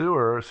also a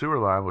sewer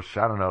line, which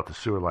I don't know if the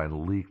sewer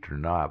line leaked or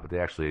not, but they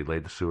actually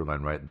laid the sewer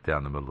line right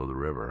down the middle of the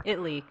river. It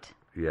leaked.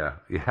 Yeah.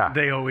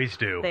 They always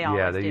do. They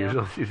always do.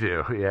 Usually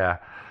do, yeah.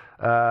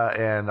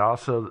 And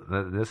also,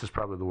 this is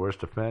probably the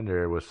worst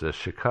offender, was the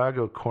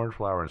Chicago Corn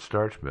Flour and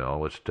Starch Mill,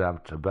 which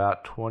dumped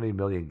about 20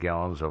 million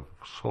gallons of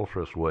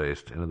sulfurous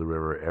waste into the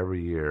river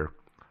every year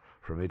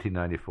from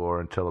 1894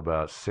 until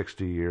about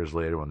 60 years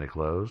later when they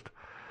closed.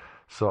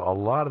 So a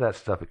lot of that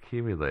stuff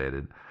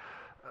accumulated.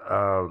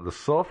 The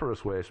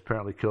sulfurous waste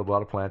apparently killed a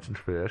lot of plants and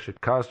fish.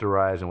 It caused a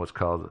rise in what's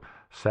called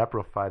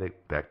saprophytic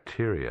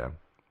bacteria,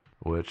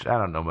 which I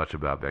don't know much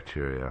about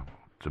bacteria,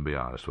 to be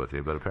honest with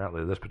you, but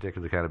apparently this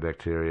particular kind of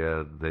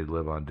bacteria, they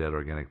live on dead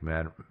organic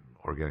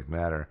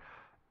matter,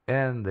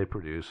 and they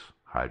produce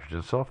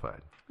hydrogen sulfide.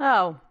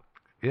 Oh.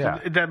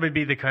 Yeah. So that would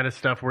be the kind of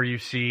stuff where you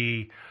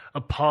see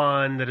a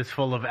pond that is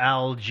full of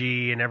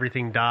algae and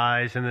everything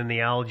dies, and then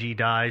the algae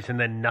dies, and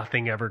then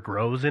nothing ever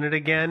grows in it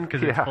again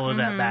because it's full of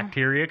that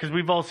bacteria. Because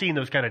we've all seen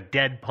those kind of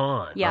dead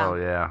ponds. Yeah. Oh,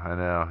 yeah, I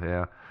know,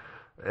 yeah.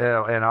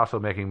 And also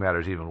making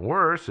matters even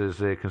worse is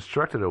they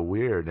constructed a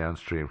weir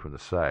downstream from the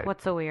site.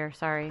 What's a weir?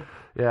 Sorry.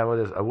 Yeah,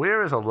 well, a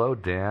weir is a low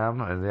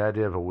dam, and the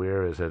idea of a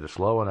weir is that it's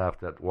low enough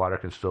that water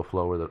can still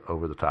flow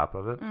over the top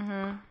of it,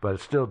 but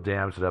it still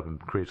dams it up and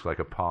creates like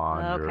a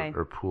pond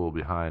or pool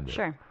behind it.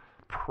 Sure.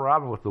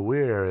 Problem with the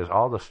weir is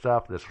all the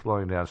stuff that's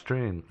flowing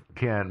downstream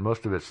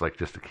most of it's like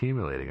just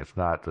accumulating. It's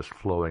not just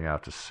flowing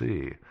out to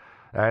sea.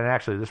 And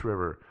actually, this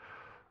river,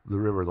 the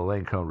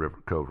Lane Cove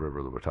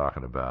River that we're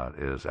talking about,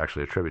 is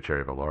actually a tributary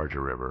of a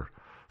larger river,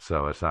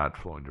 so it's not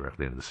flowing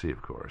directly into the sea,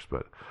 of course.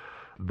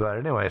 But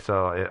anyway,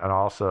 and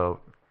also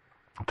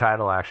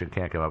tidal action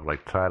can't come up.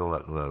 Like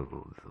the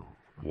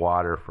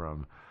water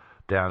from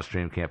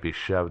downstream can't be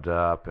shoved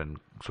up and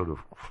sort of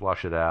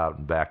flush it out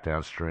and back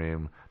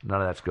downstream. None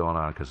of that's going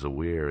on because the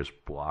weir is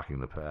blocking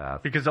the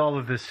path. Because all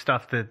of this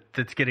stuff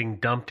that's getting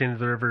dumped into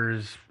the river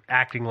is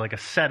acting like a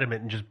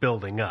sediment and just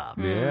building up.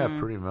 Yeah,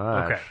 pretty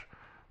much. Okay.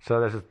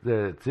 So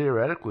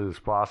theoretically, it's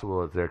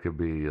possible that there could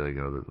be,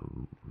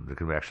 there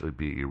could actually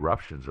be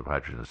eruptions of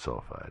hydrogen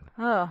sulfide.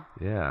 Oh.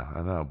 Yeah,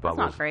 I know. That's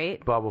not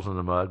great. Bubbles in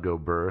the mud go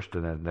burst,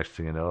 and then next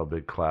thing you know, a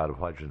big cloud of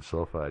hydrogen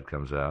sulfide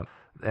comes out.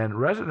 And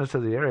residents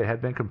of the area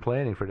had been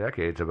complaining for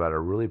decades about a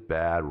really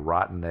bad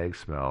rotten egg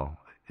smell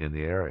in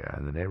the area,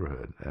 in the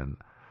neighborhood. And,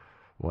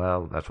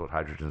 well, that's what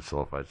hydrogen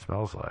sulfide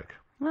smells like.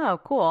 Oh,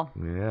 cool.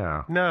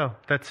 Yeah. No,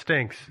 that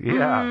stinks.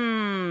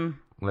 Yeah.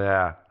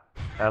 Yeah.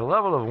 At a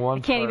level of one...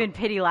 I can't even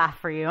pity laugh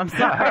for you. I'm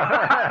sorry.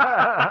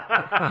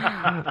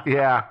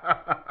 Yeah.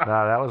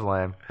 No, that was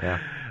lame. Yeah.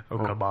 Oh,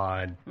 come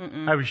on.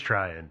 I was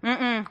trying.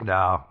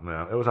 No.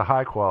 It was a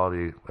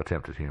high-quality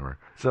attempt at humor.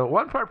 So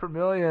 1 part per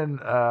million,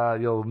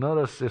 you'll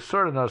notice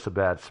a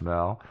bad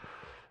smell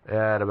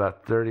at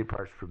about 30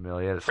 parts per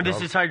million.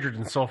 This is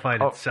hydrogen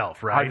sulfide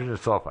itself, right? Hydrogen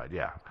sulfide,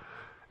 yeah.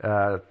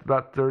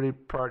 About 30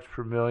 parts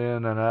per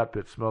million and up,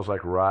 it smells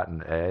like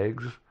rotten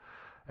eggs.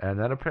 And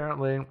then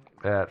apparently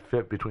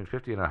between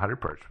 50 and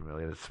 100 parts per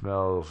million, it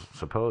smells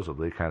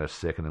supposedly kind of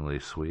sickeningly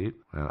sweet.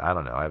 And I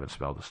don't know. I haven't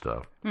smelled the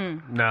stuff.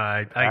 No,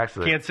 I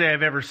can't say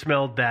I've ever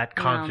smelled that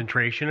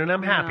concentration, and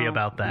I'm happy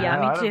about that.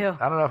 Yeah, me too.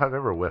 I don't know if I've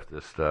ever whiffed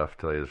this stuff,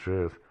 to tell you the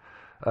truth.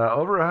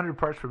 Over 100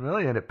 parts per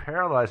million, it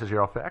paralyzes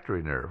your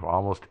olfactory nerve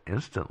almost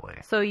instantly.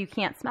 So you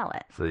can't smell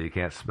it. So you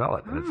can't smell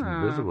it, and it's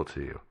invisible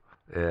to you.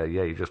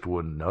 Yeah, you just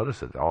wouldn't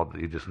notice it.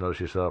 You just notice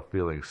yourself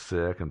feeling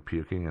sick and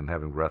puking and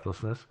having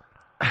breathlessness.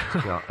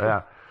 So,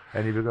 yeah.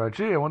 And you'd be going,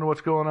 gee, I wonder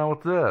what's going on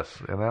with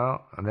this,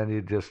 And then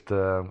you just,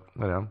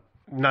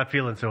 Not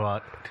feeling so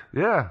hot.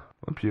 Yeah,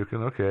 I'm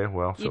puking. Okay,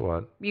 well, so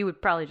what? You would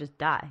probably just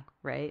die,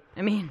 right?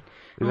 I mean,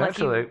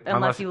 Eventually,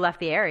 unless you left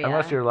the area.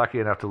 Unless you're lucky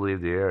enough to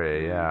leave the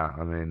area, yeah.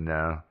 I mean,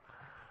 I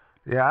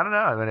don't know.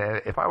 I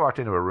mean, if I walked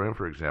into a room,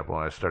 for example,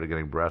 and I started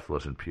getting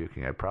breathless and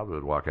puking, I probably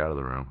would walk out of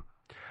the room.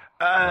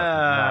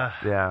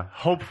 Yeah.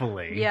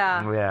 Hopefully.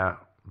 Yeah. Yeah.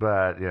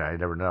 But, you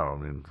never know.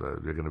 I mean,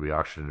 you're going to be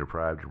oxygen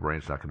deprived. Your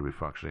brain's not going to be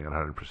functioning at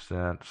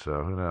 100%,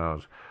 so who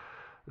knows?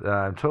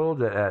 I'm told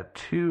that at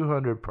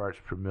 200 parts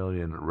per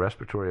million,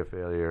 respiratory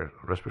failure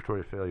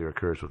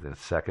occurs within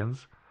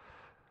seconds.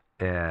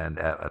 And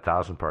at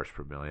 1,000 parts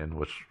per million,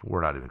 which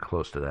we're not even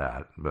close to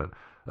that, but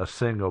a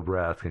single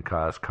breath can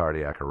cause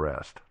cardiac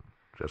arrest,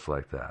 just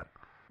like that.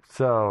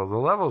 So the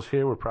levels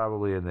here were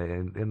probably in the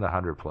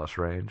 100-plus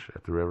range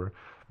at the river,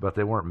 but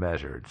they weren't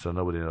measured, so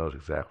nobody knows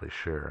exactly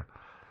sure.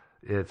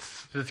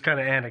 It's kind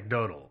of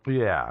anecdotal.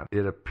 Yeah.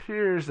 It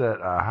appears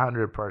that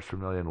 100 parts per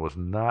million was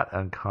not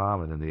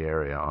uncommon in the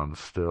area on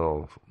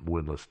still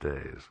windless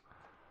days.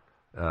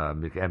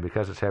 And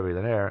because it's heavier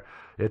than air,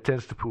 it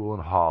tends to pool in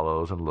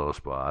hollows and low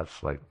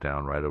spots, like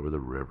down right over the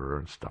river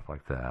and stuff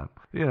like that.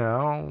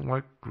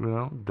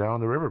 Down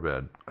the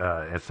riverbed.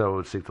 And so it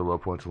would seek the low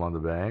points along the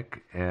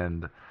bank.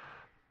 And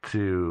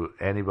to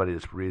anybody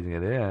that's breathing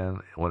it in,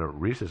 when it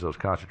reaches those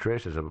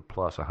concentrations of a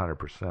plus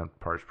 100%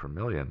 parts per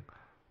million,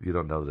 you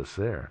don't know this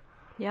there.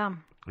 Yeah.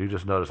 You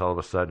just notice all of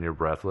a sudden you're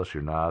breathless,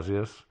 you're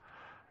nauseous,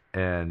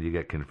 and you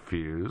get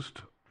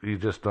confused. You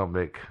just don't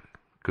make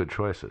good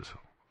choices.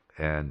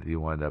 And you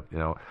wind up,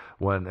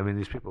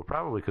 these people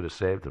probably could have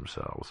saved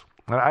themselves.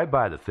 I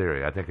buy the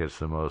theory. I think it's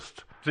the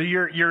most. So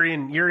you're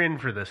in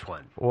for this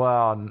one.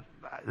 Well,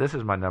 this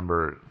is my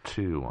number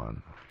 2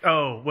 one.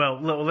 Oh, well,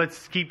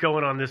 let's keep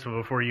going on this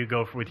one before you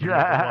go with your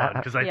number 1,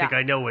 because I think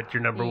I know what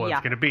your number 1's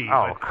going to be.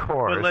 Oh, of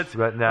course.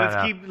 But they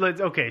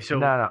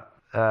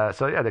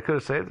could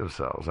have saved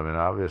themselves. I mean,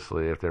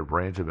 obviously, if their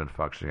brains had been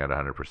functioning at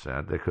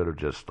 100%, they could have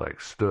just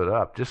stood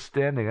up. Just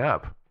standing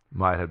up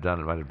might have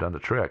done the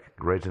trick,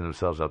 raising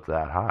themselves up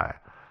that high,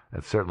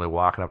 and certainly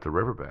walking up the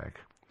riverbank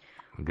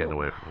and getting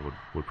away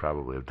would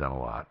probably have done a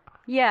lot.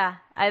 Yeah,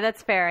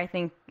 that's fair. I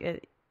think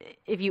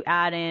if you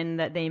add in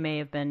that they may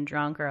have been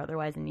drunk or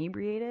otherwise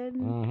inebriated,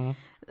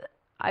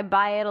 I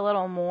buy it a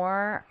little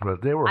more.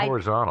 But they were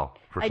horizontal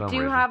for some reason.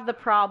 I do have the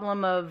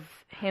problem of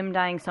him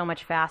dying so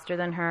much faster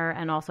than her,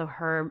 and also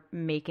her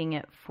making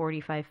it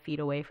 45 feet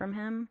away from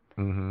him.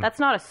 Mm-hmm. That's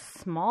not a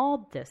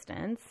small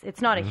distance.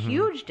 It's not a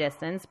huge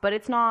distance, but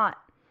it's not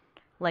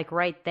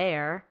right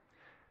there.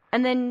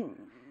 And then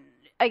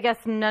I guess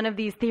none of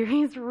these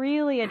theories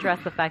really address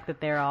the fact that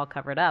they're all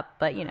covered up.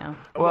 But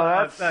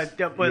Well,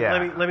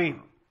 let me.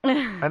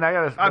 And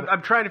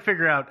I'm trying to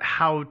figure out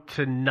how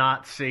to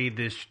not say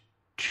this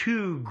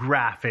too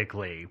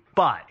graphically,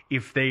 but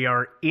if they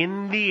are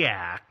in the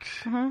act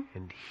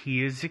and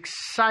he is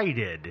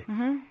excited,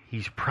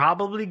 he's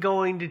probably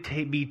going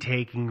to be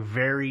taking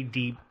very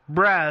deep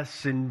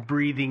breaths and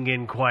breathing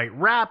in quite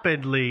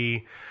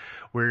rapidly,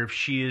 where if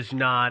she is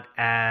not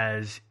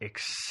as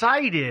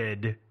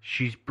excited,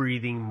 she's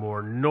breathing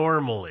more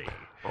normally.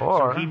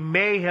 So he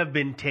may have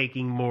been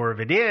taking more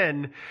of it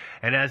in,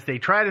 and as they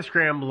try to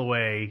scramble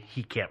away,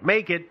 he can't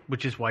make it,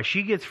 which is why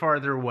she gets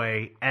farther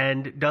away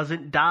and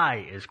doesn't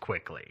die as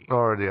quickly.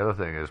 Or the other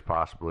thing is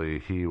possibly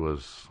he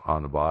was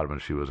on the bottom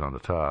and she was on the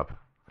top.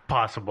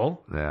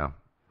 Possible. Yeah.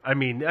 I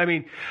mean,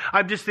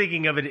 I'm just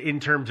thinking of it in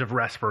terms of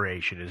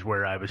respiration is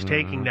where I was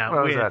taking that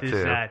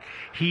that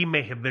he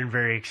may have been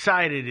very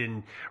excited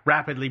and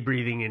rapidly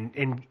breathing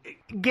and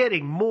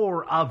getting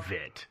more of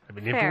it. I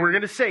mean, if we're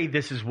going to say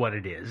this is what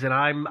it is, and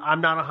I'm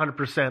not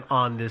 100%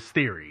 on this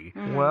theory.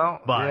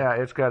 Well,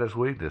 it's got its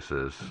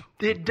weaknesses.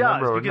 It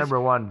does. Number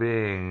 1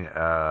 being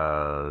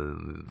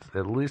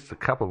at least a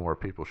couple more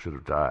people should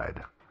have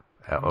died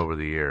over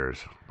the years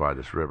by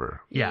this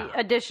river. Yeah.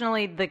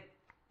 Additionally,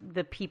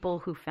 the people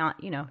who found,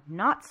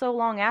 not so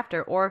long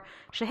after, or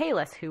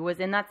Chehalis, who was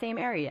in that same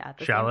area at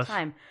the same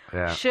time,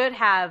 should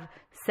have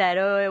said,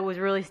 oh, it was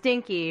really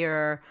stinky,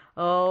 or,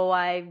 oh,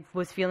 I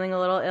was feeling a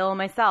little ill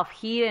myself.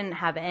 He didn't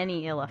have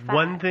any ill effects.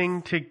 One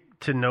thing to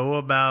know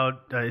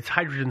about, it's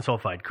hydrogen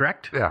sulfide,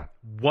 correct? Yeah.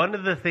 One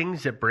of the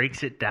things that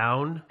breaks it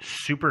down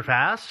super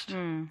fast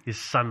is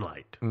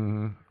sunlight.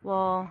 Mm-hmm.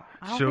 Well,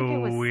 I don't think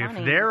it was sunny.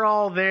 If they're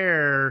all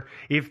there,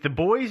 if the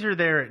boys are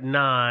there at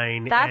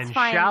 9 That's and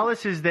fine.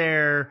 Chalice is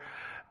there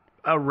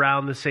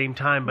around the same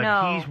time,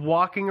 but he's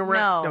walking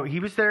around. No, he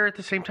was there at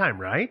the same time,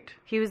 right?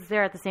 He was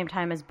there at the same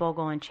time as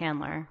Bogle and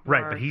Chandler.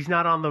 Right, but he's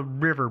not on the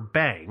river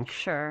bank.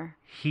 Sure.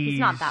 He's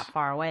not that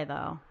far away,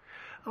 though.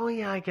 Oh,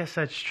 yeah, I guess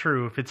that's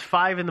true. If it's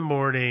 5 in the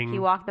morning. He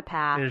walked the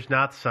path. There's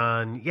not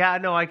sun. Yeah,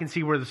 no, I can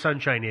see where the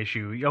sunshine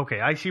issue.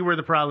 Okay, I see where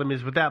the problem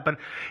is with that, but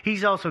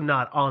he's also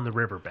not on the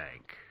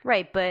riverbank.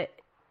 Right, but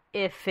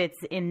if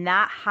it's in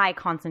that high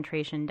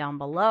concentration down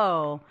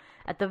below,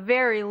 at the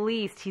very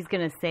least, he's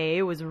going to say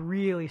it was a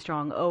really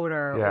strong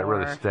odor. Yeah, or it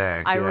really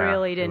stank. I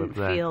really didn't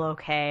feel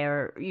okay,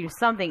 or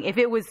something. If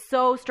it was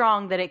so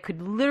strong that it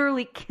could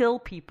literally kill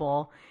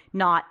people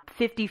not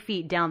 50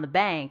 feet down the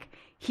bank,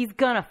 he's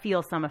going to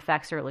feel some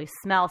effects or at least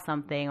smell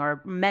something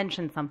or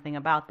mention something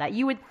about that.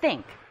 You would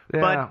think.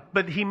 Yeah.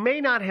 But he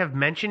may not have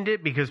mentioned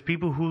it because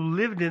people who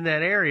lived in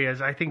that area,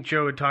 as I think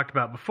Joe had talked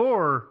about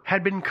before,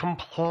 had been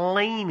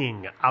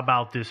complaining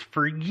about this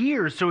for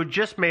years. So it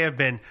just may have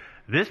been,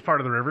 this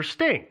part of the river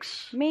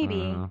stinks.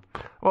 Maybe.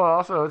 Well,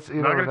 also, it's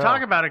I'm not going to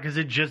talk about it because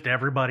it just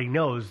everybody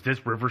knows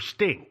this river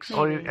stinks.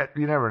 Well,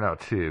 you never know,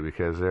 too,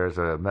 because there's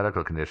a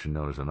medical condition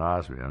known as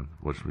anosmia,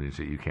 which means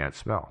that you can't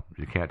smell.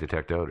 You can't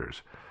detect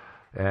odors.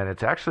 And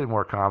it's actually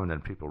more common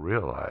than people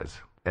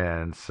realize.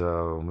 And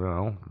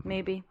so,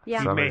 maybe.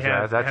 Yeah. You may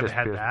have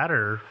had that,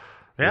 or...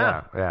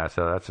 Yeah.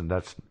 So that's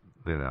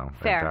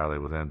Fair. entirely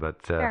within.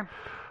 But Fair.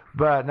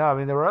 But no, I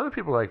mean, there were other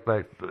people like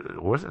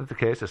wasn't it the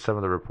case that some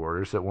of the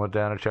reporters that went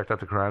down and checked out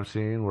the crime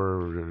scene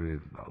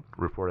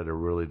reported a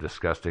really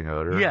disgusting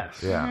odor?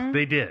 Yes. Yeah.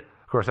 They did.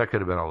 Of course, that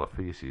could have been all the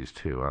feces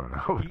too.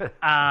 I don't know.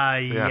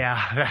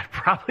 Yeah, that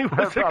probably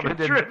was a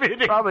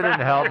contributing Probably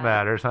didn't help factor.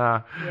 matters, huh?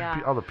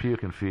 Yeah. All the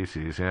puke and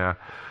feces, yeah.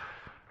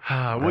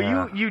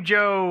 Well, you,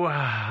 Joe,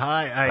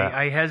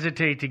 I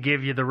hesitate to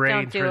give you the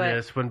reins do for it.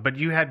 this one, but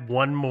you had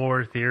one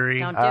more theory.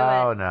 Don't do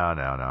Oh it. no!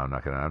 I'm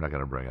not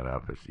gonna bring it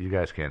up. You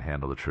guys can't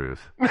handle the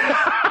truth.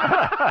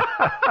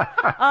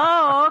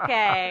 Oh,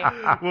 okay.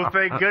 Well,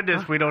 thank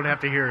goodness we don't have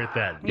to hear it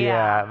then.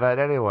 Yeah. But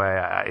anyway,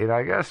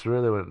 I guess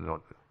really,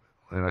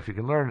 if you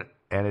can learn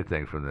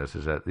anything from this,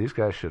 is that these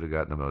guys should have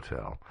gotten a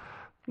motel.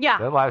 Their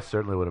Yeah. lives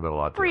certainly would have been a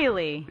lot different.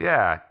 Really?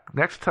 Yeah.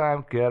 Next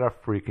time, get a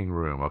freaking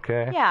room,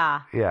 okay?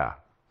 Yeah. Yeah.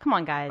 Come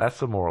on, guys. That's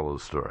the moral of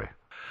the story.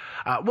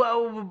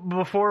 Well,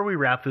 before we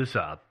wrap this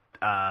up,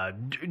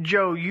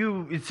 Joe,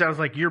 it sounds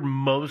like you're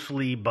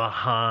mostly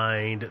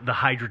behind the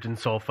hydrogen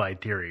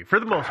sulfide theory for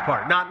the most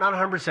part. Not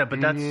 100%,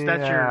 but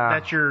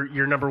that's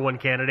your number one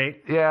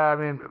candidate. Yeah, I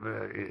mean,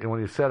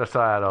 when you set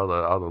aside all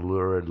the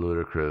lurid,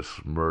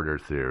 ludicrous murder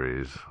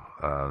theories,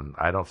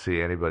 I don't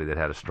see anybody that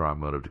had a strong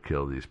motive to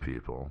kill these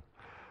people.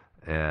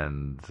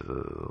 And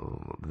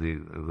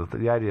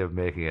the idea of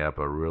making up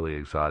a really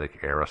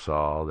exotic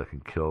aerosol that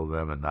can kill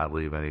them and not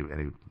leave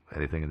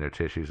anything in their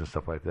tissues and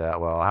stuff like that.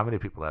 Well, how many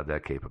people have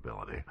that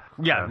capability?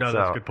 Yeah, And no,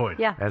 that's a good point.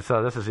 Yeah. And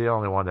so this is the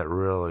only one that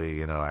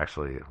really,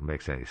 actually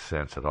makes any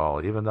sense at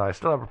all. Even though I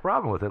still have a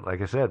problem with it.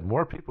 Like I said,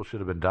 more people should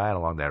have been dying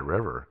along that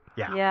river.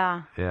 Yeah.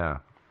 Yeah. Yeah,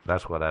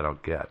 that's what I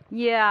don't get.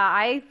 Yeah,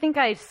 I think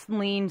I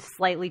leaned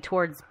slightly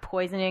towards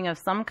poisoning of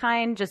some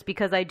kind just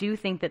because I do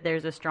think that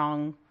there's a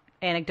strong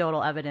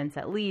anecdotal evidence,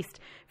 at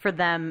least, for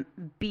them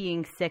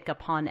being sick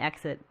upon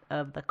exit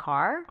of the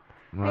car.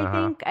 I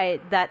think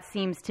that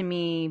seems to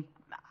me,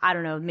 I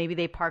don't know, maybe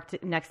they parked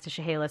it next to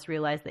Chehalis,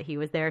 realized that he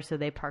was there, so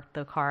they parked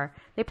the car.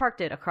 They parked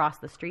it across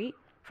the street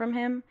from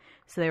him.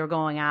 So they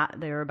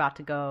were about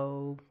to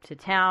go to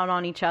town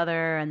on each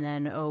other, and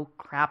then, oh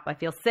crap, I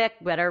feel sick,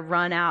 better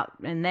run out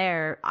in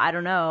there. I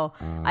don't know.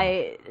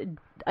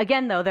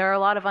 Again, though, there are a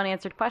lot of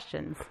unanswered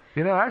questions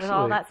with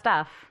all that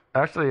stuff.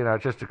 Actually,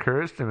 it just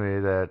occurs to me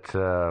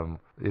that,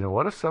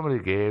 what if somebody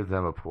gave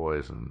them a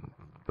poison,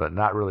 but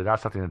not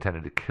something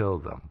intended to kill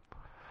them,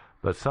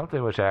 but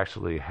something which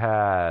actually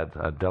had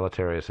a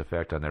deleterious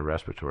effect on their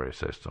respiratory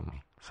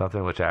system,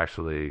 something which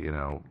actually,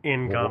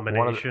 In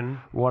combination.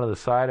 One of the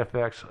side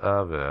effects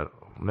of it,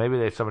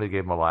 maybe somebody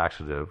gave them a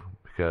laxative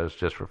because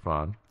just for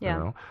fun,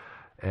 Yeah.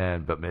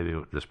 but maybe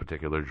this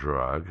particular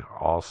drug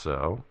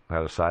also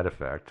had a side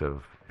effect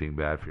of being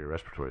bad for your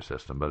respiratory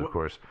system. But of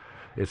course,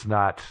 it's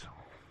not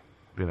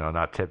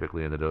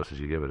typically in the doses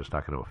you give it, it's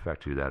not going to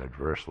affect you that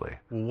adversely.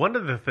 One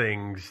of the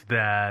things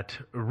that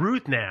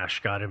Ruth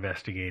Nash got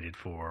investigated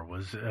for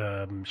was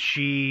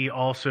she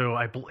also,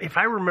 if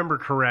I remember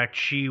correct,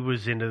 she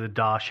was into the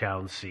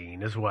Dachshund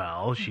scene as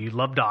well. She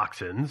loved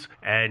dachshunds,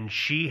 and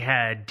she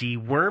had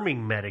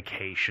deworming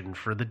medication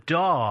for the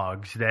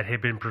dogs that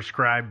had been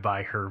prescribed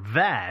by her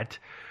vet,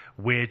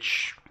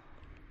 which,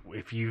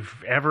 if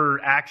you've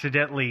ever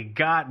accidentally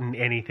gotten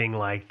anything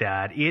like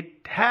that, it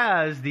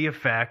has the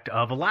effect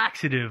of a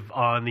laxative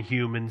on the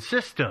human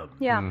system.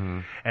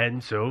 Yeah.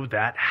 And so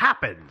that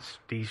happens.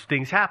 These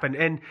things happen.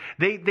 And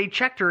they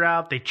checked her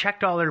out. They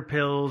checked all her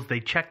pills. They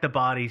checked the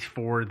bodies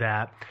for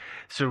that.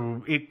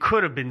 So it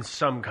could have been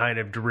some kind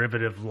of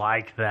derivative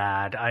like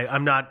that.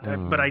 I'm not,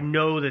 but I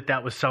know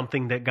that was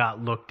something that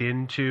got looked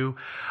into.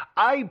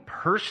 I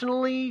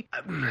personally,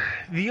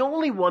 the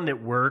only one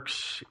that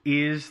works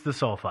is the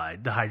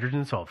sulfide, the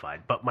hydrogen sulfide.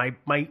 But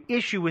my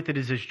issue with it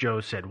is, as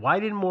Joe said, why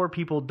didn't more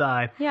people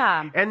die?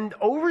 Yeah. And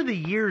over the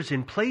years,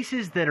 in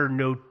places that are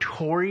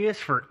notorious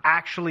for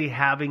actually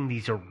having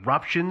these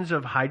eruptions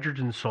of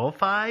hydrogen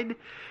sulfide,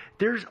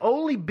 there's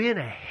only been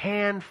a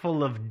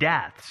handful of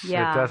deaths.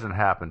 Yeah. It doesn't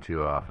happen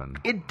too often.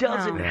 It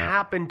doesn't No.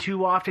 happen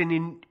too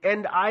often,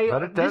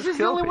 But it does this is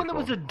the kill only one that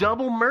people. was a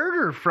double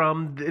murder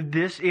from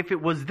this. If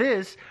it was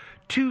this,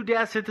 2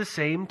 deaths at the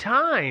same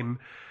time,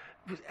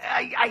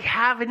 I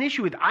have an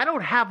issue with. I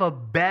don't have a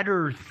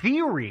better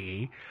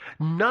theory.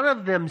 None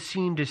of them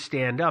seem to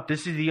stand up.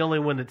 This is the only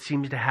one that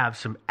seems to have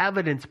some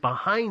evidence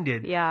behind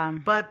it. Yeah.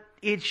 But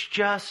it's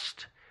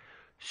just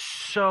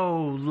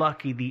so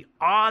lucky. The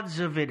odds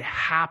of it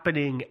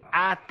happening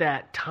at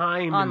that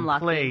time Unlucky,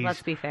 and place,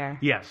 let's be fair.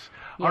 yes,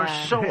 are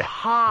Yeah. so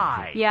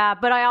high. Yeah,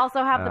 but I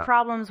also have the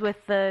problems with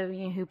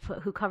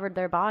who covered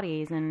their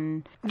bodies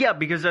and Yeah,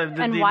 because the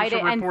why initial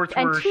did reports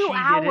and were 2 she did it,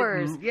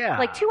 hours. and- yeah,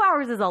 Like 2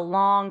 hours is a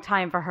long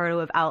time for her to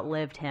have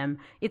outlived him.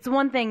 It's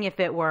one thing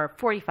if it were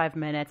 45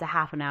 minutes, a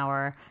half an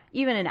hour,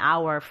 even an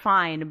hour,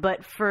 fine.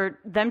 But for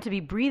them to be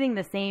breathing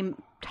the same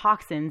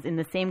toxins in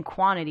the same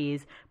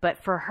quantities, but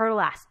for her to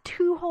last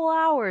 2 whole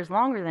hours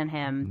longer than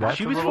him. That's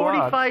she a was little odd.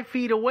 45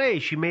 feet away.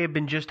 She may have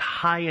been just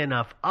high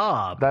enough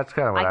up. That's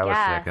kind of what I was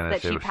guess thinking. that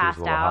If she she was a passed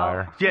little out.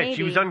 higher. yeah, she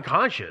maybe. was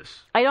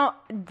unconscious, I don't,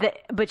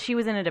 but she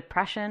was in a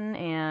depression,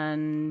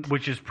 and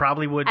which is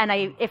probably what.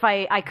 I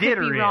could did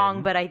her be wrong,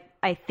 in. but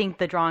I think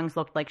the drawings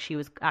looked like she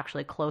was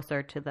actually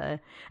closer to the.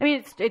 I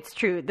mean, it's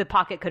true. The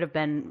pocket could have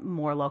been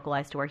more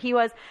localized to where he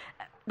was.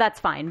 That's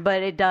fine,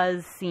 but it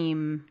does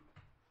seem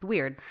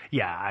weird.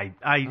 Yeah,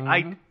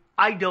 I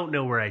I don't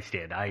know where I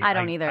stand. I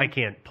don't either. I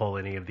can't pull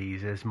any of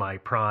these as my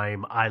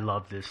prime. I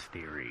love this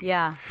theory.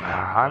 Yeah.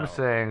 I'm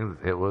saying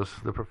it was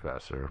the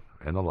professor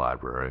in the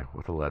library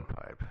with a lead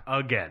pipe.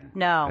 Again.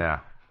 No. Yeah.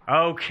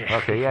 Okay.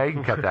 Okay, yeah, you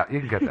can cut that. You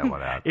can cut that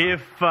one out.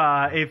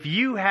 If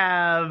you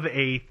have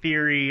a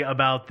theory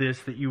about this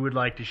that you would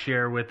like to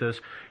share with us,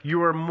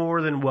 you are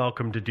more than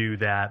welcome to do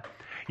that.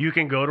 You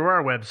can go to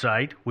our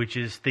website, which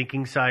is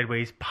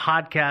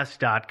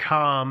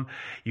thinkingsidewayspodcast.com.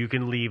 You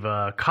can leave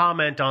a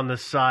comment on the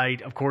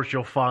site. Of course,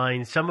 you'll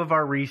find some of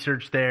our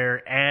research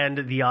there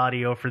and the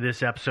audio for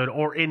this episode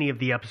or any of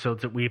the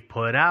episodes that we've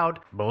put out.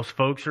 Most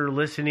folks are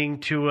listening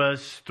to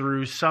us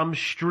through some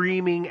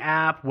streaming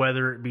app,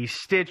 whether it be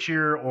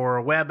Stitcher or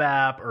a web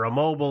app or a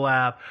mobile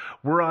app.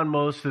 We're on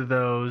most of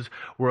those.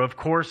 We're, of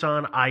course,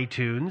 on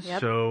iTunes.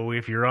 Yep. So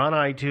if you're on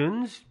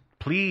iTunes,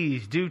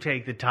 please do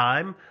take the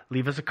time,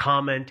 leave us a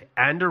comment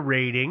and a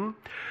rating.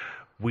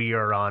 We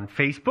are on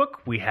Facebook.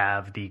 We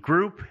have the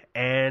group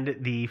and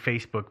the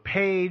Facebook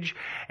page,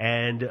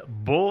 and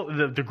both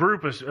the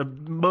group is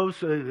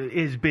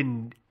has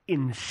been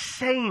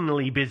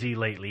insanely busy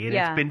lately, and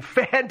Yeah. it's been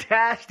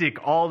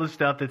fantastic, all the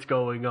stuff that's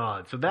going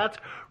on. So that's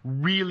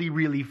really,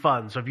 really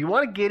fun. So if you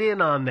want to get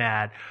in on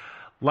that,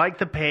 like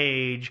the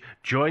page,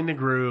 join the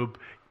group.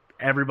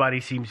 Everybody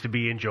seems to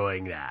be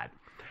enjoying that.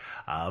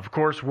 Of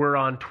course, we're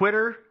on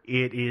Twitter.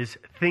 It is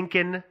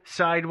Thinkin'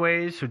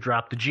 Sideways, so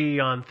drop the G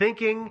on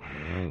Thinking.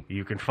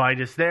 You can find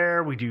us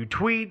there. We do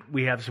tweet.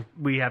 We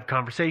have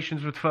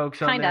conversations with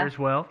folks on Kinda. there as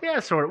well. Yeah,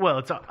 sort of. Well,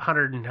 it's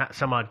 100 and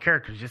some odd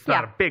characters. It's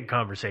not Yeah. a big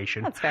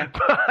conversation. That's fair.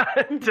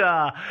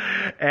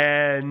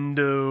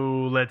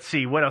 Let's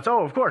see what else.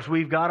 Oh, of course,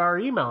 we've got our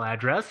email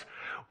address.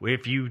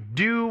 If you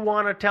do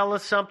want to tell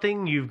us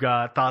something, you've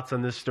got thoughts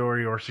on this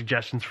story or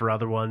suggestions for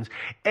other ones,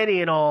 any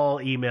and all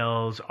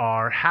emails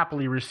are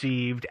happily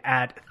received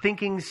at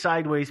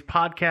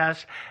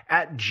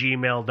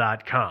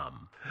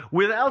thinkingsidewayspodcast@gmail.com.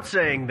 Without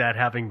saying that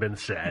having been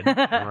said,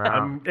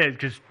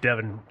 because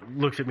Devin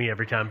looks at me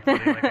every time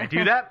like I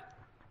do that,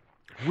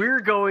 we're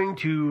going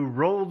to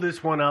roll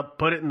this one up,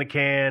 put it in the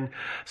can,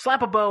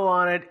 slap a bow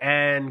on it,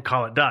 and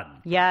call it done.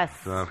 Yes.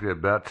 Sounds good.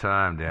 About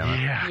time, damn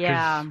it. Yeah, 'cause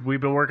Yeah.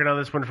 we've been working on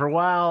this one for a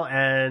while,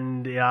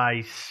 and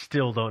I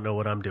still don't know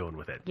what I'm doing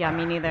with it. Yeah,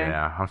 me neither.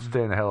 Yeah, I'm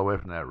staying the hell away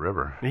from that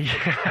river. Yeah.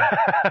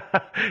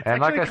 It's And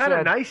like actually I kind of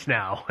said- nice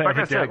now, Like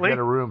I said, evidently. get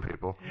a room,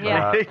 people.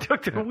 Yeah. They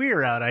took the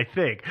weir out, I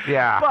think.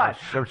 Yeah, But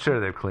I'm sure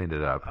they've cleaned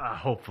it up.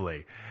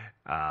 hopefully.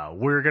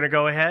 We're going to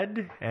go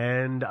ahead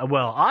and,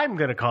 I'm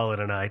going to call it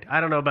a night.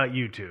 I don't know about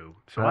you two.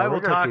 So I We're will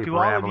gonna talk keep to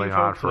all of you rambling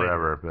on folks later.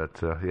 forever,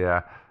 but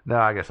yeah. No,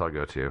 I guess I'll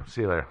go too.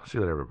 See you later. See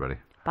you later, everybody.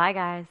 Bye,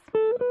 guys.